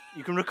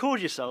 You can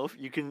record yourself.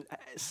 You can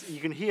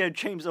hear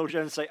James Earl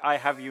Jones say, "I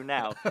have you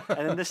now,"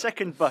 and then the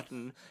second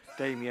button,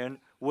 Damien,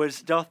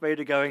 was Darth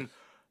Vader going,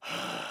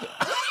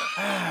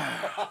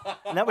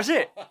 and that was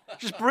it.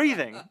 Just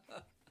breathing.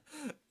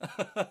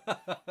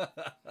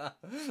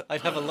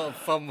 I'd have a lot of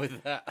fun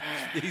with that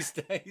these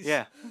days.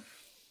 Yeah.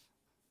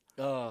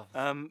 Oh.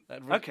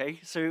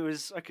 Okay. So it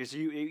was So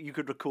you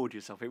could record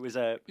yourself. It was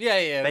a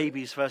yeah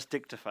baby's first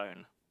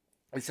dictaphone.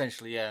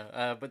 Essentially,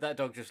 yeah. But that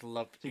dog just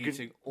loved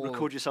eating all.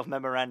 Record yourself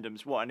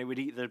memorandums. What? And it would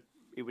eat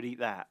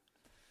that.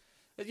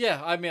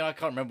 Yeah, I mean, I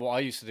can't remember what I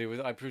used to do with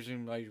it. I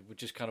presume I would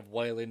just kind of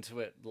wail into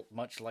it,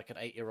 much like an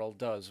 8-year-old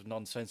does,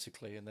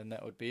 nonsensically, and then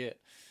that would be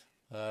it.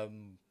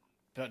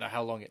 Don't know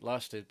how long it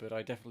lasted, but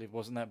I definitely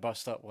wasn't that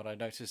bust up when I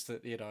noticed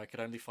that I could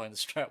only find the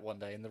strap one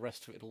day, and the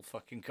rest of it all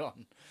fucking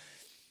gone.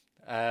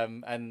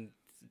 And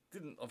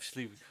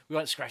obviously we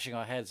weren't scratching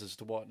our heads as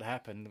to what had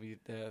happened.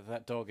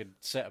 That dog had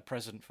set a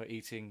precedent for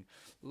eating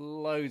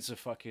loads of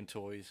fucking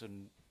toys,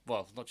 and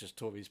well, not just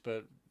toys,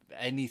 but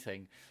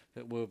anything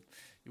that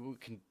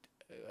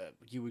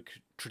you would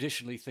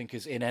traditionally think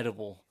is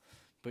inedible,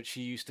 but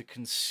she used to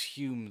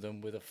consume them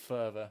with a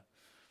fervour.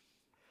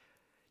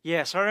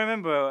 Yes, I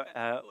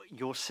remember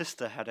your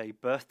sister had a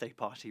birthday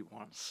party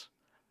once.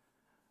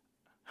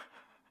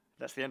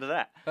 That's the end of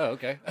that. Oh,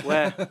 okay.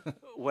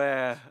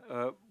 where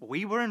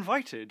we were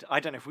invited. I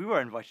don't know if we were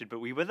invited, but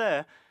we were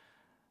there,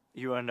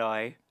 you and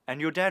I,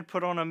 and your dad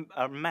put on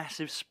a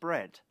massive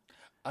spread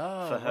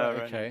for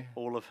her and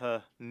all of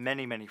her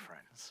many, many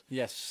friends.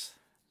 Yes.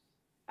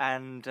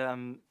 And,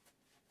 a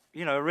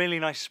really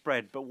nice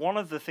spread. But one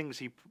of the things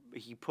he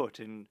put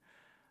in,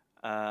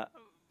 what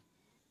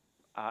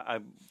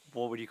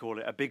would you call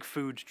it, a big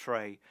food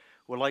tray,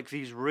 were like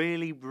these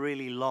really,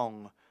 really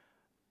long...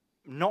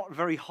 Not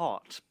very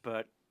hot,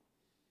 but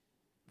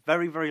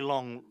very, very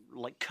long,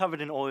 like covered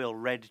in oil,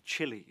 red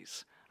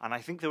chilies. And I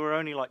think there were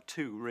only like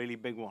 2 really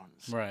big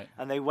ones. Right.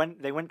 And they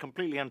went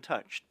completely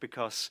untouched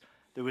because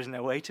there was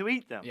no way to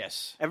eat them.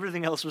 Yes.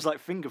 Everything else was like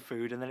finger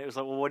food, and then it was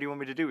like, well, what do you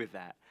want me to do with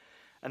that?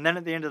 And then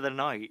at the end of the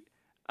night,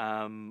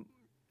 I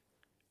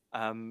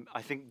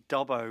think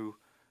Dobbo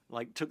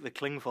took the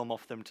cling film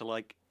off them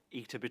to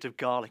eat a bit of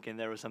garlic in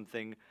there or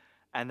something.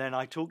 And then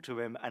I talked to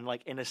him, and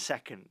in a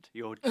second,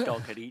 your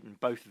dog had eaten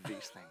both of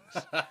these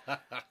things.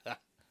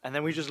 And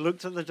then we just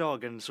looked at the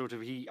dog, and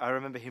I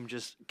remember him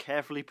just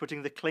carefully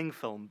putting the cling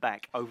film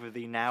back over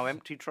the now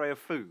empty tray of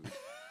food.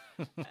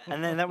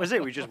 And then that was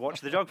it. We just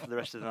watched the dog for the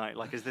rest of the night.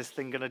 Is this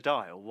thing going to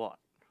die or what?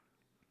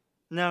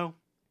 No.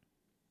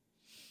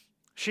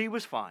 She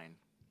was fine.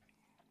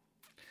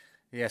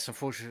 Yes,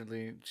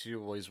 unfortunately, she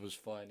always was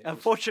fine.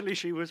 Unfortunately,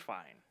 she was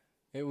fine.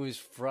 It was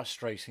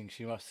frustrating.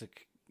 She must have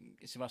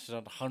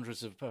done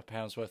hundreds of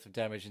pounds worth of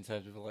damage in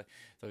terms of like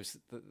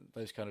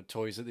those kind of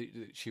toys that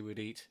she would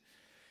eat.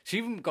 She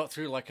even got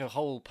through like a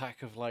whole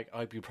pack of like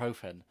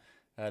ibuprofen,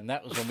 and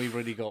that was when we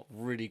really got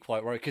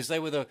quite worried because they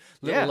were the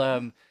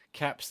little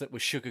caps that were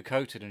sugar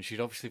coated, and she'd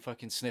obviously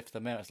fucking sniffed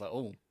them out. It's like,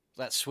 oh,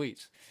 that's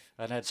sweet.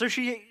 And so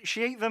she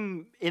ate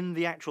them in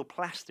the actual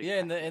plastic.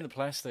 Yeah, in the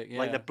plastic. Yeah,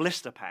 like the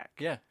blister pack.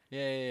 Yeah.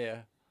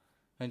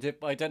 And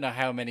I don't know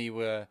how many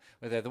were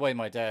there. The way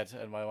my dad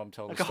and my mum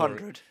told like the story.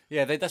 100.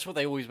 Yeah, that's what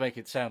they always make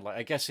it sound like.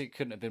 I guess it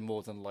couldn't have been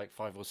more than like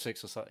 5 or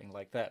 6 or something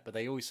like that. But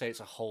they always say it's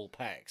a whole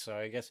pack. So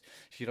I guess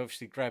she'd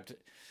obviously grabbed,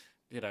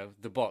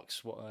 the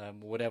box,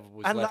 whatever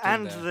was left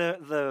in there.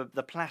 And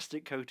the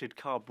plastic coated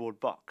cardboard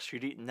box.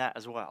 She'd eaten that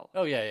as well.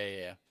 Oh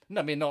yeah.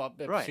 No, I mean not.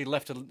 Right. She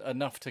left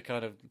enough to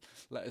kind of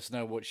let us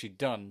know what she'd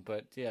done.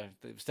 But yeah,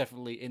 it was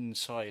definitely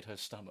inside her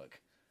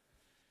stomach.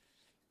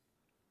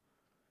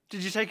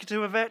 Did you take her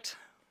to a vet?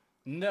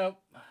 No.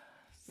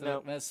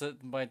 No.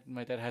 My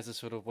dad has a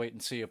sort of wait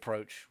and see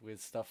approach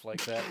with stuff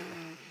like that.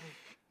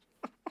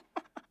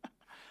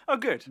 Oh,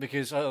 good.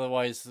 Because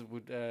otherwise,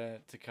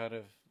 to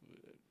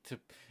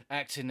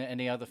act in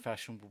any other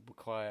fashion would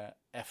require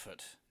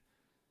effort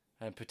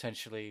and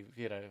potentially,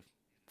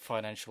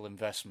 financial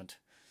investment.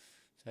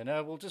 So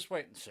no, we'll just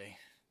wait and see.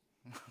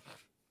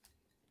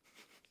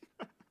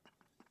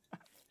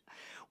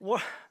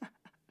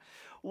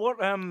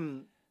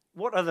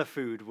 What other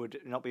food would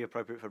not be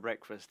appropriate for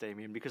breakfast,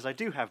 Damien? Because I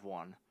do have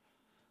one,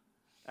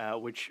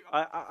 which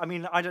I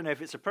mean I don't know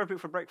if it's appropriate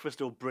for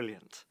breakfast or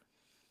brilliant.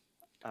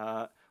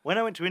 When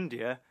I went to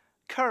India,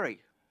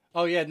 curry.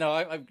 Oh yeah, no,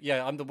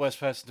 I'm the worst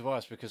person to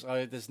ask because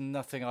there's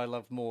nothing I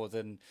love more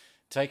than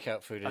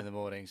takeout food in the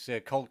mornings. Yeah,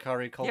 cold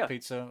curry, cold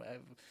pizza.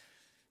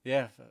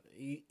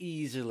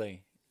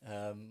 Easily.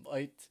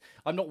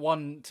 I'm not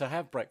one to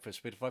have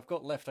breakfast, but if I've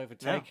got leftover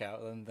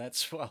takeout, then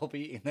that's what I'll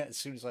be eating as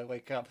soon as I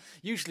wake up.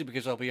 Usually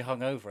because I'll be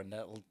hungover, and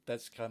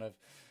that's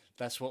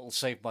what will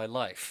save my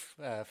life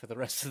for the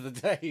rest of the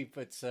day.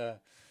 But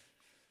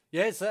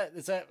is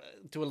that?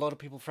 Do a lot of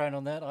people frown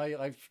on that?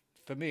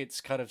 For me, it's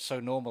kind of so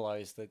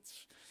normalized that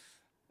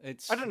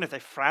it's. I don't know if they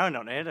frown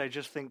on it. I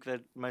just think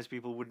that most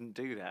people wouldn't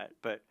do that.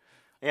 But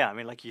yeah, I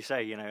mean, like you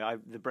say,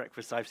 the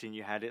breakfast I've seen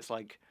you had, it's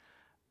like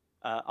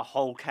a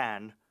whole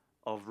can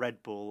of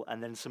Red Bull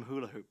and then some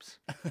hula hoops.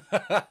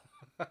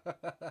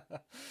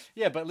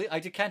 Yeah, but I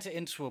decant it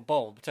into a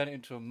bowl, turn it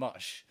into a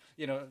mush.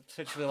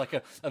 Essentially like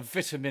a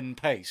vitamin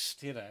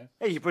paste. Yeah,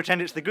 you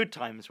pretend it's the good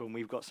times when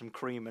we've got some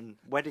cream and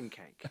wedding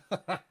cake.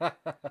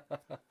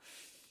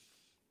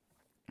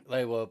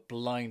 They were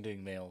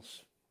blinding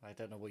meals. I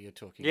don't know what you're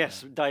talking about.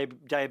 Yes,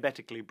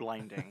 diabetically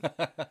blinding.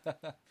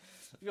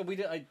 Yeah,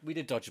 we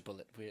did dodge a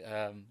bullet.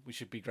 We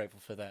should be grateful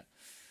for that.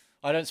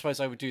 I don't suppose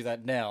I would do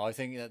that now. I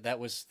think that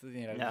was,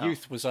 No.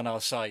 Youth was on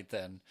our side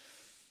then.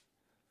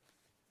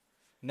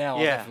 Now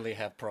I'll definitely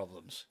have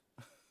problems.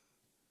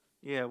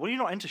 Yeah, well, you're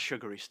not into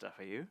sugary stuff,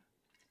 are you?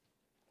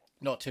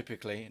 Not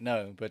typically,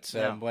 no. But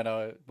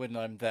when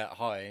I'm that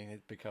high,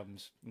 it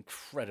becomes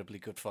incredibly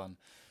good fun.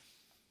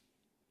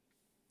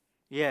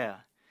 Yeah.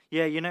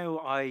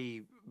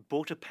 I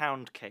bought a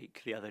pound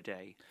cake the other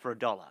day for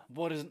 $1.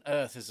 What on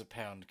earth is a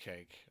pound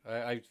cake?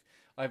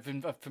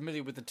 I'm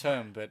familiar with the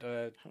term, but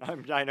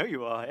I know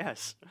you are.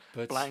 Yes.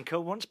 But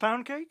Blanca wants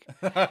pound cake.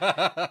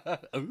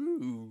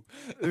 Ooh.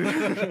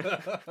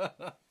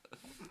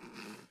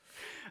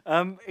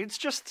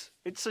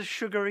 It's a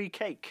sugary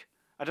cake.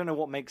 I don't know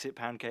what makes it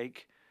pound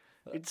cake.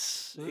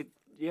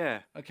 Yeah.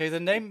 Okay, the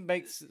name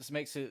makes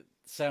it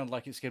sound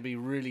like it's going to be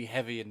really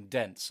heavy and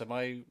dense. Am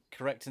I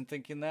correct in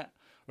thinking that,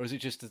 or is it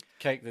just a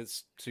cake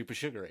that's super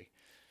sugary?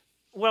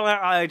 Well,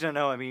 I don't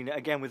know. I mean,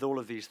 again, with all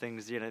of these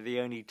things, the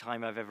only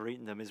time I've ever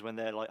eaten them is when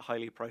they're like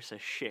highly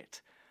processed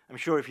shit. I'm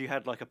sure if you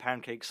had like a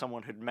pound cake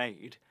someone had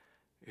made,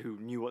 who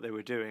knew what they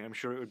were doing, I'm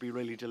sure it would be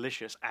really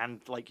delicious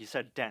and, like you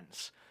said,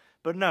 dense.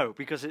 But no,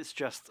 because it's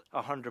just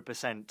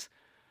 100%,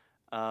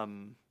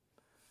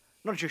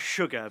 not just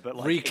sugar, but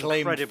like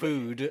reclaimed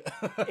food,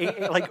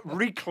 like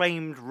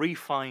reclaimed,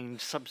 refined,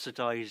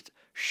 subsidized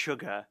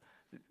sugar.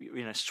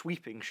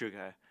 Sweeping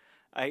sugar.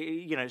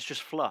 It's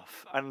just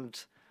fluff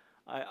and.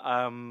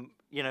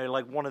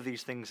 Like one of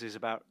these things is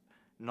about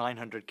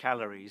 900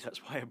 calories. That's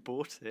why I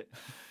bought it.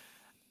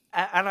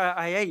 And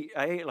I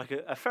ate like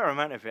a fair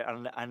amount of it.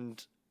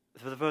 And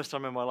for the first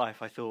time in my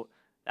life, I thought,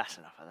 that's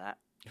enough of that.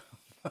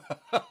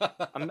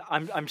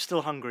 I'm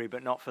still hungry,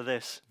 but not for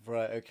this.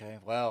 Right. Okay.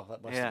 Wow.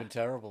 That must have been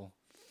terrible.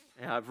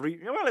 Yeah.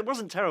 Well, it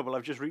wasn't terrible.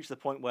 I've just reached the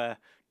point where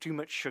too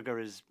much sugar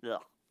is. Ugh.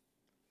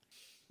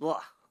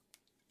 Ugh.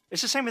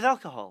 It's the same with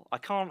alcohol. I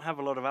can't have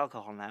a lot of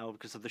alcohol now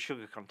because of the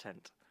sugar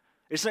content.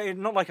 It's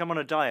not like I'm on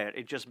a diet.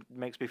 It just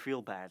makes me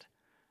feel bad.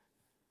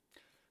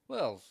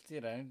 Well,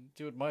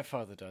 do what my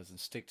father does and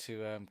stick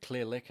to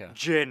clear liquor.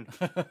 Gin.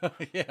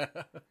 Yeah.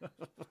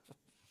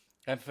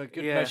 And for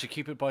good measure,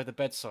 keep it by the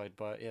bedside,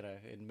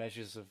 in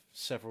measures of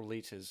several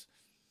litres.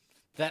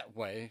 That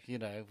way, if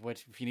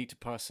you need to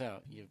pass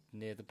out, you're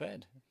near the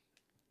bed.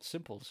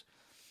 Simples.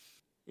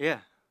 Yeah.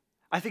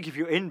 I think if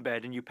you're in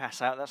bed and you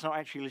pass out, that's not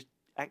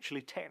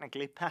actually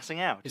technically passing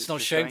out. It's not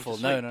just going to shameful.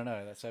 sleep.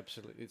 No.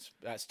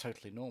 That's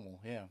totally normal.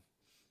 Yeah.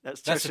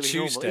 That's That's a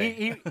totally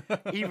Tuesday.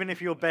 normal. Even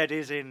if your bed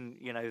is in,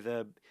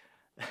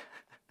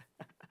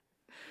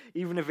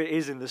 even if it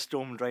is in the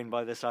storm drain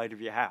by the side of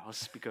your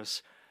house,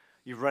 because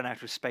you've run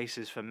out of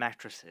spaces for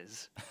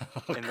mattresses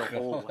in the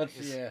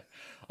hallways. Yeah,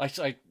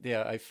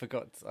 I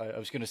forgot. I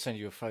was going to send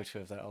you a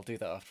photo of that. I'll do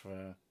that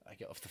after I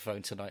get off the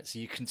phone tonight, so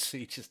you can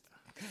see just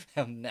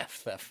how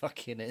naff that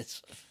fucking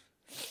is.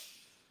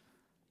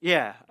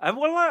 Yeah,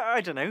 well,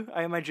 I don't know.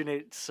 I imagine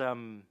it's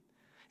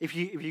if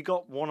you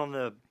got one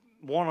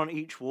on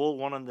each wall,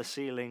 one on the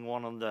ceiling,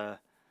 one on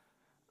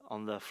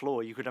the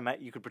floor, you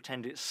could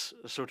pretend it's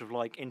a sort of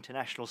like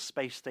International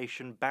Space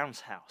Station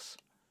bounce house.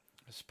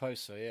 I suppose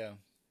so. Yeah.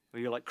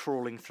 Where you're like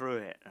crawling through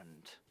it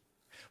and.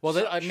 Well,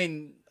 I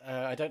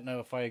don't know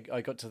if I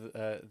got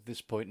to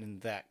this point in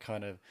that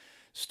kind of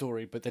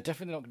story, but they're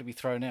definitely not going to be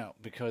thrown out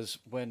because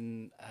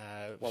when.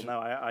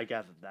 I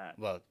gathered that.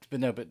 Well,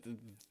 but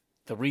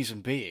the reason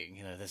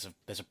being,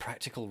 there's a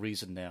practical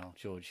reason now,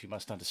 George. You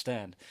must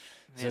understand.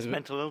 It's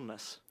mental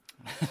illness.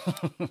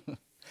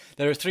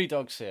 There are 3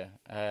 dogs here,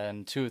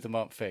 and 2 of them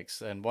aren't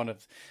fixed, and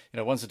one's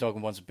a dog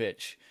and one's a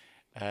bitch,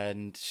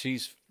 and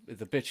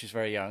the bitch is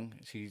very young.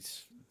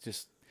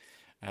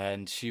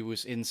 And she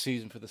was in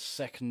season for the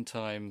second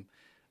time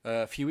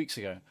a few weeks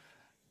ago,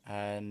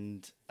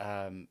 and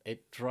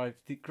granted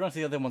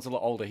the other one's a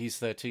lot older. He's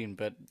 13,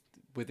 but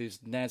with his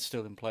NAD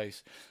still in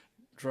place,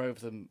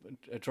 drove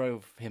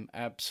him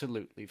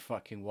absolutely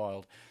fucking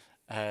wild.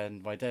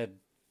 And my dad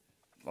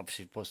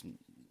obviously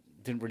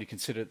didn't really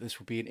consider this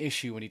would be an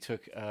issue when he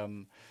took.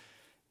 I'm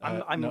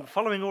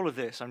following all of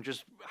this.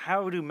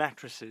 How do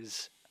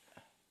mattresses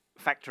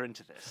factor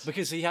into this?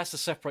 Because he has to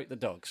separate the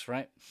dogs,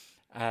 right?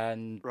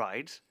 And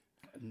right.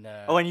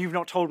 No. Oh, and you've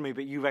not told me,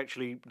 but you've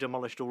actually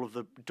demolished all of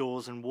the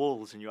doors and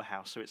walls in your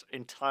house, so it's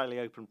entirely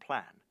open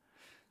plan.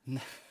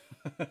 No.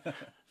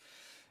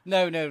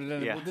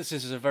 Yeah. Well, this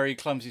is a very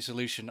clumsy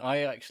solution.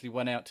 I actually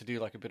went out to do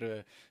like a bit of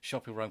a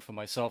shopping run for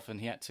myself,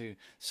 and he had to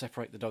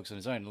separate the dogs on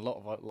his own. A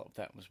lot of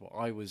that was what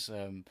I was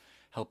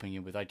helping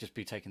him with. I'd just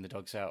be taking the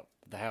dogs out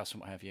of the house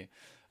and what have you.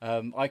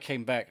 I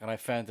came back and I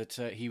found that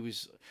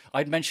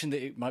I'd mentioned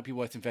that it might be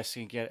worth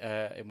investing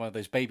in one of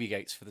those baby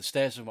gates for the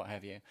stairs and what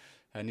have you.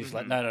 And he's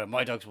like, no,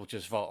 my dogs will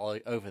just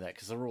vault over that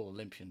because they're all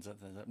Olympians.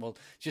 Well,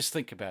 just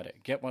think about it.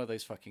 Get one of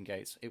those fucking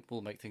gates. It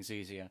will make things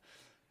easier.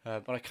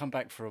 But I come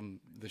back from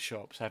the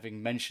shops,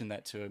 having mentioned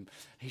that to him.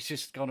 He's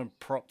just gone and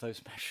propped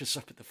those mattresses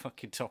up at the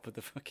fucking top of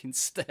the fucking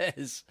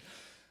stairs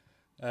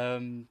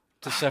to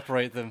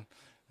separate them.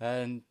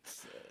 And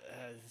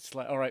it's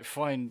like, all right,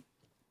 fine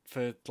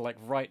for like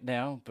right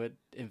now, but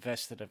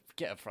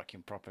get a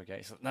fucking proper gate.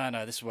 It's like,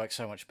 no, this works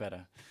so much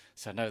better.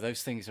 So no,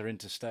 those things are in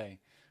to stay.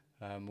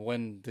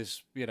 When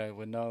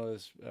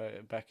Nala's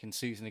back in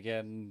season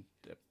again,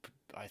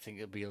 I think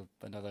it'll be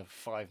another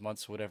 5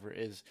 months or whatever it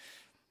is.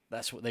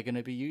 That's what they're going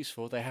to be used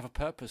for. They have a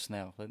purpose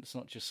now. It's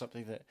not just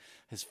something that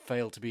has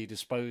failed to be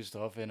disposed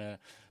of in a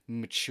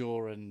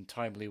mature and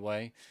timely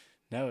way.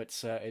 No,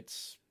 it's a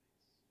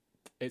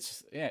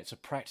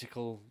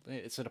practical.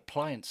 It's an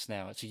appliance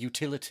now. It's a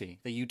utility.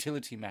 They're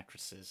utility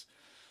mattresses.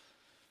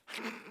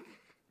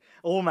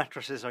 All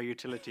mattresses are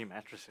utility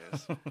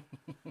mattresses.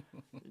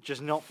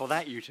 Just not for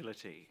that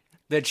utility.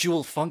 They're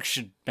dual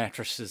function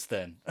mattresses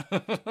then.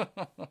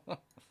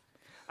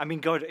 I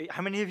mean, God,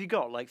 how many have you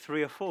got? Like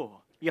 3 or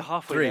 4? You're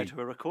halfway 3. there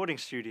to a recording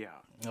studio.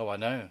 Oh, I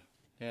know.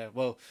 Yeah,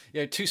 well,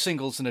 2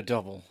 singles and a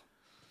double.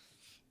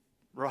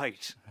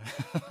 Right.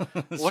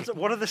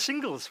 What are the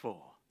singles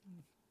for?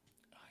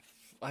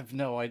 I've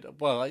no idea.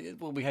 Well,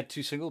 we had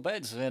 2 single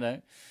beds,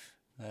 okay.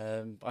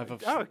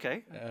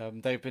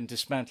 They've been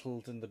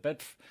dismantled and the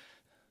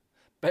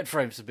bed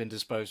frames have been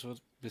disposed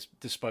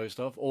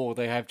of, or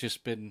they have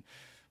just been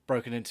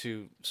broken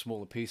into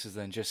smaller pieces,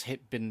 then just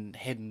been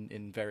hidden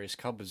in various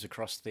cupboards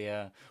across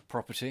the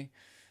property,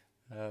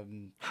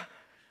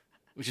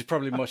 which is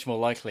probably much more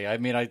likely. I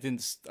mean, I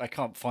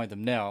can't find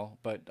them now,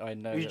 but I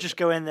know you just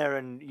go in there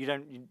and you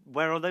don't.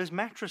 Where are those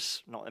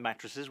not the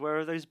mattresses? Where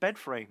are those bed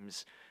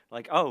frames?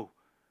 Like, oh,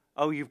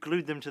 you've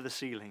glued them to the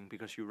ceiling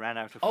because you ran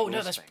out of floor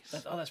space.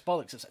 That's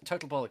bollocks. That's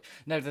total bollocks.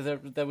 No,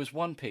 there was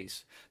one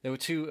piece. There were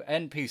 2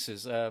 end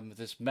pieces.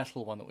 This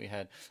metal one that we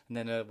had, and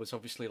then there was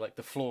obviously like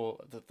the floor,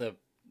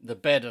 the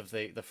bed of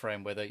the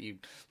frame where you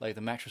lay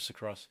the mattress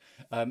across.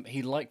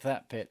 He liked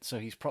that bit, so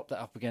he's propped that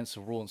up against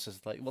the wall and says,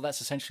 like, well,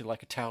 that's essentially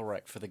like a towel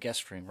rack for the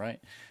guest room,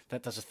 right?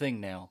 That does a thing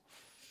now.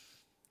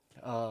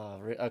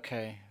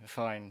 Okay,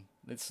 fine.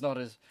 It's not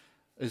as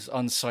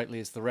unsightly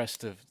as the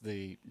rest of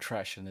the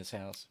trash in this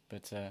house,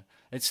 but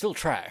it's still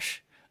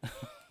trash.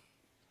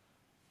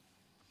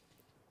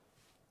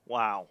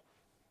 Wow.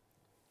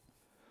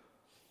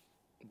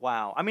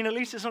 I mean, at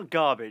least it's not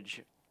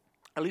garbage.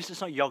 At least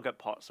it's not yogurt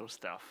pots or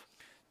stuff.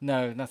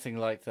 No, nothing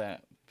like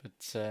that.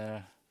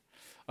 But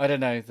I don't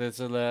know. There's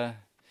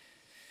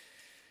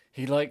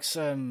He likes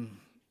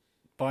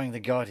buying the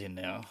Guardian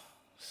now,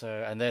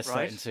 and they're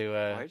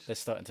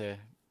starting to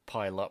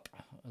pile up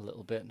a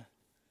little bit.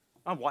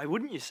 Oh, why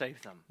wouldn't you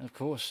save them? Of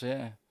course,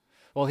 yeah.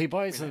 Well, he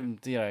buys them,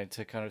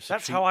 to kind of.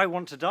 That's how I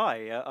want to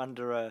die,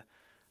 under a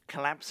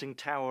collapsing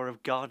tower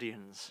of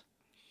Guardians.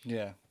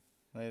 Yeah,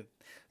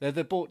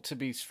 they're bought to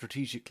be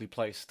strategically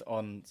placed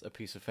on a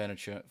piece of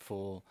furniture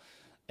for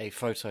a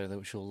photo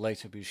which will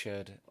later be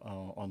shared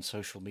on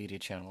social media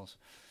channels.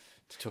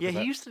 He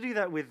used to do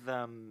that with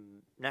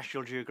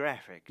National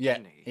Geographic,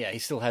 didn't he? Yeah, he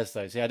still has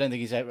those. Yeah, I don't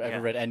think he's ever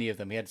read any of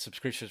them. He had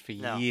subscriptions for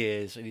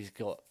years, and he's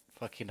got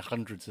fucking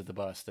hundreds of the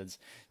bastards.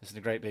 It's in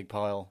a great big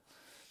pile.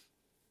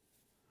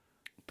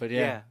 But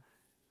yeah.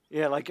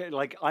 Look,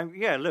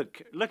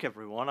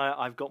 everyone.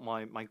 I've got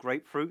my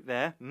grapefruit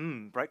there.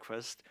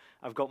 Breakfast.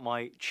 I've got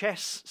my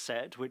chess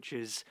set, which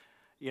is,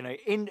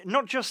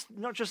 not just.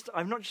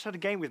 I've not just had a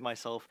game with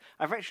myself.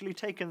 I've actually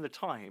taken the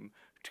time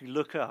to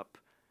look up,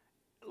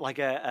 like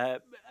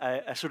a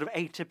sort of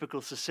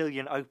atypical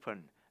Sicilian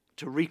Open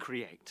to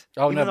recreate.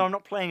 Even though I'm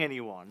not playing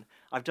anyone,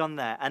 I've done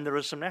that. And there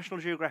are some National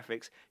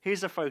Geographics.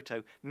 Here's a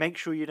photo. Make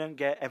sure you don't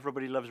get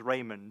Everybody Loves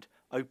Raymond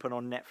open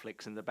on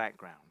Netflix in the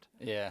background.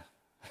 Yeah.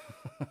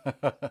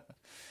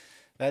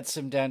 That's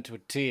him down to a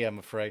T, I'm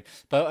afraid.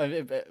 But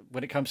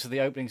when it comes to the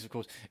openings, of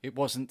course, it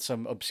wasn't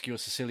some obscure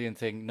Sicilian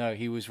thing. No,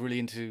 he was really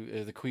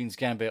into the Queen's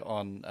Gambit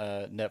on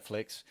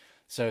Netflix.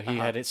 So he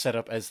had it set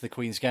up as the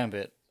Queen's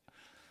Gambit.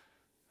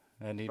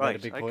 And he made a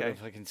big point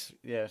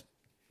of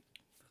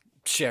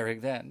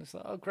sharing that. And it's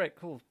like, oh, great,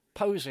 cool.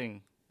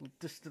 Posing.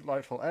 Just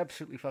delightful.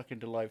 Absolutely fucking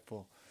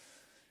delightful.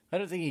 I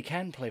don't think he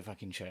can play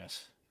fucking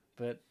chess.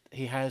 But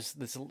he has,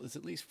 there's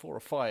at least 4 or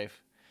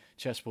 5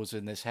 chessboards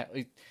in this house,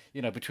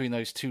 between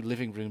those 2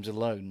 living rooms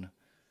alone.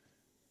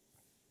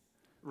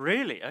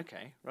 Really?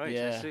 Okay. Right,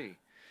 yeah. I see.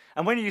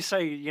 And when you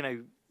say,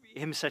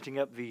 him setting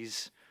up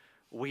these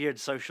weird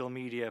social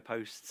media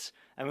posts,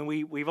 I mean,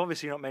 we've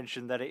obviously not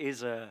mentioned that it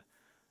is a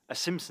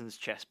Simpsons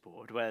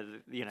chessboard where,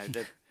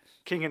 the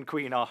king and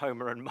queen are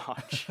Homer and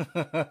Marge.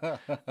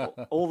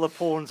 All the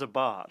pawns are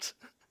Bart.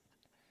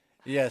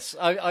 Yes,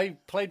 I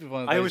played with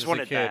one of those. I always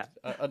wanted that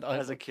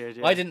as a kid.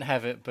 Yeah. I didn't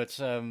have it, but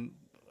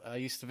I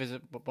used to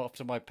visit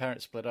after my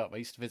parents split up. I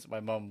used to visit my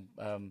mum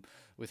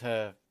with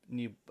her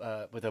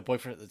with her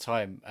boyfriend at the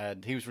time,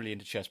 and he was really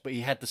into chess. But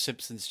he had the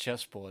Simpsons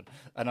chessboard,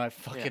 and I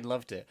fucking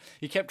loved it.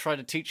 He kept trying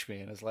to teach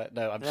me, and I was like,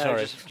 "No, I'm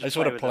sorry. I just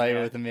want to play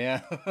with him."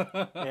 Yeah.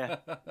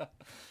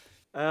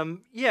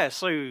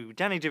 So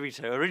Danny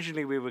DeVito.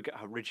 Originally,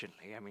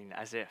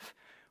 as if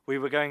we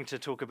were going to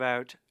talk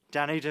about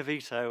Danny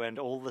DeVito and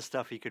all the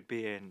stuff he could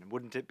be in.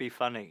 Wouldn't it be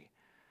funny?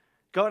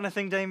 Got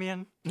anything,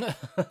 Damien?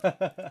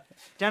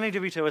 Danny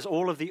DeVito has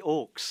all of the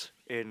orcs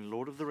in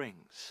Lord of the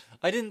Rings.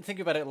 I didn't think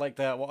about it like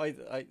that. What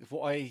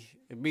I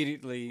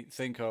immediately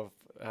think of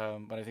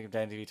when I think of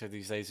Danny DeVito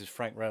these days is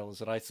Frank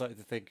Reynolds, and I started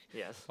to think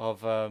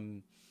of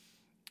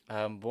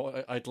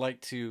what I'd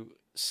like to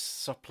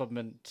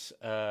supplement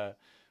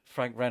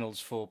Frank Reynolds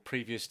for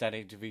previous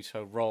Danny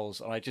DeVito roles,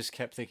 and I just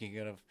kept thinking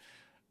of.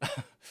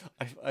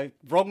 I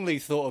wrongly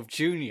thought of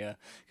Junior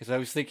because I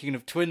was thinking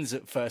of twins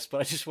at first,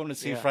 but I just want to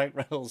see Frank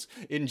Reynolds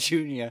in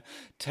Junior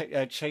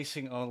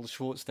chasing Arnold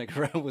Schwarzenegger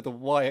around with a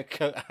wire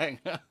coat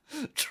hanger,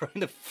 trying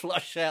to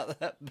flush out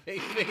that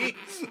baby.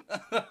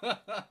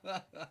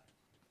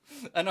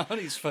 And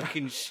Arnie's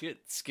fucking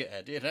shit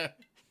scared,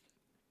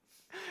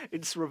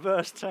 It's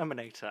reverse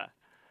Terminator,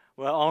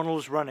 where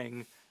Arnold's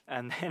running.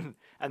 And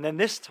then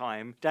this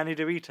time, Danny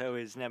DeVito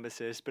is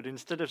Nemesis, but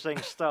instead of saying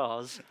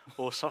stars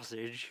or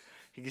sausage,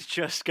 he's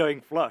just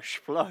going flush,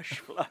 flush,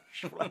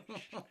 flush,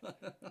 flush.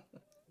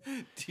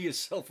 Do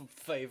yourself a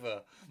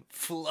favour,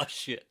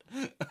 flush it.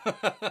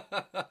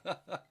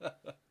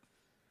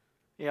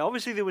 Yeah,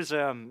 obviously there was,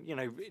 Danny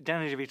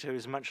DeVito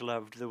is much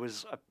loved. There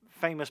was a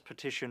famous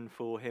petition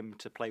for him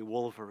to play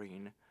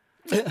Wolverine.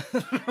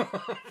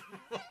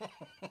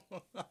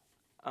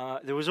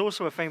 There was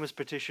also a famous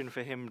petition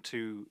for him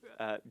to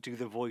do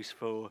the voice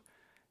for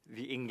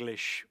the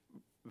English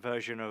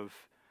version of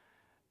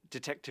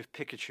Detective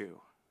Pikachu.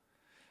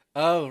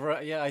 Oh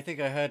right, yeah, I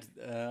think I heard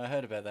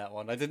about that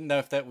one. I didn't know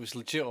if that was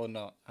legit or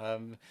not. I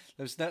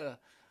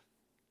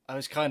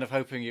was kind of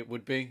hoping it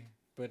would be,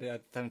 but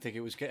I don't think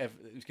it was going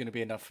to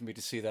be enough for me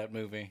to see that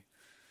movie.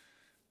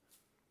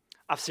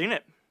 I've seen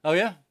it. Oh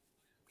yeah,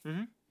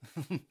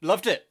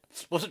 Loved it.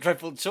 Wasn't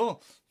dreadful at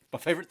all. My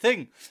favourite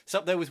thing. It's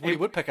up there with Woody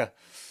Woodpecker.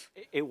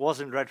 It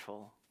wasn't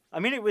dreadful. I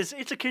mean,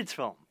 it's a kids'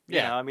 film.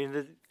 Yeah. I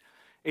mean,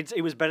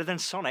 it was better than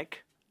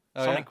Sonic.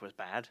 Oh, Sonic was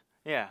bad.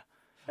 Yeah.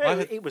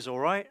 It was all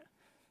right.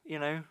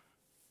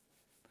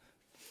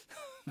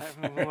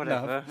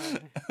 Whatever.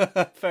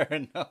 Fair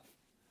enough.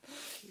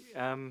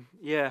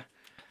 Yeah.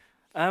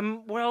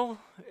 Danny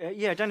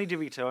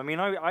DeVito. I mean,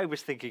 I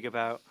was thinking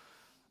about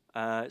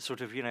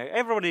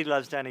everybody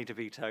loves Danny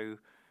DeVito.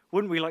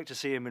 Wouldn't we like to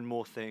see him in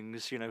more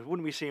things?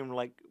 Wouldn't we see him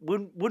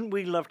wouldn't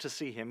we love to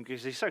see him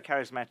because he's so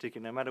charismatic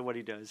and no matter what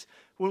he does,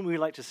 wouldn't we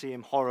like to see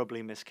him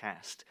horribly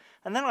miscast?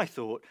 And then I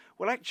thought,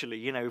 well,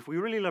 actually, if we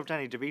really love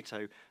Danny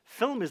DeVito,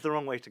 film is the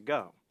wrong way to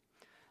go.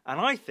 And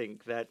I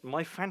think that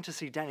my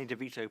fantasy Danny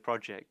DeVito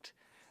project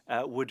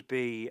would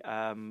be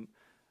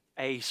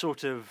a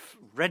sort of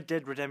Red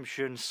Dead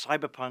Redemption,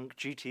 Cyberpunk,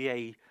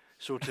 GTA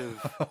sort of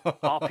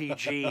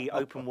RPG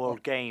open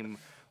world game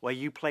where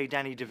you play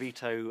Danny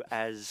DeVito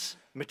as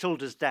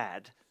Matilda's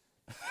dad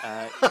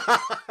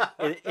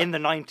in the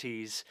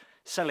 90s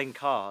selling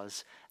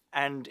cars,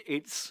 and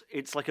it's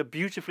like a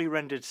beautifully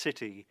rendered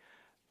city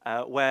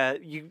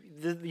where you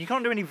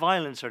can't do any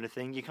violence or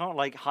anything. You can't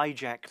like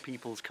hijack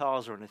people's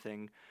cars or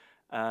anything.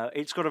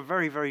 It's got a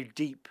very, very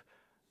deep,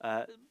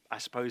 I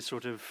suppose,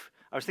 sort of.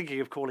 I was thinking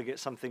of calling it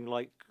something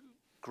like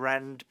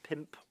Grand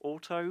Pimp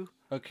Auto.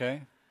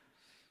 Okay.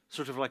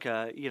 Sort of like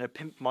a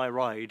pimp my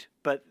ride,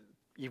 but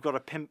you've got to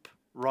pimp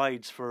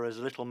rides for as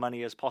little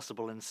money as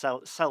possible and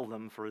sell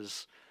them for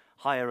as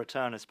high a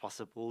return as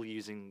possible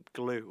using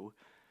glue,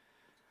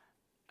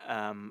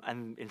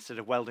 and instead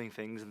of welding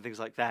things and things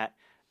like that.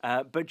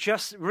 But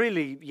just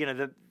really,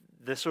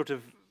 the sort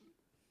of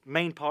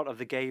main part of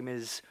the game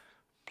is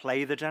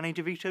play the Danny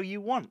DeVito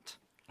you want.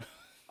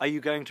 Are you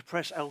going to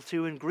press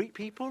L2 and greet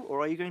people,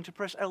 or are you going to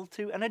press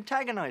L2 and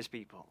antagonize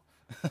people?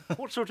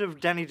 What sort of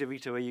Danny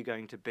DeVito are you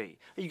going to be?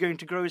 Are you going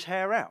to grow his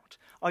hair out?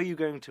 Are you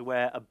going to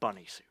wear a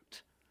bunny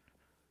suit?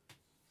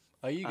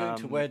 Are you going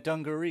to wear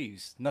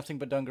dungarees, nothing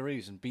but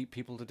dungarees, and beat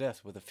people to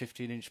death with a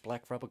 15-inch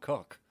black rubber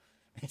cock?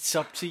 It's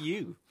up to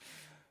you.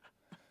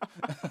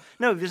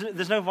 No,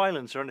 there's no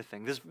violence or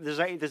anything.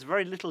 There's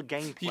very little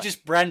gameplay. You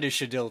just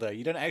brandish a dildo.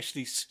 You don't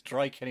actually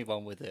strike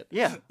anyone with it.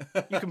 Yeah,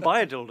 you can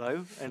buy a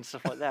dildo and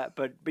stuff like that,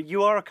 but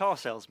you are a car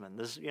salesman.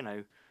 There's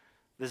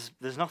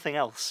nothing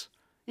else.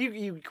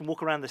 You can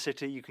walk around the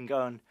city. You can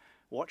go and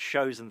watch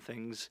shows and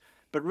things,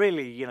 but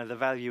really, the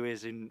value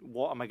is in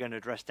what am I going to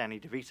dress Danny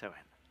DeVito in.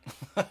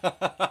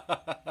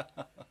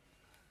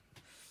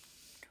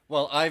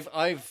 Well,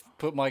 I've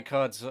put my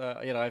cards.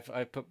 I've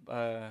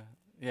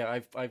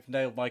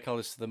nailed my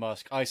colours to the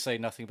mask. I say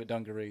nothing but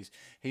dungarees.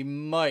 He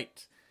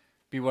might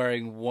be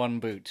wearing one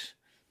boot,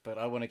 but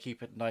I want to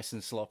keep it nice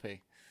and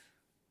sloppy.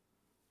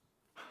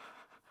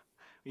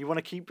 You want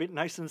to keep it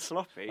nice and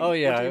sloppy? Oh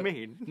yeah. What do you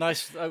mean?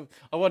 Nice.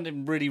 I want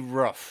him really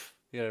rough.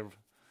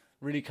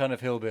 Really kind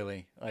of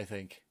hillbilly, I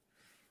think.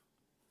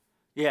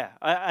 Yeah,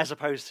 as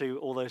opposed to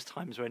all those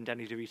times when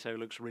Danny DeVito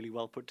looks really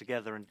well put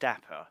together and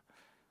dapper.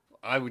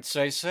 I would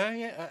say so.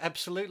 Yeah,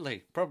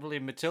 absolutely. Probably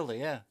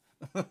Matilda.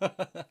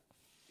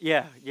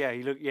 Yeah.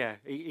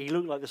 He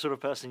looked like the sort of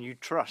person you'd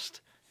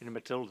trust in a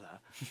Matilda.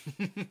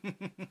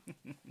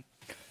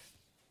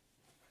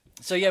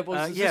 So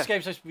this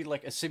game's supposed to be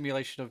like a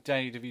simulation of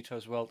Danny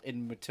DeVito's world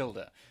in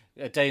Matilda,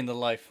 a day in the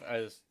life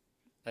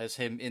as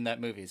him in that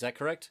movie. Is that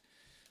correct?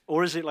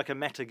 Or is it like a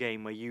meta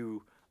game where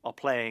you are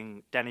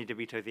playing Danny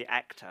DeVito the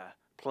actor,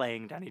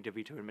 playing Danny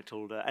DeVito in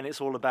Matilda, and it's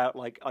all about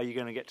like, are you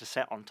going to get to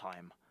set on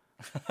time?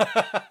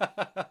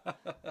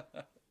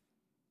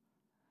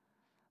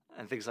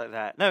 And things like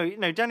that. No,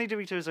 Danny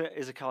DeVito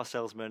is a car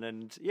salesman,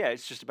 and yeah,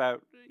 it's just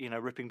about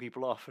ripping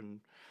people off and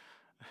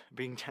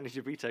being Danny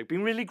DeVito,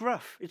 being really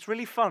gruff. It's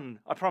really fun,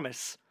 I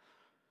promise.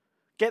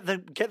 Get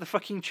the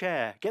fucking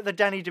chair. Get the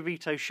Danny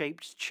DeVito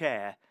shaped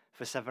chair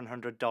for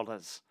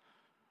 $700.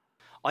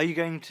 Are you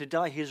going to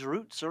dye his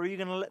roots, or are you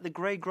going to let the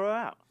grey grow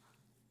out?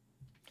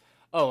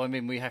 Oh, I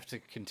mean, we have to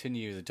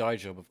continue the dye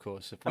job, of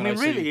course.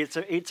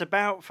 It's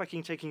about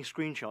fucking taking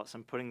screenshots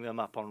and putting them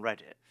up on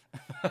Reddit.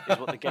 Is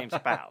what the game's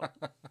about.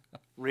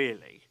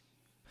 Really.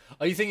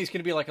 Oh, you think it's going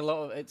to be like a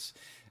lot of it's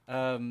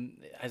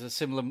has a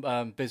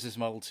similar business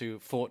model to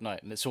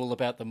Fortnite, and it's all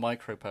about the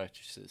micro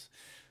purchases.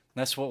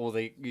 That's what all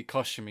the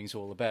costuming's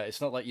all about. It's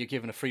not like you're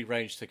given a free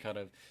range to kind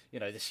of,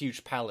 this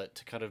huge palette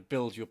to kind of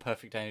build your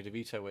perfect Danny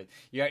DeVito with.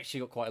 You actually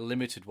got quite a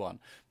limited one,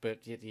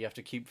 but you have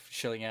to keep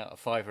shelling out a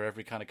 $5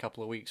 every kind of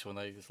couple of weeks when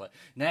they just like,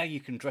 now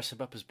you can dress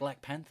him up as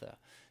Black Panther.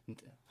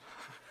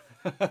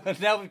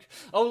 Now,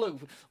 look,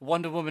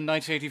 Wonder Woman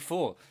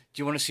 1984.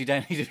 Do you want to see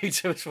Danny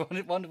DeVito as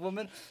Wonder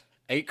Woman?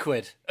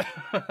 £8.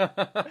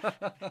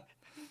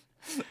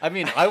 I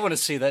mean, I want to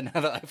see that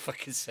now that I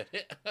fucking said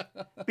it.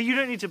 But you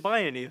don't need to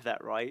buy any of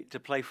that, right, to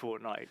play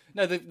Fortnite?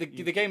 No, the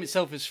game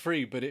itself is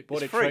free, but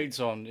what it trades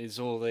on is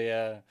all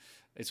the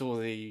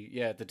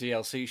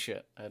DLC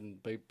shit,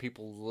 and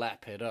people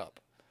lap it up.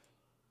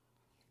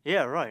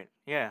 Yeah, right.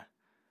 Yeah.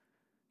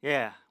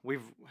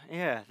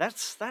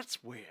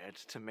 That's weird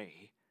to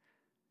me.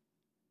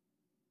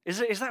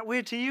 Is that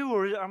weird to you,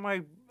 or am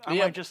I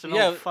just an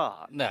old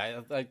fart?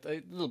 No, a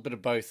little bit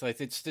of both.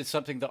 It's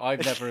something that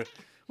I've never.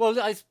 Well,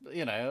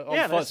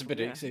 fart's a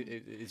bit.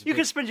 You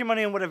can spend your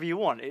money on whatever you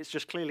want. It's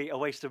just clearly a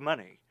waste of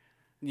money.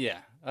 Yeah,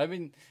 I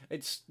mean,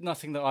 it's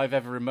nothing that I've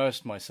ever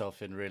immersed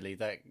myself in. Really,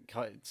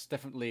 it's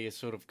definitely a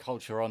sort of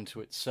culture unto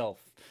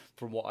itself,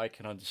 from what I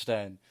can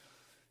understand.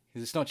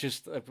 Because it's not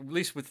just, at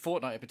least with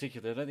Fortnite in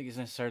particular, I don't think it's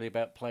necessarily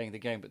about playing the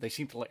game, but they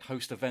seem to like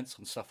host events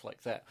and stuff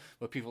like that,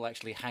 where people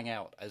actually hang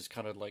out as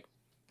kind of like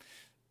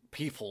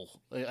people,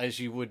 as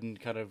you would in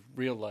kind of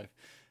real life.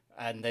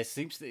 And it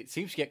seems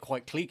to get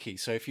quite cliquey.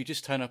 So if you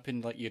just turn up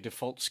in like your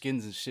default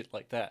skins and shit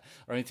like that,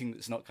 or anything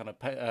that's not kind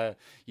of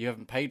you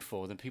haven't paid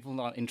for, then people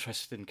aren't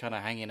interested in kind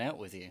of hanging out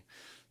with you.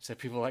 So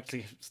people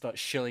actually start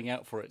shilling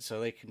out for it, so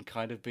they can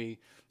kind of be,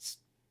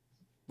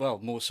 well,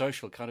 more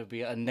social, kind of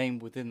be a name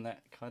within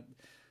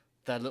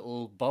that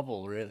little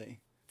bubble, really.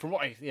 From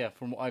what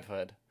I've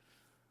heard.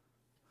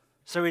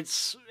 So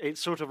it's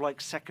sort of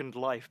like Second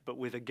Life, but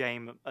with a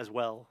game as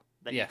well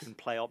that you can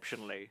play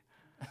optionally.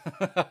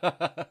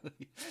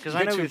 Because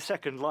I know with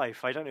Second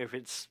Life, I don't know if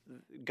it's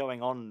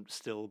going on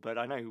still, but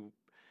I know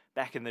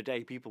back in the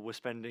day people were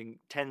spending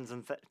tens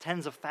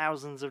of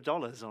thousands of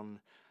dollars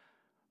on,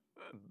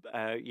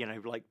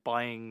 like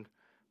buying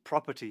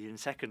property in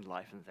Second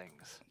Life and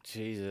things.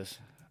 Jesus.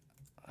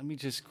 Let me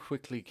just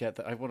quickly get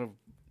that. I want to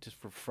just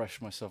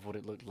refresh myself what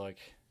it looked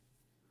like.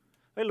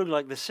 It looked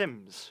like The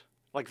Sims,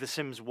 like The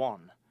Sims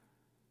 1.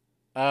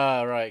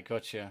 Ah, right,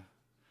 gotcha.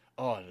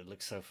 Oh, it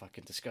looks so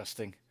fucking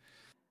disgusting.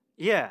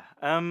 Yeah.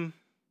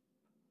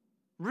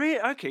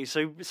 Okay.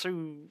 So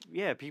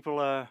yeah. People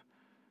are.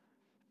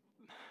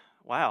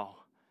 Wow.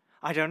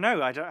 I don't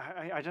know. I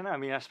don't know. I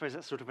mean, I suppose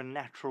that's sort of a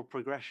natural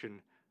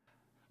progression.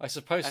 I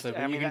suppose so.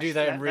 But you can do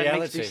that in reality. That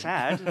makes me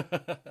sad.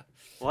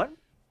 What?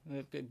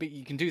 But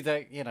you can do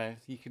that.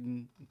 You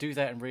can do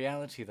that in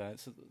reality. Though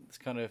it's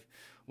kind of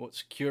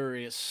what's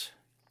curious.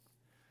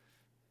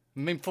 I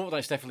mean,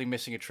 Fortnite's definitely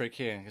missing a trick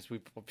here because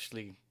we've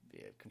obviously.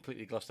 Yeah,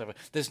 completely glossed over.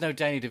 There's no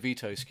Danny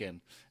DeVito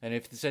skin, and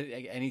if there's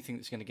anything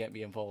that's going to get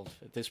me involved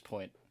at this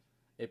point,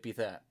 it'd be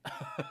that.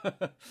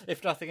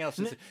 If nothing else,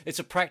 it's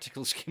a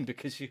practical skin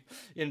because you,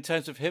 in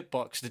terms of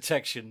hitbox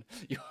detection,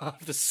 you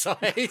have the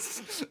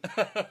size,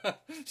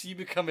 so you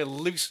become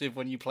elusive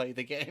when you play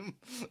the game.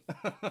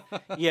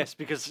 Yes,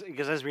 because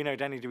as we know,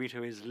 Danny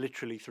DeVito is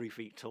literally 3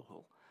 feet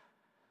tall.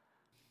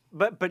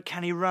 But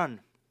can he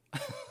run?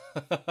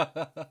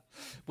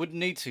 Wouldn't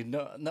need to.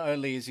 Not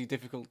only is he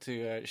difficult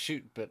to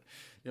shoot, but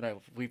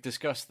we've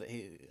discussed that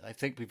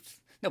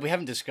we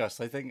haven't discussed.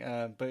 I think,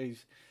 but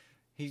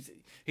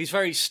he's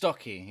very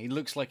stocky. He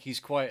looks like he's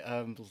quite.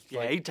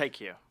 He'd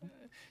take you.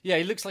 Yeah,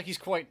 he looks like he's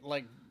quite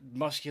like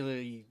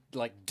muscularly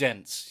like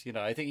dense.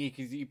 I think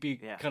he'd be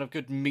kind of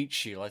good meat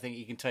shield. I think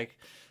he can take.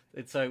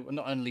 It's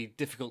not only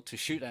difficult to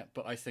shoot at,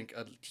 but I think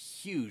a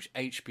huge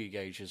HP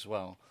gauge as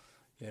well.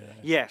 Yeah.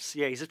 Yes,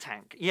 he's a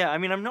tank. Yeah, I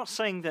mean, I'm not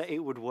saying that it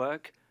would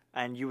work,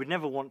 and you would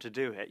never want to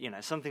do it.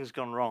 Something's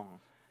gone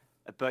wrong,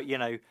 but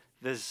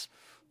there's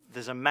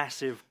a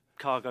massive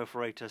cargo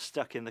freighter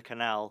stuck in the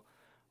canal.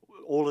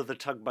 All of the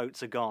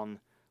tugboats are gone.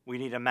 We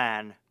need a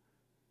man.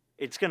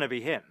 It's going to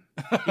be him.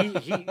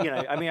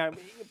 I mean,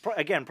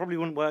 again, probably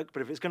wouldn't work,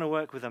 but if it's going to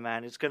work with a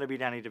man, it's going to be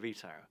Danny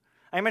DeVito.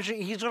 I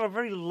imagine he's got a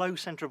very low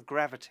center of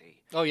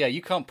gravity. Oh yeah,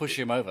 you can't push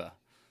him over.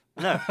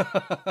 No.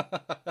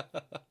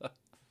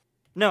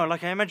 No,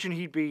 like I imagine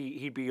he'd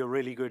be a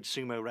really good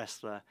sumo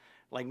wrestler.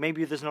 Like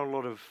maybe there's not a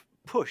lot of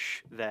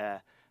push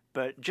there,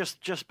 but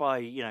just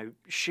by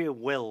sheer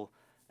will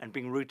and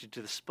being rooted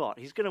to the spot,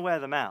 he's going to wear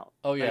them out.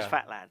 Oh yeah, those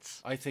fat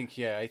lads. I think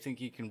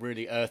he can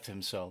really earth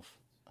himself.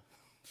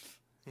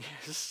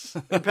 Yes,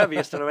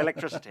 impervious to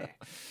electricity.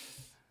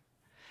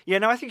 Yeah,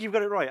 no, I think you've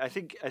got it right. I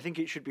think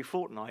it should be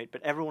Fortnite,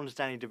 but everyone's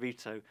Danny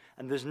DeVito,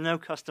 and there's no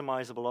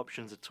customizable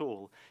options at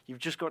all. You've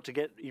just got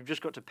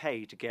to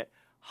pay to get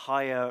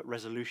higher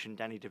resolution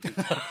Danny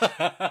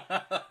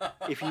DeVito.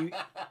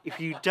 If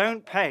you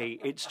don't pay,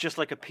 it's just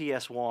like a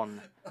PS1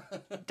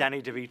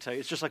 Danny DeVito.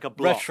 It's just like a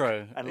block.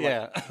 Retro. And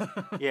yeah.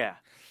 Yeah.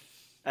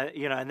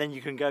 And then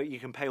you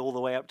can pay all the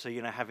way up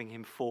to having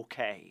him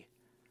 4K.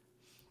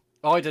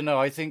 Oh, I don't know.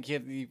 I think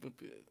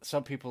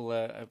some people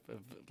have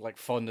like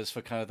fondness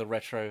for kind of the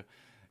retro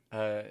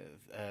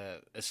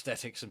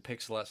aesthetics and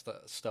pixel art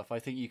stuff. I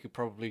think you could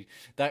probably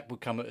that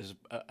would come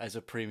as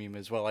a premium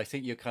as well. I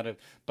think you're kind of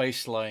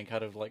baseline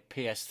kind of like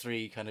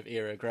PS3 kind of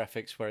era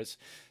graphics where it's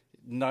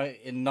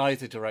in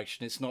neither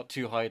direction. It's not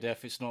too high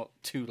def. It's not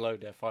too low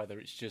def either.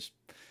 It just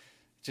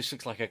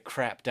looks like a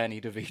crap Danny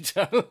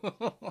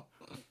DeVito.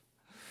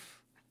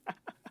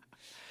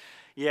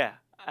 Yeah.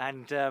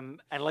 And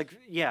like,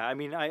 yeah, I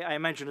mean, I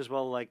imagine as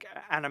well, like,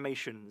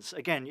 animations.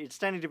 Again, it's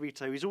Danny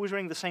DeVito. He's always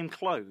wearing the same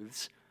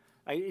clothes.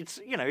 It's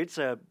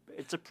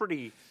a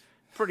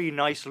pretty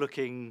nice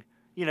looking,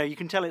 you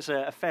can tell it's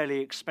a fairly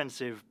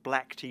expensive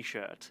black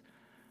T-shirt.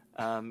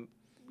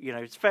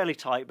 It's fairly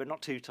tight, but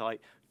not too tight,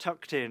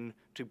 tucked in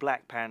to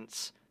black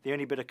pants. The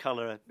only bit of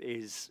color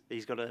is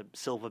he's got a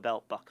silver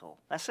belt buckle.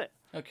 That's it.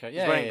 Okay,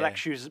 yeah. He's wearing black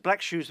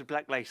shoes with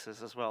black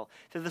laces as well.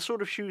 They're the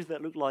sort of shoes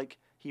that look like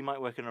he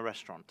might work in a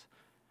restaurant.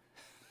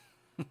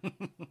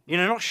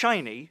 Not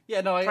shiny.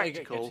 Yeah, no,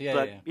 practical.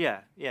 But you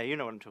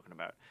know what I'm talking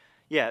about.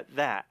 Yeah,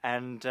 that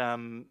and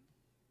also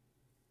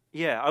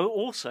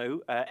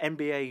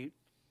NBA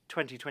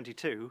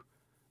 2022.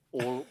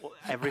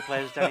 Every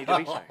player's Danny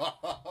DeVito.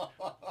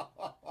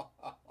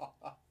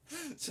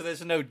 So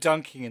there's no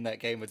dunking in that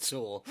game at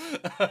all,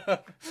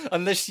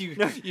 unless you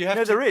have.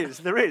 No,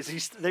 there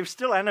is. They've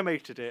still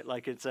animated it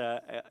like it's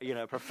a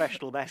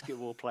professional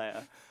basketball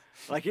player.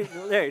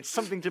 It's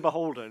something to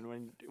beholden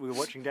when we were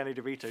watching Danny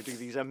DeVito do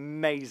these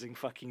amazing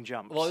fucking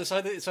jumps. Well, it's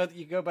either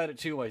you go about it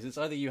two ways. It's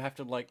either you have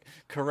to like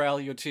corral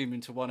your team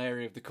into one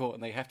area of the court,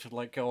 and they have to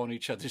like go on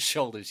each other's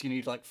shoulders. You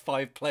need like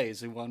 5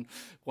 players in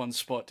one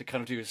spot to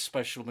kind of do a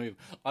special move.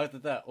 Either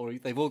that, or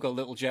they've all got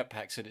little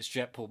jetpacks, and it's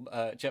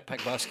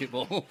jetpack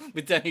basketball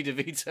with Danny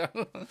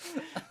DeVito.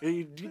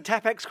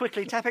 Tap X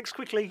quickly, tap X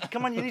quickly.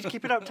 Come on, you need to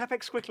keep it up. Tap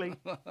X quickly.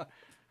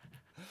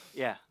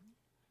 Yeah.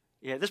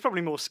 There's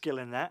probably more skill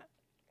in that.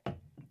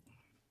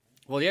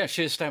 Well, yeah,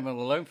 sheer stamina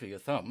alone for your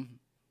thumb.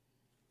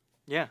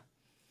 Yeah.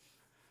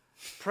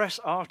 Press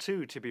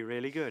R2 to be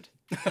really good.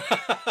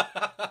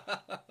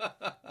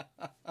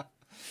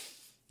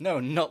 No,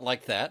 not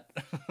like that.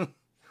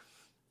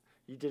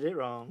 You did it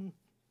wrong.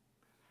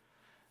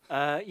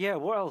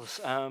 What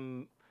else?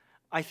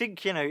 I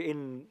think,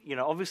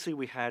 obviously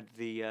we had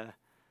the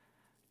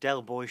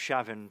Del Boy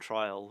Chavin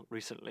trial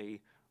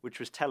recently, which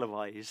was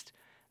televised.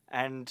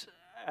 And,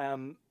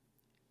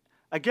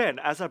 again,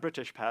 as a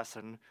British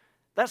person,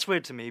 that's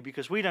weird to me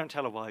because we don't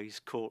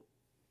televise court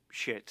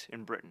shit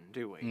in Britain,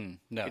 do we?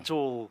 No. It's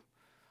all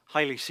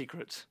highly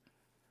secret.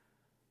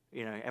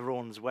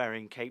 Everyone's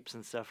wearing capes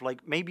and stuff.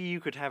 Like, maybe you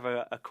could have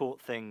a court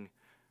thing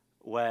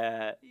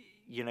where,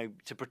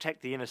 to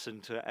protect the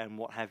innocent and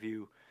what have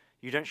you,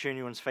 you don't show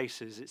anyone's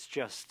faces. It's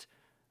just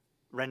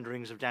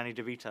renderings of Danny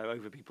DeVito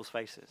over people's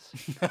faces.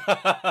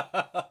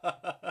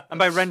 And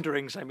by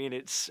renderings, I mean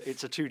it's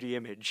a 2D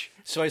image.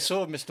 So I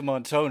saw Mr.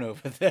 Montone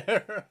over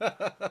there.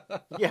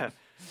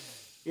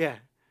 Yeah.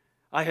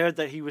 I heard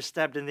that he was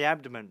stabbed in the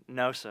abdomen.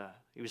 No, sir.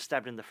 He was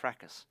stabbed in the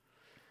fracas.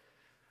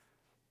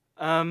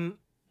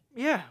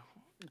 Yeah.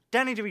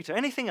 Danny DeVito.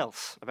 Anything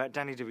else about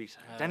Danny DeVito?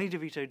 Danny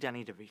DeVito.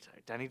 Danny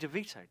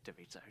DeVito.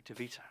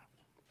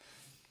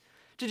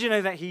 Did you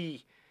know that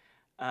he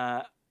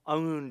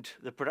owned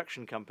the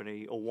production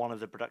company, or one of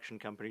the production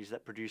companies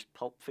that produced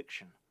Pulp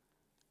Fiction?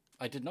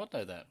 I did not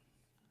know that.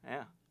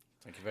 Yeah.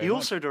 Thank you very He much.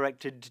 also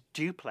directed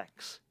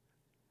Duplex,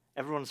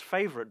 everyone's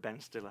favourite Ben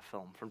Stiller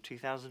film from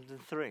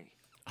 2003.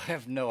 I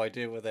have no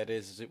idea what that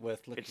is. Is it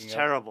worth looking It's up?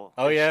 terrible.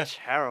 Oh, yeah? It's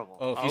terrible.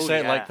 Oh, if you say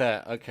it like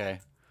that, okay.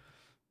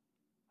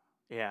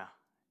 Yeah.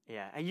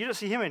 And you don't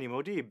see him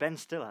anymore, do you? Ben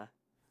Stiller.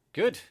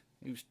 Good.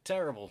 He was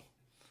terrible.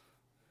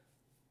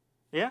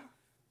 Yeah?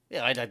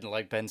 Yeah, I didn't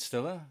like Ben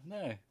Stiller.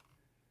 No.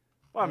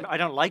 Well, I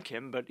don't like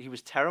him, but he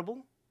was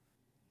terrible.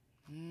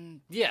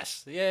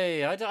 Yes.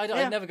 Yeah.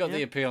 I never got the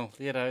yeah. appeal.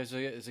 As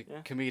a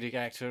comedic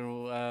actor.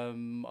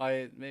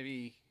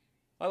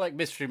 I like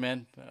Mystery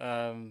Men,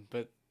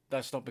 but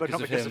that's not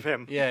because of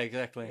him. Yeah,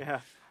 exactly. Yeah.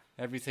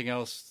 Everything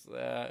else,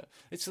 it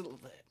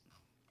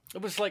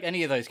was like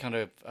any of those kind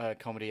of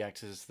comedy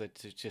actors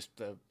that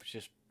are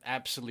just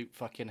absolute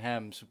fucking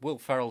hams. Will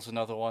Ferrell's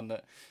another one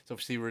that's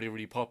obviously really,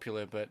 really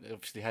popular, but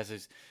obviously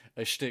has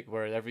a shtick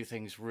where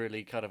everything's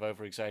really kind of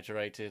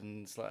over-exaggerated,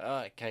 and it's like,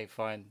 okay,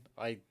 fine.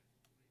 I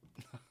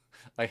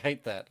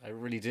hate that. I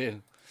really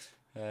do.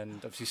 And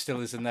obviously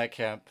still is in that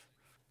camp.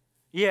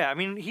 Yeah, I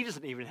mean, he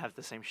doesn't even have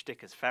the same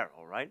shtick as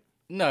Ferrell, right?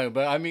 No,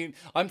 but I mean,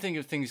 I'm thinking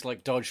of things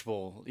like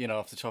Dodgeball,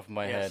 off the top of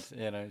my head.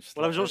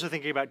 Well, I was also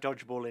thinking about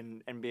Dodgeball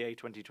in NBA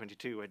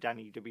 2022, where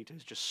Danny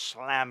DeVito's just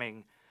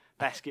slamming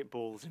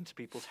basketballs into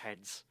people's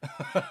heads.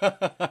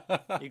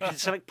 You can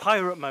select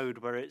pirate mode,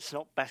 where it's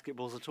not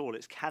basketballs at all,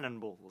 it's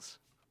cannonballs.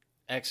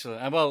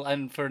 Excellent.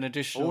 And for an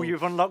additional... Oh,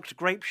 you've unlocked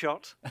Grape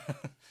Shot.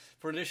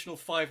 For an additional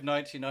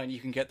 $5.99, you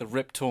can get the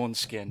Rip Torn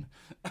skin.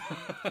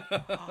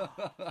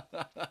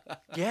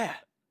 Yeah.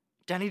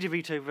 Danny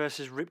DeVito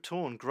versus Rip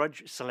Torn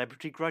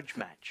celebrity grudge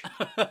match.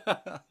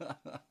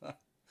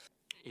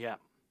 Yeah.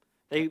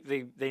 They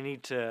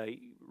need to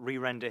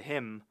re-render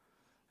him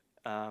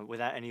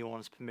without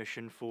anyone's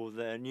permission for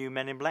the new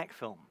Men in Black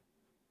film.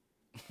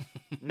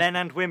 Men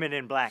and Women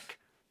in Black.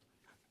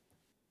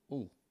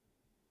 Ooh.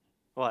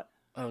 What?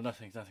 Oh,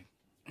 nothing.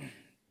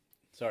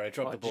 Sorry, I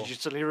dropped the ball. Did you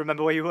suddenly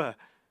remember where you were?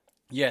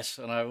 Yes,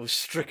 and I was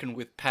stricken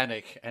with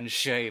panic and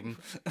shame.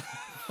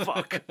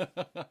 Fuck.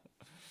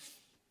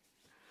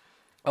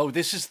 Oh,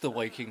 this is the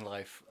waking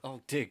life. Oh,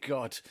 dear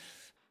God.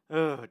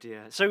 Oh,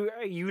 dear. So,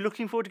 are you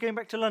looking forward to going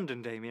back to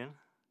London, Damien?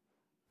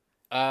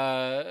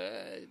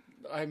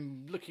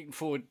 I'm looking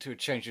forward to a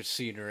change of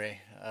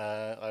scenery,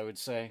 I would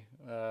say.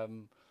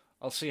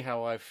 I'll see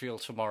how I feel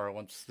tomorrow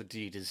once the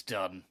deed is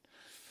done.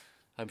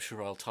 I'm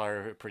sure I'll tire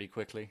of it pretty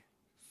quickly.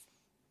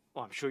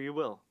 Oh, I'm sure you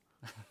will.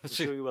 Is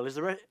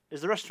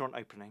the restaurant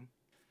opening?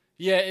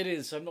 Yeah, it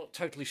is. I'm not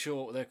totally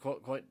sure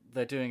what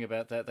they're doing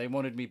about that. They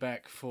wanted me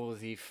back for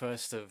the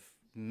 1st of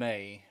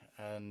May,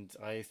 and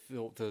I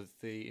thought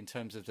the in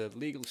terms of the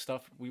legal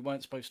stuff, we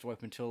weren't supposed to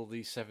open until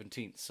the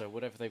 17th. So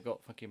whatever they've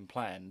got fucking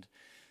planned,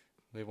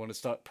 they want to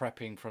start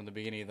prepping from the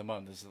beginning of the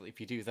month. So if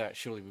you do that,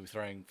 surely we'll be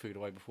throwing food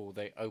away before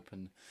they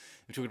open.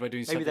 We're talking about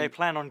doing something. Maybe they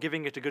plan on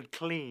giving it a good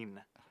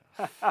clean.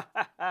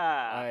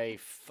 I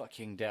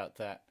fucking doubt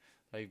that.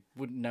 They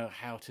wouldn't know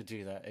how to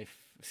do that.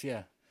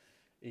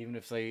 Even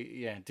if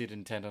they did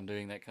intend on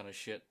doing that kind of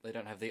shit, they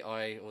don't have the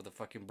eye or the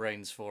fucking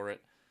brains for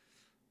it.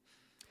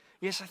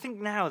 Yes, I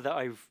think now that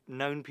I've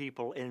known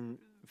people in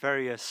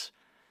various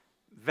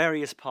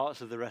various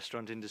parts of the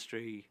restaurant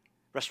industries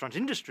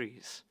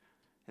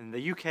in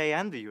the UK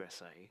and the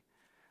USA,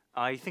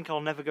 I think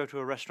I'll never go to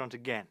a restaurant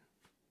again.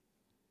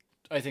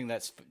 I think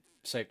that's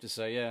safe to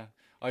say, yeah.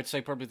 I'd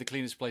say probably the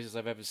cleanest places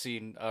I've ever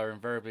seen are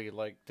invariably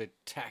like the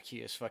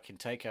tackiest fucking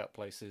takeout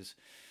places.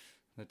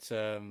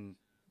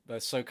 They're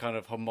so kind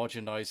of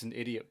homogenized and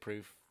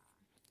idiot-proof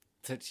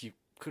that you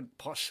could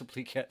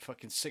possibly get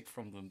fucking sick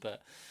from them.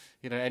 But,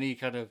 any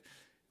kind of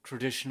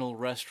traditional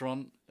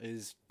restaurant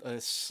is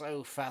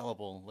so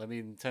fallible. I mean,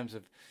 in terms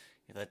of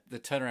the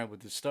turnaround with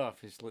the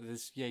stuff is like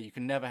this. Yeah, you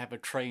can never have a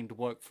trained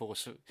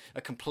workforce,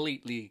 a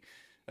complete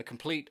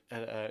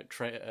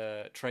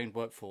trained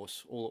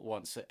workforce all at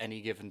once at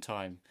any given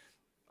time.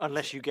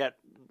 Unless you get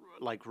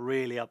like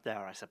really up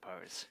there, I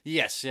suppose.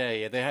 Yes,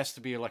 yeah. There has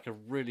to be like a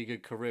really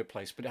good career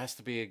place, but it has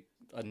to be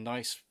a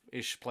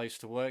nice-ish place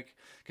to work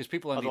because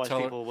people only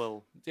people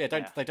will. They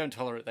don't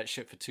tolerate that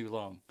shit for too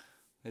long.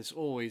 There's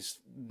always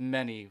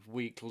many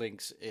weak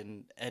links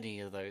in any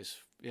of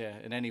those,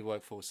 in any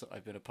workforce that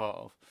I've been a part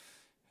of,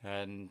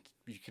 and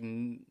you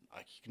can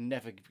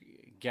never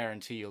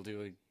guarantee you'll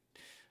do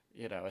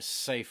a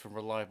safe and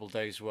reliable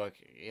day's work,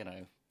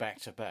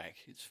 back to back.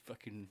 It's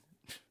fucking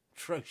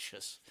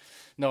atrocious.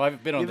 No,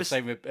 I've been on the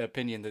same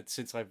opinion that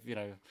since I've,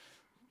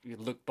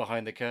 looked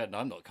behind the curtain,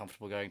 I'm not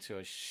comfortable going to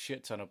a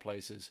shit ton of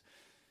places.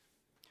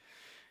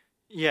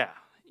 Yeah.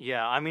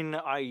 I mean,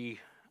 I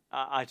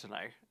don't know.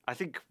 I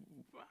think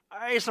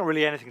it's not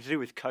really anything to do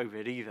with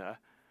COVID either.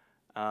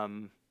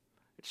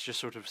 It's just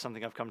sort of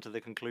something I've come to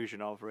the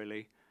conclusion of,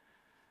 really.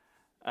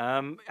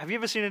 Have you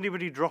ever seen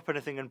anybody drop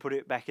anything and put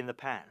it back in the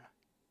pan?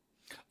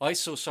 I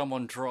saw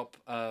someone drop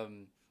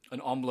an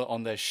omelette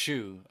on their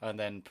shoe and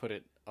then put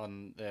it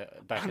on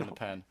back in the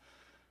pan.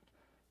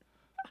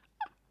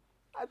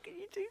 How can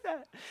you do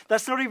that?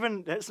 That's not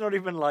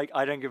even like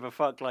I don't give a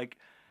fuck. Like,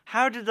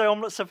 how did the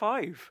omelette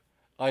survive?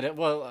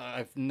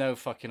 I've no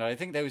fucking idea. I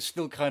think they were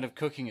still kind of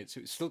cooking it, so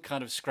it was still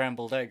kind of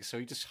scrambled eggs. So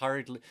he just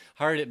hurried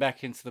it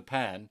back into the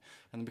pan,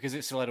 and because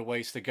it still had a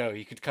ways to go,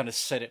 he could kind of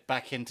set it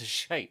back into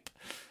shape.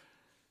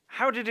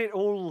 How did it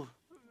all?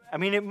 I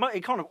mean,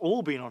 it can't have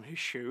all been on his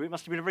shoe. It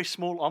must have been a very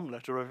small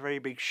omelette or a very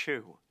big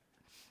shoe.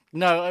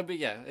 No, but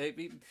yeah,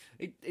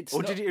 it's.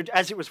 Or did he,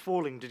 as it was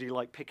falling, did he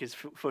like pick his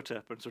foot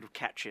up and sort of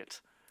catch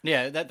it?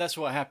 Yeah, that's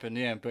what happened.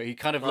 Yeah, but he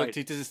kind of looked.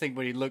 He did this thing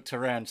where he looked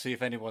around to see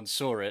if anyone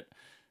saw it.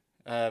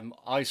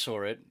 I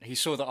saw it. He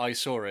saw that I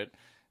saw it,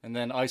 and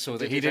then I saw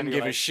that he didn't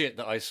give a shit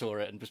that I saw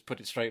it and just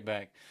put it straight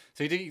back.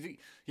 So he did.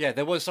 Yeah,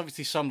 there was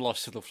obviously some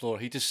loss to the floor.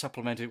 He just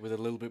supplemented it with a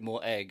little bit more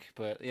egg,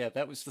 but yeah,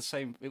 that was the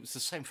same. It was the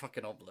same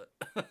fucking omelette.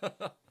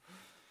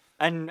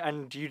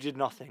 And you did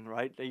nothing,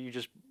 right? You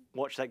just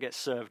watched that get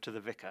served to the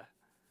vicar.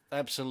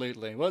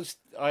 Absolutely. Well,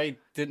 I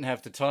didn't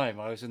have the time.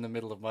 I was in the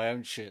middle of my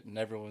own shit, and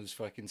everyone was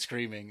fucking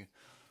screaming.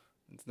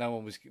 No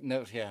one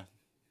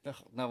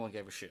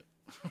gave a shit.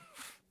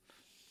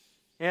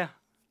 Yeah.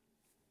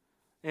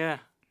 I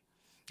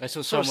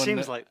saw someone. Sort of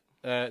seems like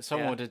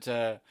someone did.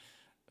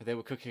 They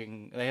were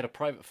cooking. They had a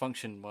private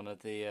function, one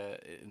of the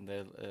in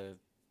their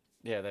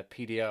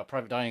PDR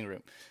private dining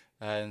room,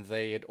 and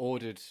they had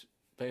ordered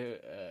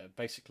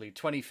basically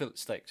 20 fillet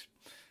steaks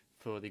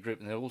for the group,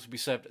 and they'll also be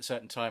served at a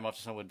certain time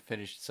after someone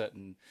finished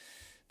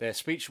their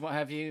speech and what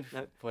have you.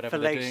 No, whatever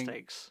they're doing.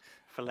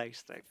 Filet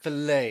steaks.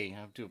 Filet.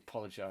 I do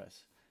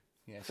apologise.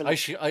 Yes, I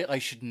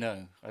should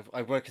know.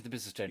 I work at the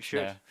business bench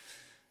now.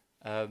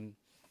 And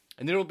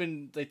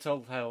they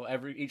told how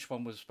each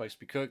one was supposed to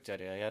be cooked,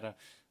 and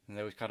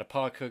they were kind of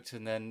par cooked,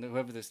 and then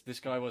whoever this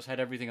guy was had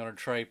everything on a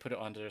tray, put it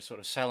under a sort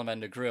of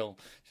salamander grill,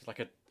 just like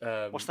a.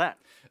 What's that?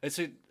 It's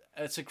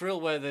a grill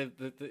where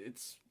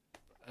it's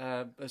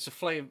a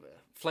flame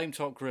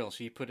top grill,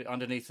 so you put it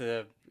underneath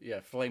a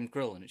flame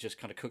grill, and it just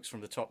kind of cooks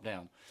from the top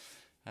down.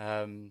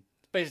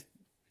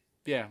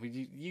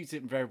 We use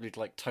it invariably to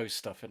like toast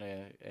stuff in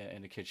a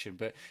kitchen,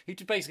 but he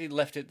basically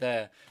left it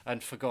there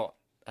and forgot.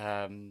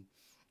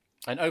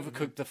 And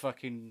overcooked the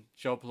fucking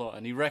job lot,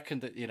 and he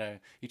reckoned that he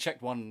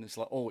checked one and it's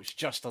like, oh, it's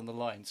just on the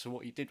line. So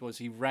what he did was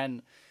he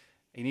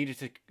needed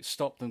to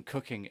stop them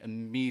cooking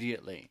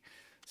immediately.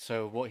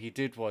 So what he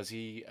did was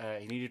he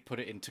needed to put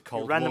it into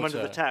cold water. He ran them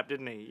under the tap,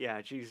 didn't he?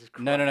 Yeah, Jesus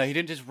Christ. No. He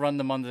didn't just run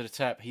them under the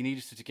tap. He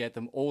needed to get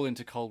them all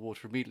into cold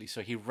water immediately.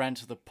 So he ran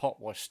to the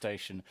pot wash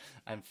station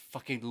and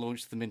fucking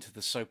launched them into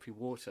the soapy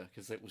water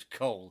because it was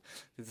cold.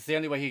 It's the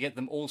only way he could get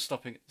them all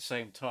stopping at the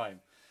same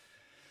time.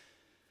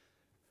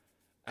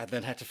 And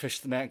then had to fish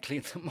them out and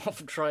clean them off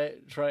and try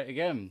it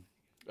again.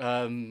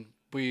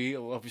 We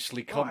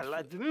obviously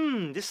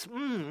this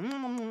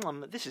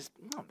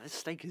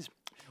steak is.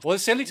 Well,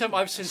 it's the only time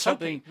I've seen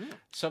something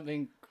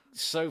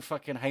so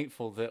fucking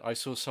hateful that I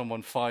saw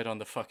someone fired on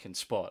the fucking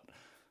spot.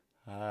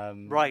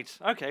 Right.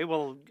 Okay.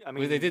 Well, I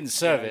mean, they didn't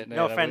serve it.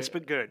 No offense,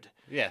 but good.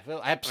 Yeah.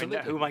 Well, absolutely.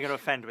 I mean, who am I going to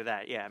offend with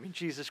that? Yeah. I mean,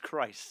 Jesus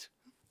Christ.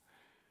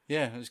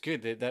 Yeah, it was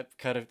good.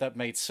 That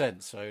made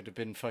sense. I would have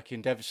been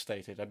fucking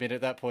devastated. I mean, at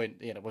that point,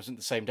 it wasn't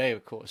the same day,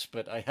 of course,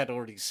 but I had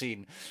already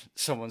seen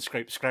someone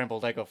scrape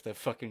scrambled egg off their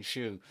fucking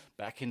shoe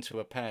back into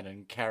a pan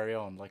and carry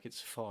on like it's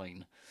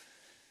fine.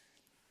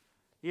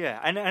 Yeah,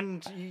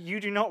 and you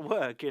do not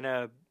work in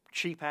a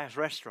cheap ass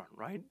restaurant,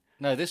 right?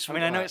 No, this. I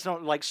mean, I know it's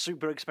not like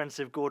super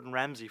expensive Gordon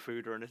Ramsay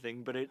food or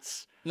anything, but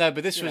it's No,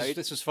 but this you know,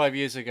 was 5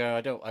 years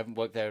ago. I haven't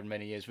worked there in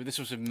many years, but this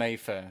was in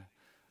Mayfair.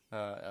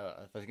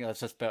 I think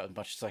that's about as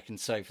much as I can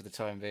say for the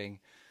time being.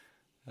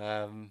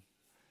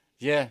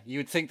 Yeah, you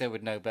would think they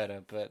would know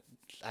better, but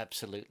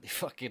absolutely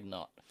fucking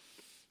not.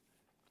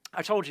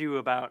 I told you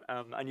about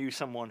I knew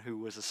someone who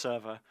was a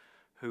server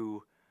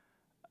who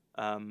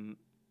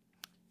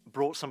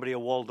brought somebody a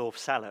Waldorf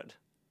salad.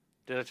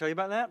 Did I tell you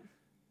about that?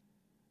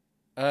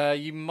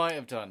 You might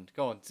have done.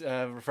 Go on,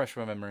 refresh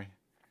my memory.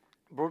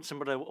 Brought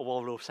somebody a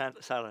Waldorf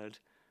salad.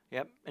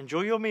 Yep.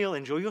 Enjoy your meal.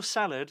 Enjoy your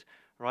salad.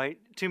 Right.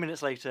 2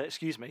 minutes later,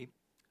 excuse me.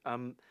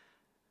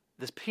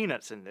 There's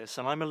peanuts in this,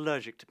 and I'm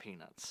allergic to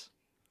peanuts.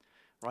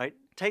 Right.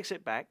 Takes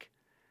it back.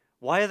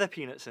 Why are there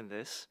peanuts in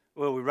this?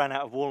 Well, we ran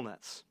out of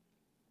walnuts.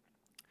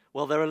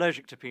 Well, they're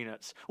allergic to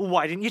peanuts. Well,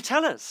 why didn't you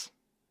tell us?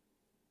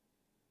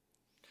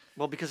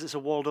 Well, because it's a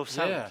Waldorf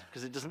salad.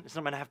 Because it's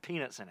not meant to have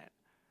peanuts in it.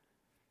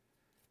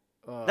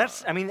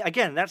 That's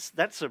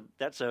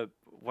a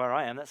where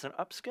I am. That's an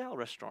upscale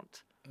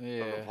restaurant,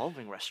 a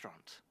revolving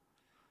restaurant.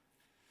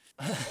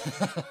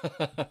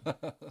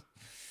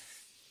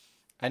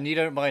 And you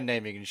don't mind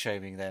naming and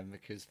shaming them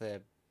because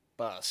they're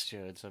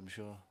bastards, I'm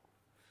sure.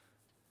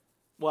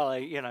 Well,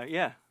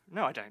 yeah.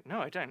 No, I don't.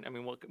 I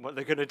mean, what are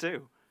they going to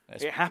do?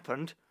 It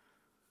happened.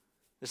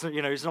 It's not.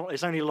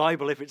 It's only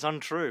libel if it's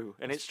untrue,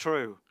 and it's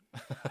true.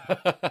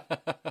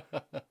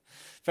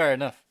 Fair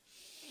enough.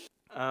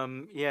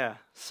 Yeah.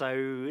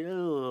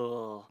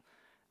 So,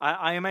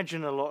 I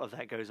imagine a lot of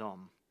that goes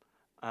on.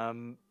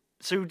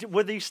 So,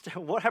 were these?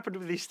 What happened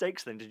with these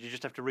steaks then? Did you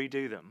just have to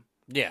redo them?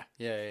 Yeah.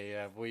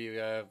 We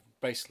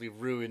basically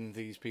ruined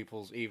these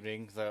people's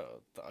evening.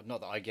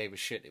 Not that I gave a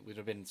shit. It would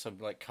have been some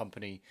like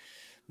company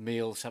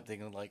meal,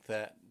 something like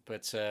that.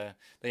 But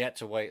they had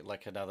to wait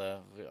like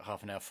another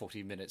half an hour,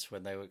 40 minutes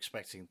when they were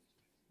expecting.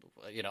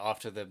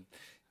 After the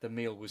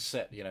meal was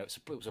set. It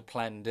was a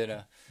planned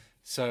dinner.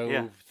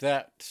 So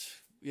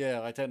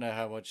I don't know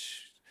how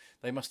much.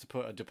 They must have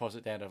put a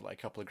deposit down of like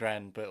a couple of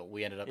grand, but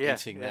we ended up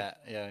eating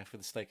that, for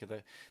the sake of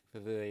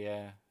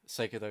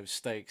sake of those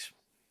steaks.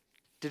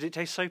 Did it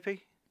taste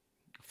soapy?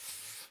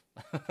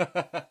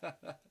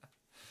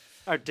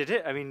 Oh, did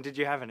it? I mean, did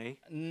you have any?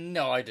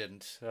 No, I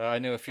didn't. I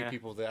knew a few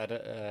people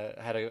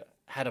that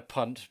had a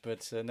punt,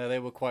 but no, they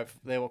were quite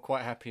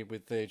happy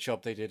with the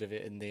job they did of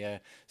it in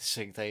the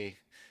sink. They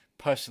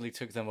personally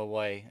took them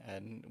away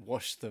and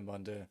washed them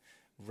under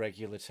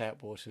regular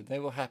tap water. They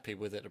were happy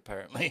with it,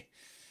 apparently.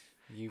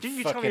 Didn't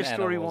you tell me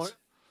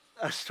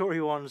a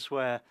story once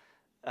where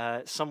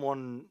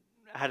someone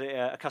had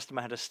a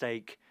customer had a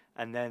steak,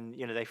 and then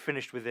they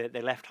finished with it,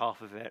 they left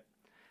half of it,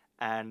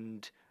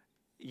 and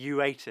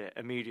you ate it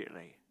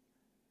immediately,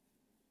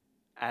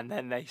 and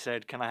then they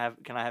said, "Can I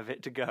have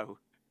it to go?"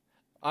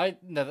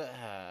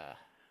 No.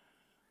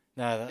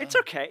 It's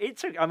okay.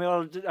 It's okay. I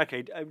mean,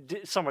 okay.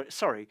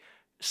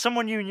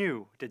 Someone you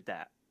knew did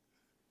that.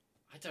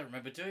 I don't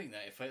remember doing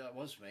that. If that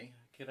was me,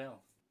 get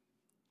out.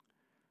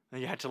 And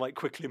you had to like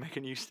quickly make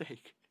a new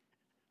steak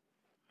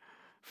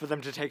for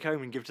them to take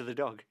home and give to the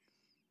dog.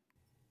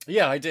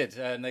 Yeah, I did,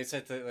 and they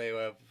said that they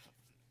were.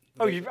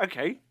 Oh,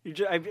 okay. Did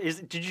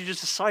you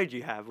just decide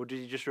you have, or did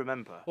you just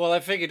remember? Well, I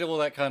figured all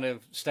that kind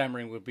of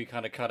stammering would be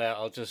kind of cut out.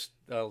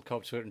 I'll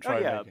cop to it and try.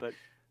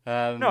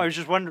 No, I was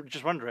just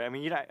wondering. I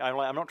mean,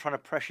 I'm not trying to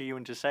pressure you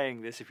into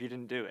saying this if you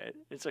didn't do it.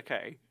 It's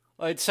okay.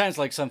 It sounds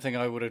like something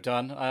I would have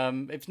done.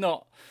 It's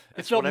not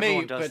what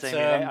me, does, but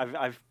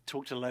I've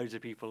talked to loads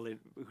of people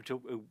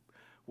who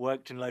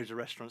worked in loads of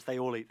restaurants. They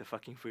all eat the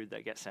fucking food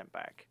that gets sent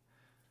back.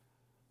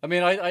 I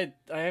mean, I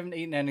haven't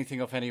eaten anything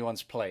off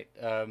anyone's plate,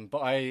 but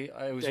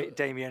I was.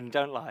 Damien,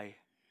 don't lie.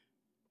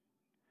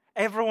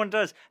 Everyone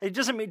does. It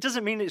doesn't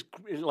mean it's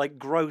like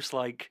gross.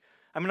 Like,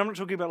 I mean, I'm not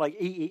talking about like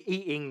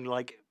eating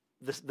like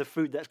the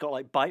food that's got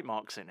like bite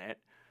marks in it.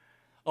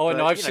 Oh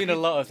no, I've seen a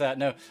lot of that.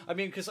 No, I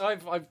mean because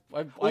I've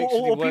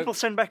or people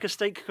send back a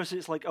steak because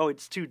it's like, oh,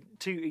 it's too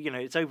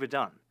it's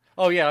overdone.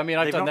 Oh yeah, I mean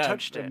I've done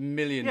that a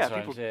million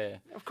times. Yeah,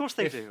 of course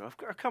they do.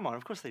 Come on,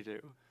 of course they do.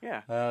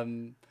 Yeah.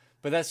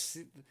 But that's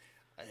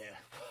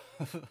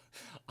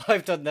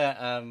I've done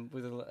that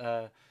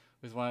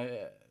with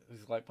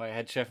my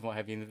head chef and what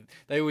have you.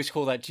 They always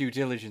call that due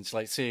diligence,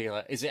 like seeing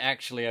like is it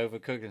actually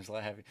overcooked and it's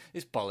like having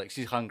it's bollocks.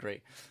 He's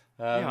hungry.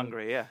 You're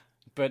hungry, yeah.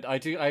 But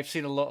I've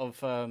seen a lot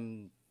of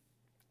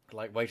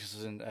like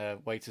waitresses and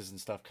waiters and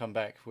stuff come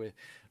back with,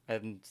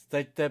 and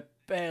they're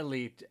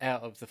barely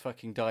out of the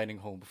fucking dining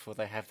hall before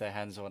they have their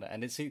hands on it,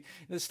 and it's the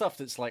stuff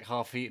that's like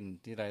half eaten,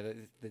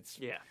 it's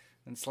and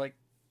it's like,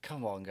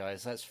 come on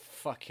guys, that's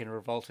fucking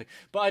revolting.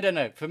 But I don't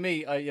know, for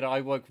me,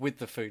 I work with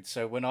the food,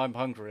 so when I'm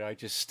hungry I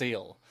just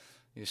steal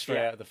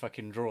straight out of the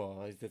fucking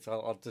drawer.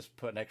 I'll just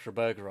put an extra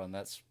burger on.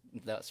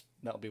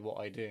 That'll be what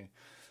I do.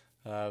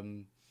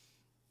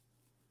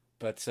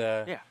 But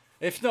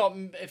If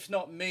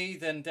not me,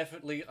 then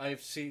definitely I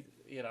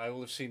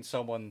will have seen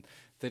someone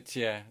that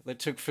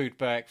took food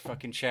back,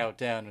 fucking chowed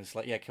down, and it's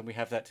like, yeah, can we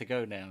have that to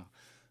go now?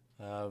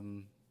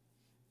 And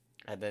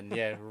then,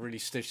 yeah, really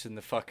stitched them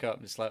the fuck up.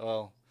 It's like,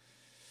 well,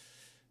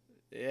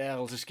 yeah,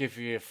 I'll just give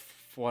you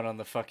one on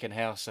the fucking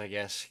house, I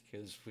guess,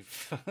 because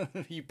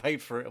you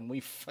paid for it and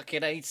we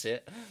fucking ate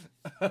it.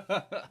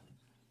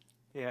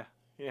 Yeah.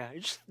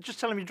 You just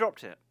tell him you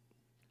dropped it.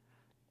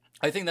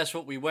 I think that's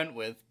what we went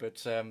with,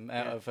 but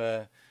out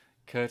of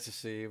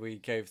courtesy, we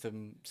gave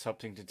them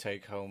something to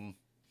take home.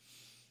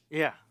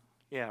 Yeah,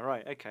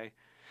 right, okay.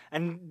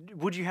 And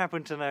would you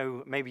happen to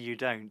know, maybe you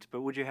don't,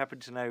 but would you happen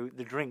to know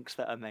the drinks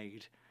that are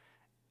made?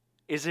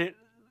 Is it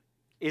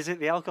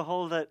the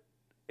alcohol that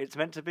it's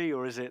meant to be,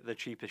 or is it the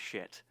cheapest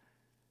shit?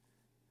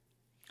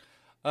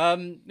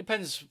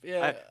 Depends,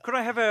 yeah. Could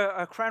I have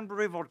a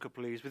cranberry vodka,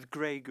 please, with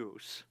Grey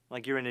Goose?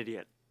 Like, you're an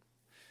idiot.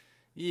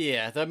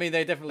 Yeah, I mean,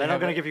 they definitely. They're not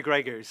going to give you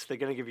Grey Goose. They're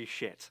going to give you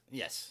shit.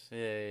 Yes,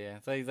 yeah.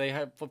 They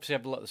obviously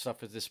have a lot of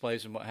stuff with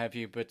displays and what have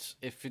you, but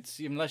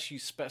unless you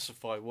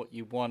specify what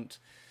you want,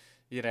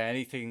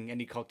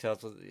 any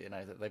cocktails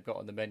that they've got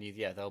on the menu,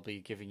 they'll be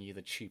giving you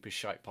the cheapest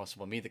shite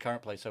possible. The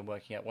current place I'm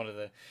working at, one of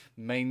the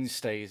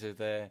mainstays of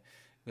their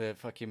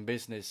fucking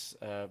business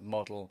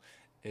model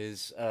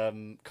is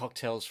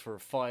cocktails for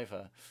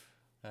 $5.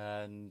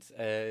 And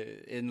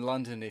in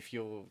London, if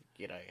you're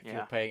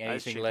paying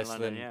anything less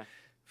than.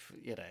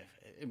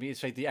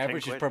 The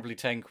average is probably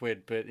 10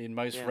 quid, but in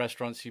most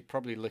restaurants, you're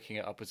probably looking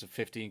at upwards of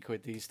 15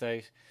 quid these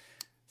days.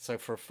 So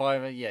for a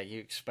 $5, you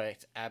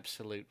expect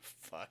absolute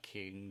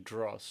fucking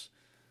dross.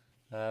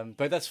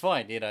 But that's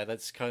fine,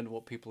 that's kind of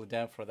what people are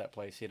down for at that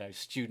place,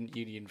 student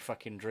union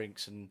fucking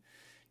drinks and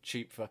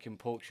cheap fucking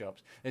pork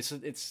chops.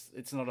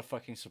 It's not a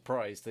fucking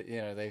surprise that,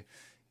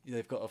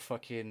 they've got a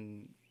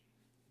fucking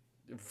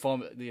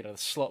vomit,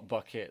 slot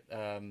bucket,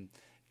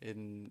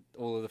 in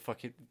all of the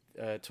fucking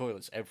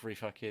toilets every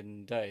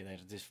fucking day. They're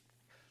just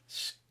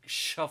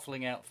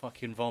shuffling out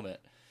fucking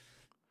vomit.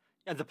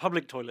 And the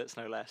public toilets,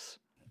 no less.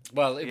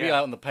 Well, it'd be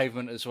out on the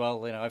pavement as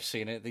well. I've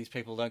seen it. These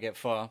people don't get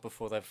far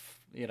before they're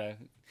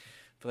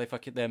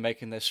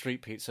making their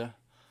street pizza.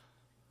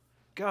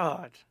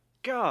 God,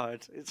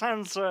 it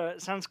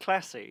sounds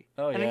classy.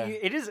 Oh, and yeah.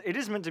 It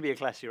is meant to be a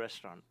classy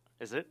restaurant,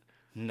 is it?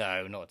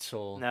 No, not at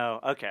all. No,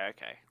 okay.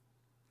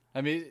 I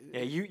mean,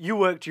 you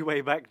worked your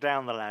way back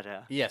down the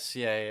ladder. Yes,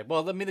 yeah.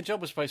 Well, I mean, the job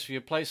was supposed to be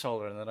a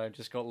placeholder, and then I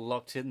just got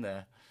locked in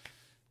there.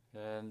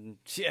 And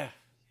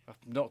I'm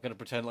not going to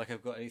pretend like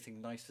I've got anything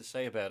nice to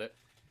say about it.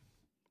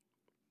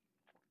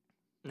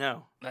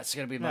 No, that's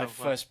going to be my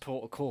first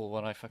port of call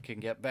when I fucking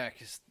get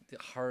back. Is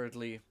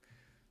hurriedly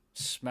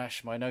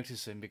smash my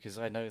notice in, because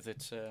I know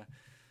that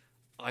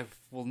I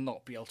will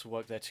not be able to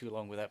work there too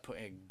long without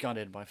putting a gun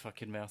in my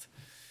fucking mouth.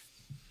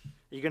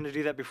 Are you going to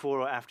do that before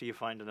or after you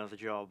find another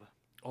job?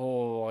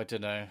 Oh, I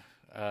don't know.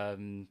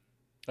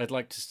 I'd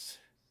like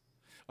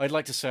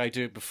to say I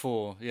do it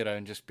before,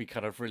 and just be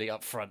kind of really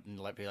upfront and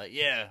be like,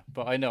 yeah.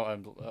 But I know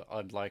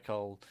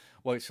I'll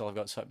wait till I've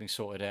got something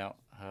sorted out.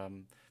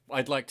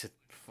 I'd like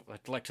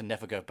to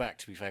never go back,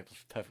 to be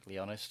perfectly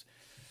honest.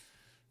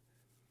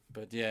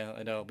 But yeah,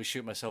 I know I'll be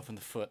shooting myself in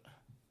the foot.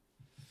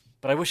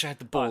 But I wish I had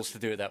the balls to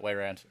do it that way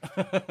around.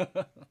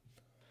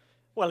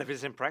 Well, if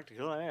it's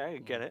impractical, I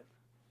get it.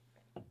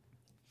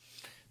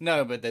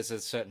 No, but there's a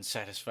certain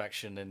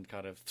satisfaction in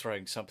kind of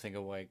throwing something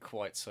away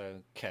quite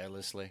so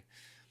carelessly.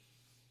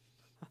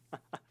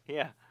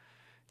 Yeah.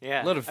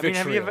 A lot of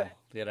vitriol.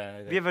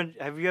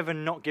 Have you ever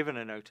not given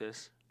a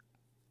notice?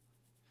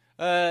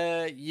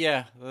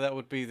 Yeah, that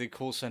would be the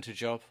call center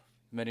job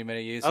many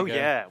years ago. Oh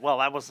yeah, well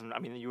that wasn't. I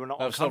mean, you were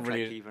not on contract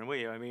even, were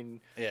you? I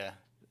mean, yeah.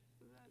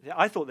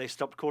 I thought they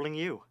stopped calling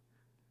you.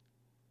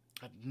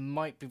 I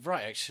might be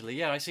right, actually.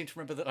 Yeah, I seem to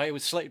remember that I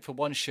was slated for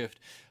one shift,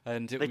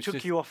 and they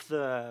took you off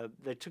the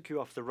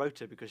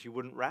rota because you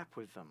wouldn't rap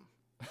with them.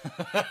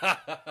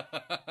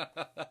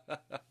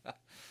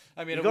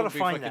 I mean, you got to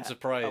find that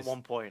surprised. At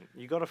one point.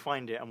 You got to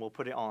find it, and we'll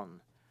put it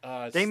on.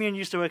 Damien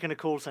used to work in a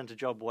call center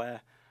job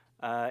where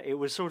it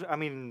was sort of. I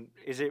mean,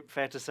 is it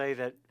fair to say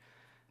that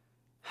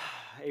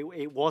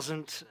it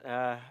wasn't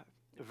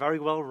very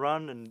well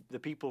run, and the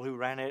people who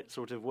ran it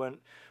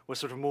were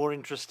sort of more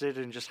interested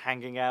in just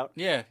hanging out?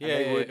 Yeah.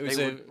 They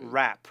would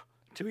rap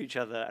to each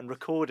other and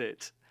record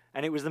it,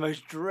 and it was the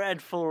most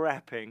dreadful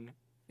rapping.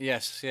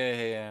 Yes,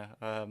 yeah.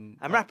 I'm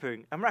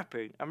rapping.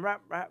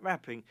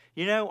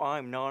 You know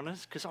I'm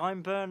nanas, because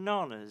I'm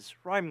bananas.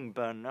 Rhyming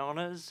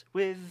bananas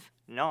with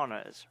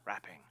nanas.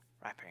 Rapping.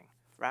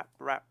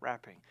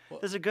 Rapping.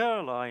 There's a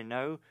girl I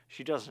know.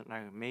 She doesn't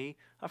know me.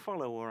 I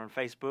follow her on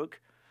Facebook.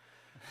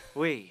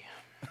 We.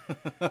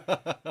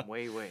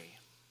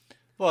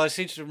 Well, I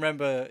seem to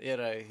remember,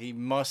 he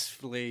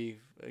mostly,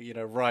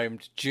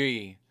 rhymed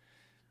G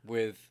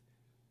with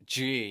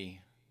G.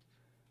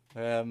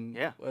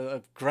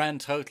 A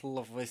grand total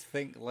of, I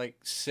think,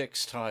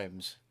 6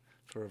 times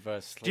for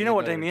reverse. Do you know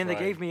what, Damien? They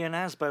gave me an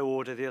ASBO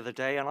order the other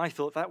day, and I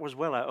thought that was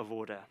well out of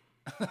order.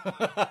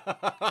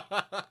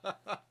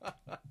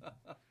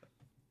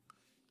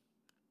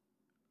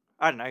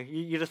 I don't know.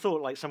 You'd have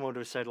thought someone would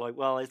have said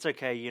well, it's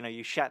okay,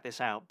 you shat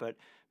this out, but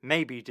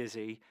maybe,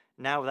 Dizzy,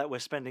 now that we're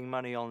spending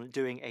money on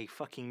doing a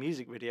fucking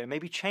music video,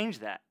 maybe change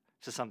that.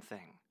 to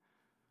something.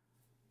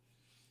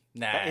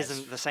 Nah, That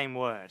isn't the same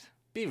word.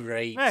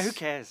 berate. No, who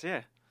cares?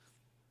 Yeah.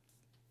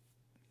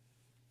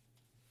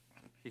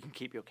 You can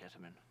keep your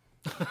ketamine.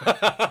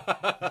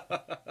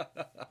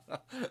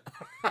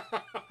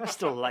 I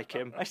still like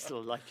him.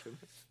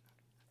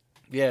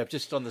 Yeah,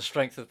 just on the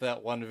strength of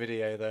that one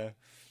video, though.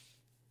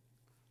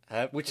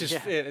 Which is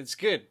it's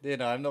good. You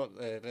know, I'm not.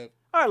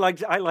 I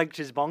liked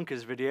his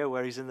bonkers video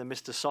where he's in the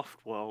Mr.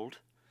 Soft world.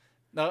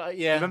 No,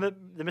 yeah. Remember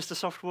the Mr.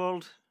 Soft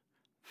world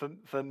for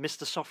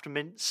Mr. Soft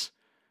Mints?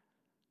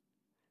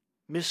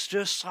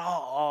 Mr.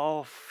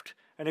 Soft,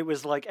 and it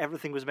was like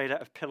everything was made out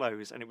of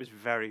pillows, and it was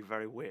very,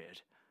 very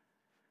weird.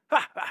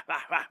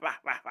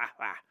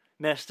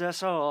 Mr.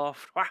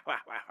 Soft.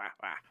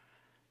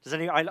 Does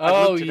any? I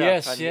looked it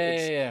yes, up, and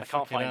yeah. I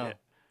can't find it.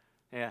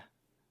 Yeah.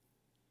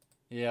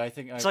 Yeah, I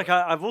think It's like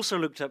I've also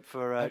looked up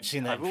for. I've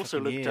seen that.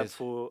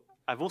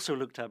 I've also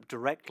looked up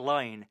direct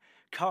line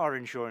car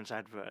insurance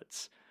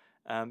adverts,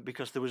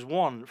 because there was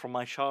one from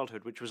my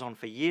childhood which was on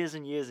for years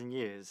and years and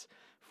years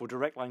for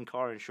direct line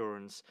car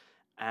insurance,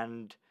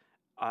 and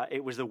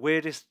it was the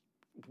weirdest.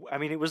 I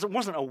mean, it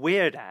wasn't a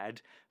weird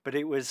ad, but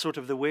it was sort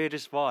of the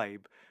weirdest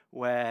vibe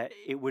where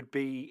it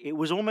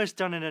was almost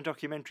done in a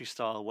documentary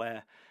style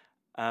where.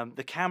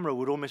 The camera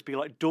would almost be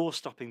like door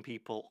stopping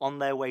people on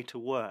their way to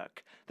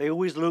work. They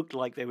always looked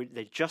like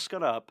they just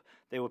got up,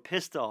 they were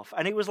pissed off,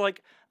 and it was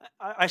like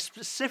I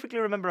specifically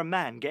remember a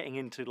man getting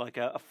into like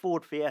a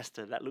Ford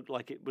Fiesta that looked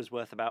like it was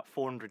worth about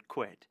 400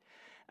 quid,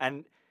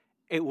 and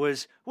it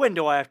was, when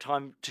do I have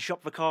time to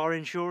shop for car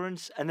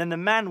insurance? And then the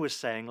man was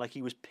saying, like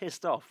he was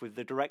pissed off with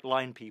the direct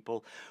line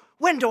people,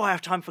 when do I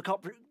have time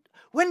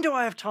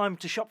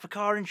to shop for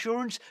car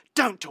insurance?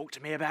 Don't talk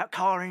to me about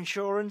car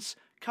insurance.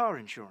 Car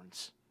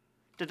insurance.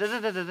 It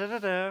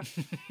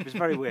was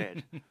very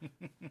weird.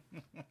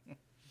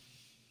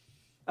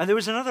 And there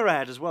was another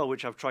ad as well,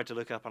 which I've tried to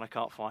look up and I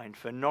can't find,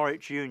 for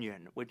Norwich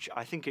Union, which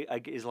I think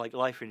is like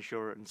life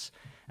insurance.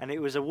 And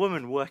it was a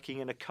woman working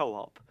in a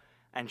co-op,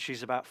 and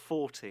she's about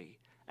 40.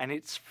 And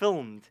it's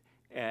filmed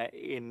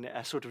in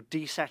a sort of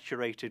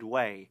desaturated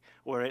way,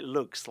 where it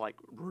looks like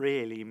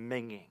really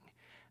minging.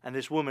 And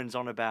this woman's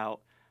on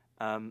about,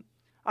 I don't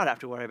have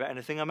to worry about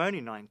anything, I'm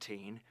only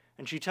 19.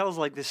 And she tells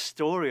like this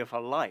story of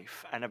her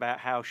life and about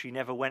how she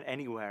never went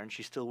anywhere and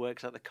she still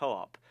works at the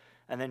co-op.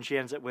 And then she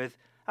ends up with,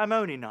 I'm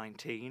only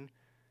 19.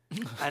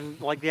 And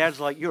like the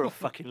ad's like, you're a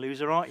fucking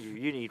loser, aren't you?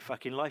 You need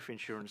fucking life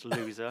insurance,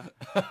 loser.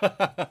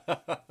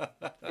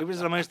 It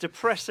was the most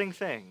depressing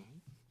thing.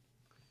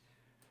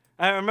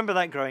 I remember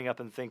that growing up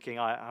and thinking,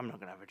 I'm not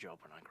going to have a job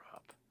when I grow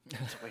up.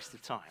 It's a waste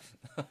of time.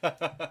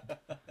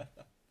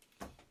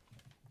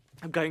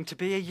 I'm going to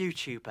be a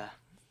YouTuber.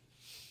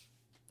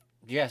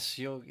 Yes,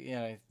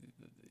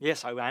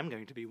 Yes, I am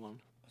going to be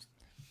one.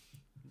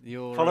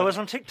 Your follow us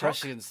on TikTok.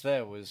 Prescience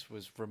there was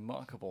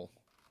remarkable.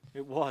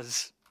 It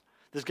was.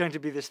 There's going to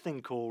be this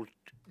thing called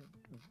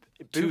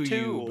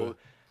Boo-Too or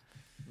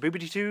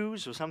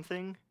Boobity-Toos or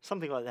something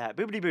like that.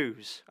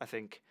 Boobity-Boos, I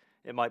think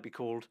it might be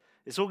called.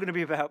 It's all going to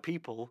be about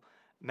people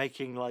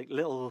making like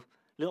little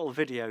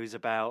videos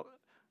about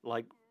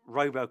like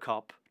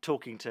RoboCop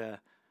talking to,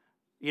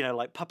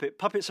 like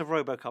puppets of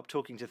RoboCop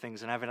talking to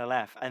things and having a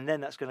laugh. And then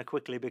that's going to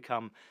quickly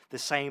become the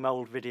same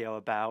old video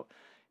about,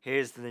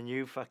 here's the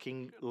new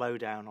fucking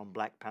lowdown on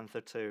Black Panther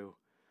 2.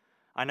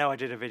 I know I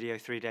did a video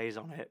 3 days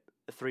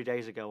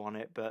ago on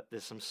it, but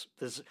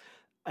there's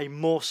a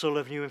morsel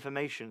of new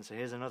information. So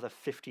here's another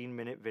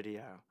 15-minute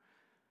video.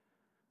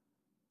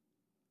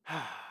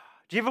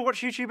 Do you ever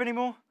watch YouTube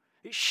anymore?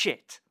 It's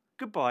shit.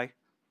 Goodbye.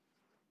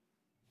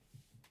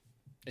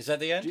 Is that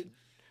the end?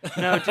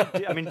 No,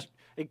 I mean,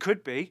 it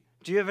could be.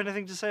 Do you have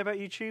anything to say about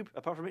YouTube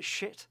apart from it's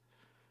shit?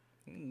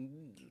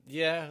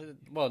 Yeah.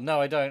 Well, no,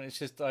 I don't. It's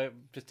just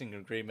I'm just in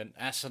agreement.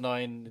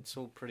 Asinine. It's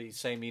all pretty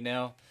samey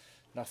now.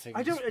 Nothing.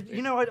 I don't.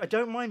 I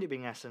don't mind it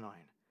being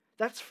asinine.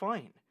 That's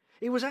fine.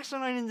 It was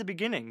asinine in the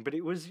beginning, but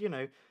it was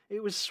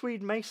it was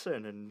Swede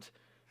Mason and.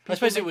 I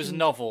suppose it was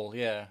novel.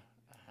 Yeah.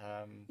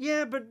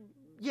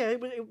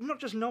 It was not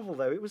just novel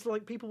though. It was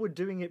like people were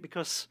doing it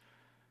because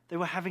they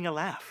were having a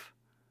laugh.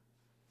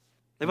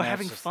 They were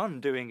having fun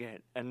doing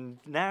it, and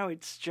now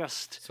it's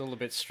just... It's all a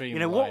bit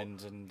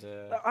streamlined and...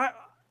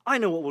 I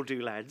know what we'll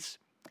do, lads.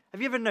 Have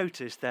you ever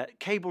noticed that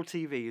cable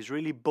TV is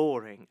really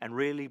boring and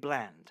really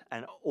bland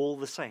and all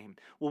the same?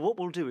 Well, what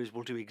we'll do is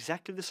we'll do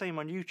exactly the same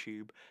on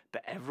YouTube,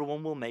 but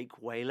everyone will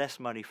make way less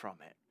money from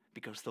it,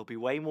 because there'll be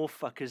way more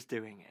fuckers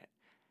doing it.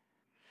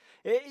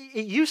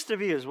 It used to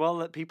be as well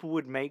that people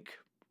would make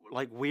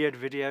like weird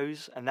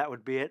videos, and that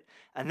would be it.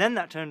 And then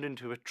that turned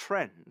into a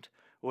trend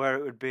where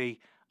it would be...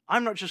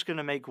 I'm not just going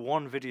to make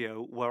one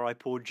video where I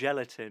pour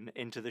gelatin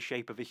into the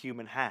shape of a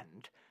human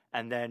hand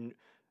and then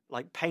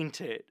like paint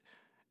it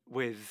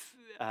with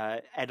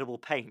edible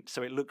paint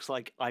so it looks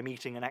like I'm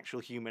eating an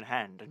actual human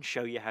hand and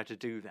show you how to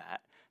do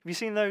that. Have you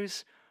seen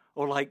those?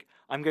 Or like,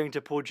 I'm going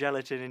to pour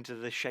gelatin into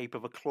the shape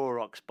of a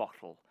Clorox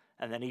bottle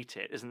and then eat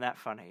it. Isn't that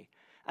funny?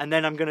 And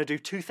then I'm going to do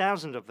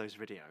 2,000 of those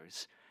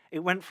videos. It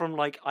went from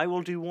like, I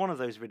will do one of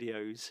those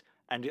videos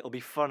and it'll be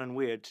fun and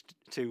weird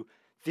to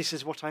this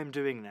is what I'm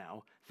doing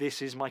now.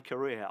 This is my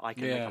career. I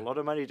can Yeah. make a lot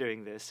of money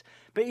doing this.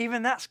 But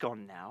even that's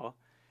gone now.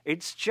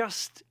 It's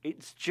just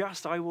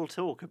I will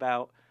talk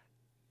about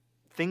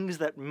things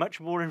that much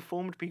more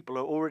informed people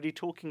are already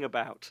talking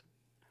about.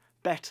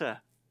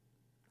 Better.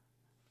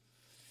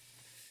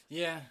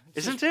 Yeah.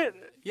 Isn't it?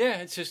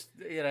 Yeah, it's just,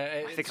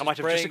 I think I might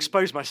have just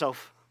exposed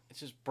myself. It's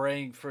just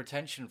braying for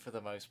attention for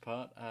the most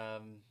part.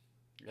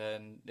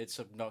 And it's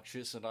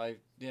obnoxious, and I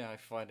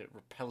find it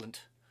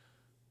repellent.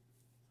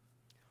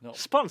 Not...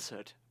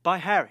 Sponsored by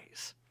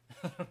Harry's.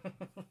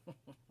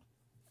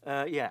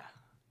 Yeah.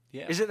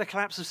 Yeah. Is it the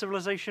collapse of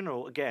civilization,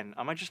 or again,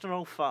 am I just an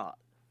old fart?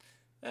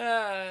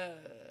 A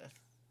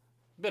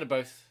bit of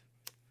both.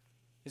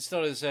 It's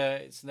not as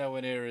it's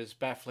nowhere near as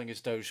baffling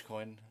as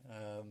Dogecoin.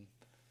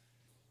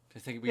 I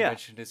think we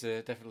mentioned is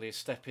definitely a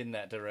step in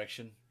that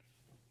direction.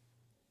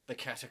 The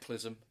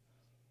cataclysm.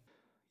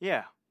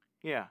 Yeah.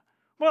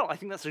 Well, I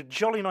think that's a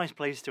jolly nice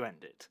place to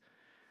end it.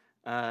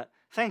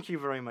 Thank you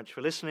very much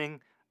for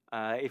listening.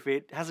 If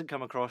it hasn't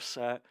come across,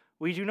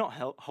 we do not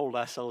hold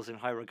ourselves in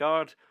high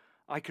regard.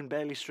 I can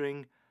barely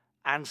string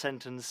and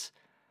sentence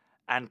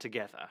and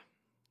together.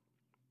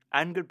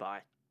 And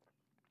goodbye.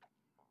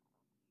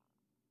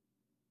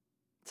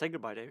 Say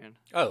goodbye, Damien.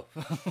 Oh,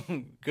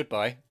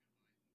 goodbye.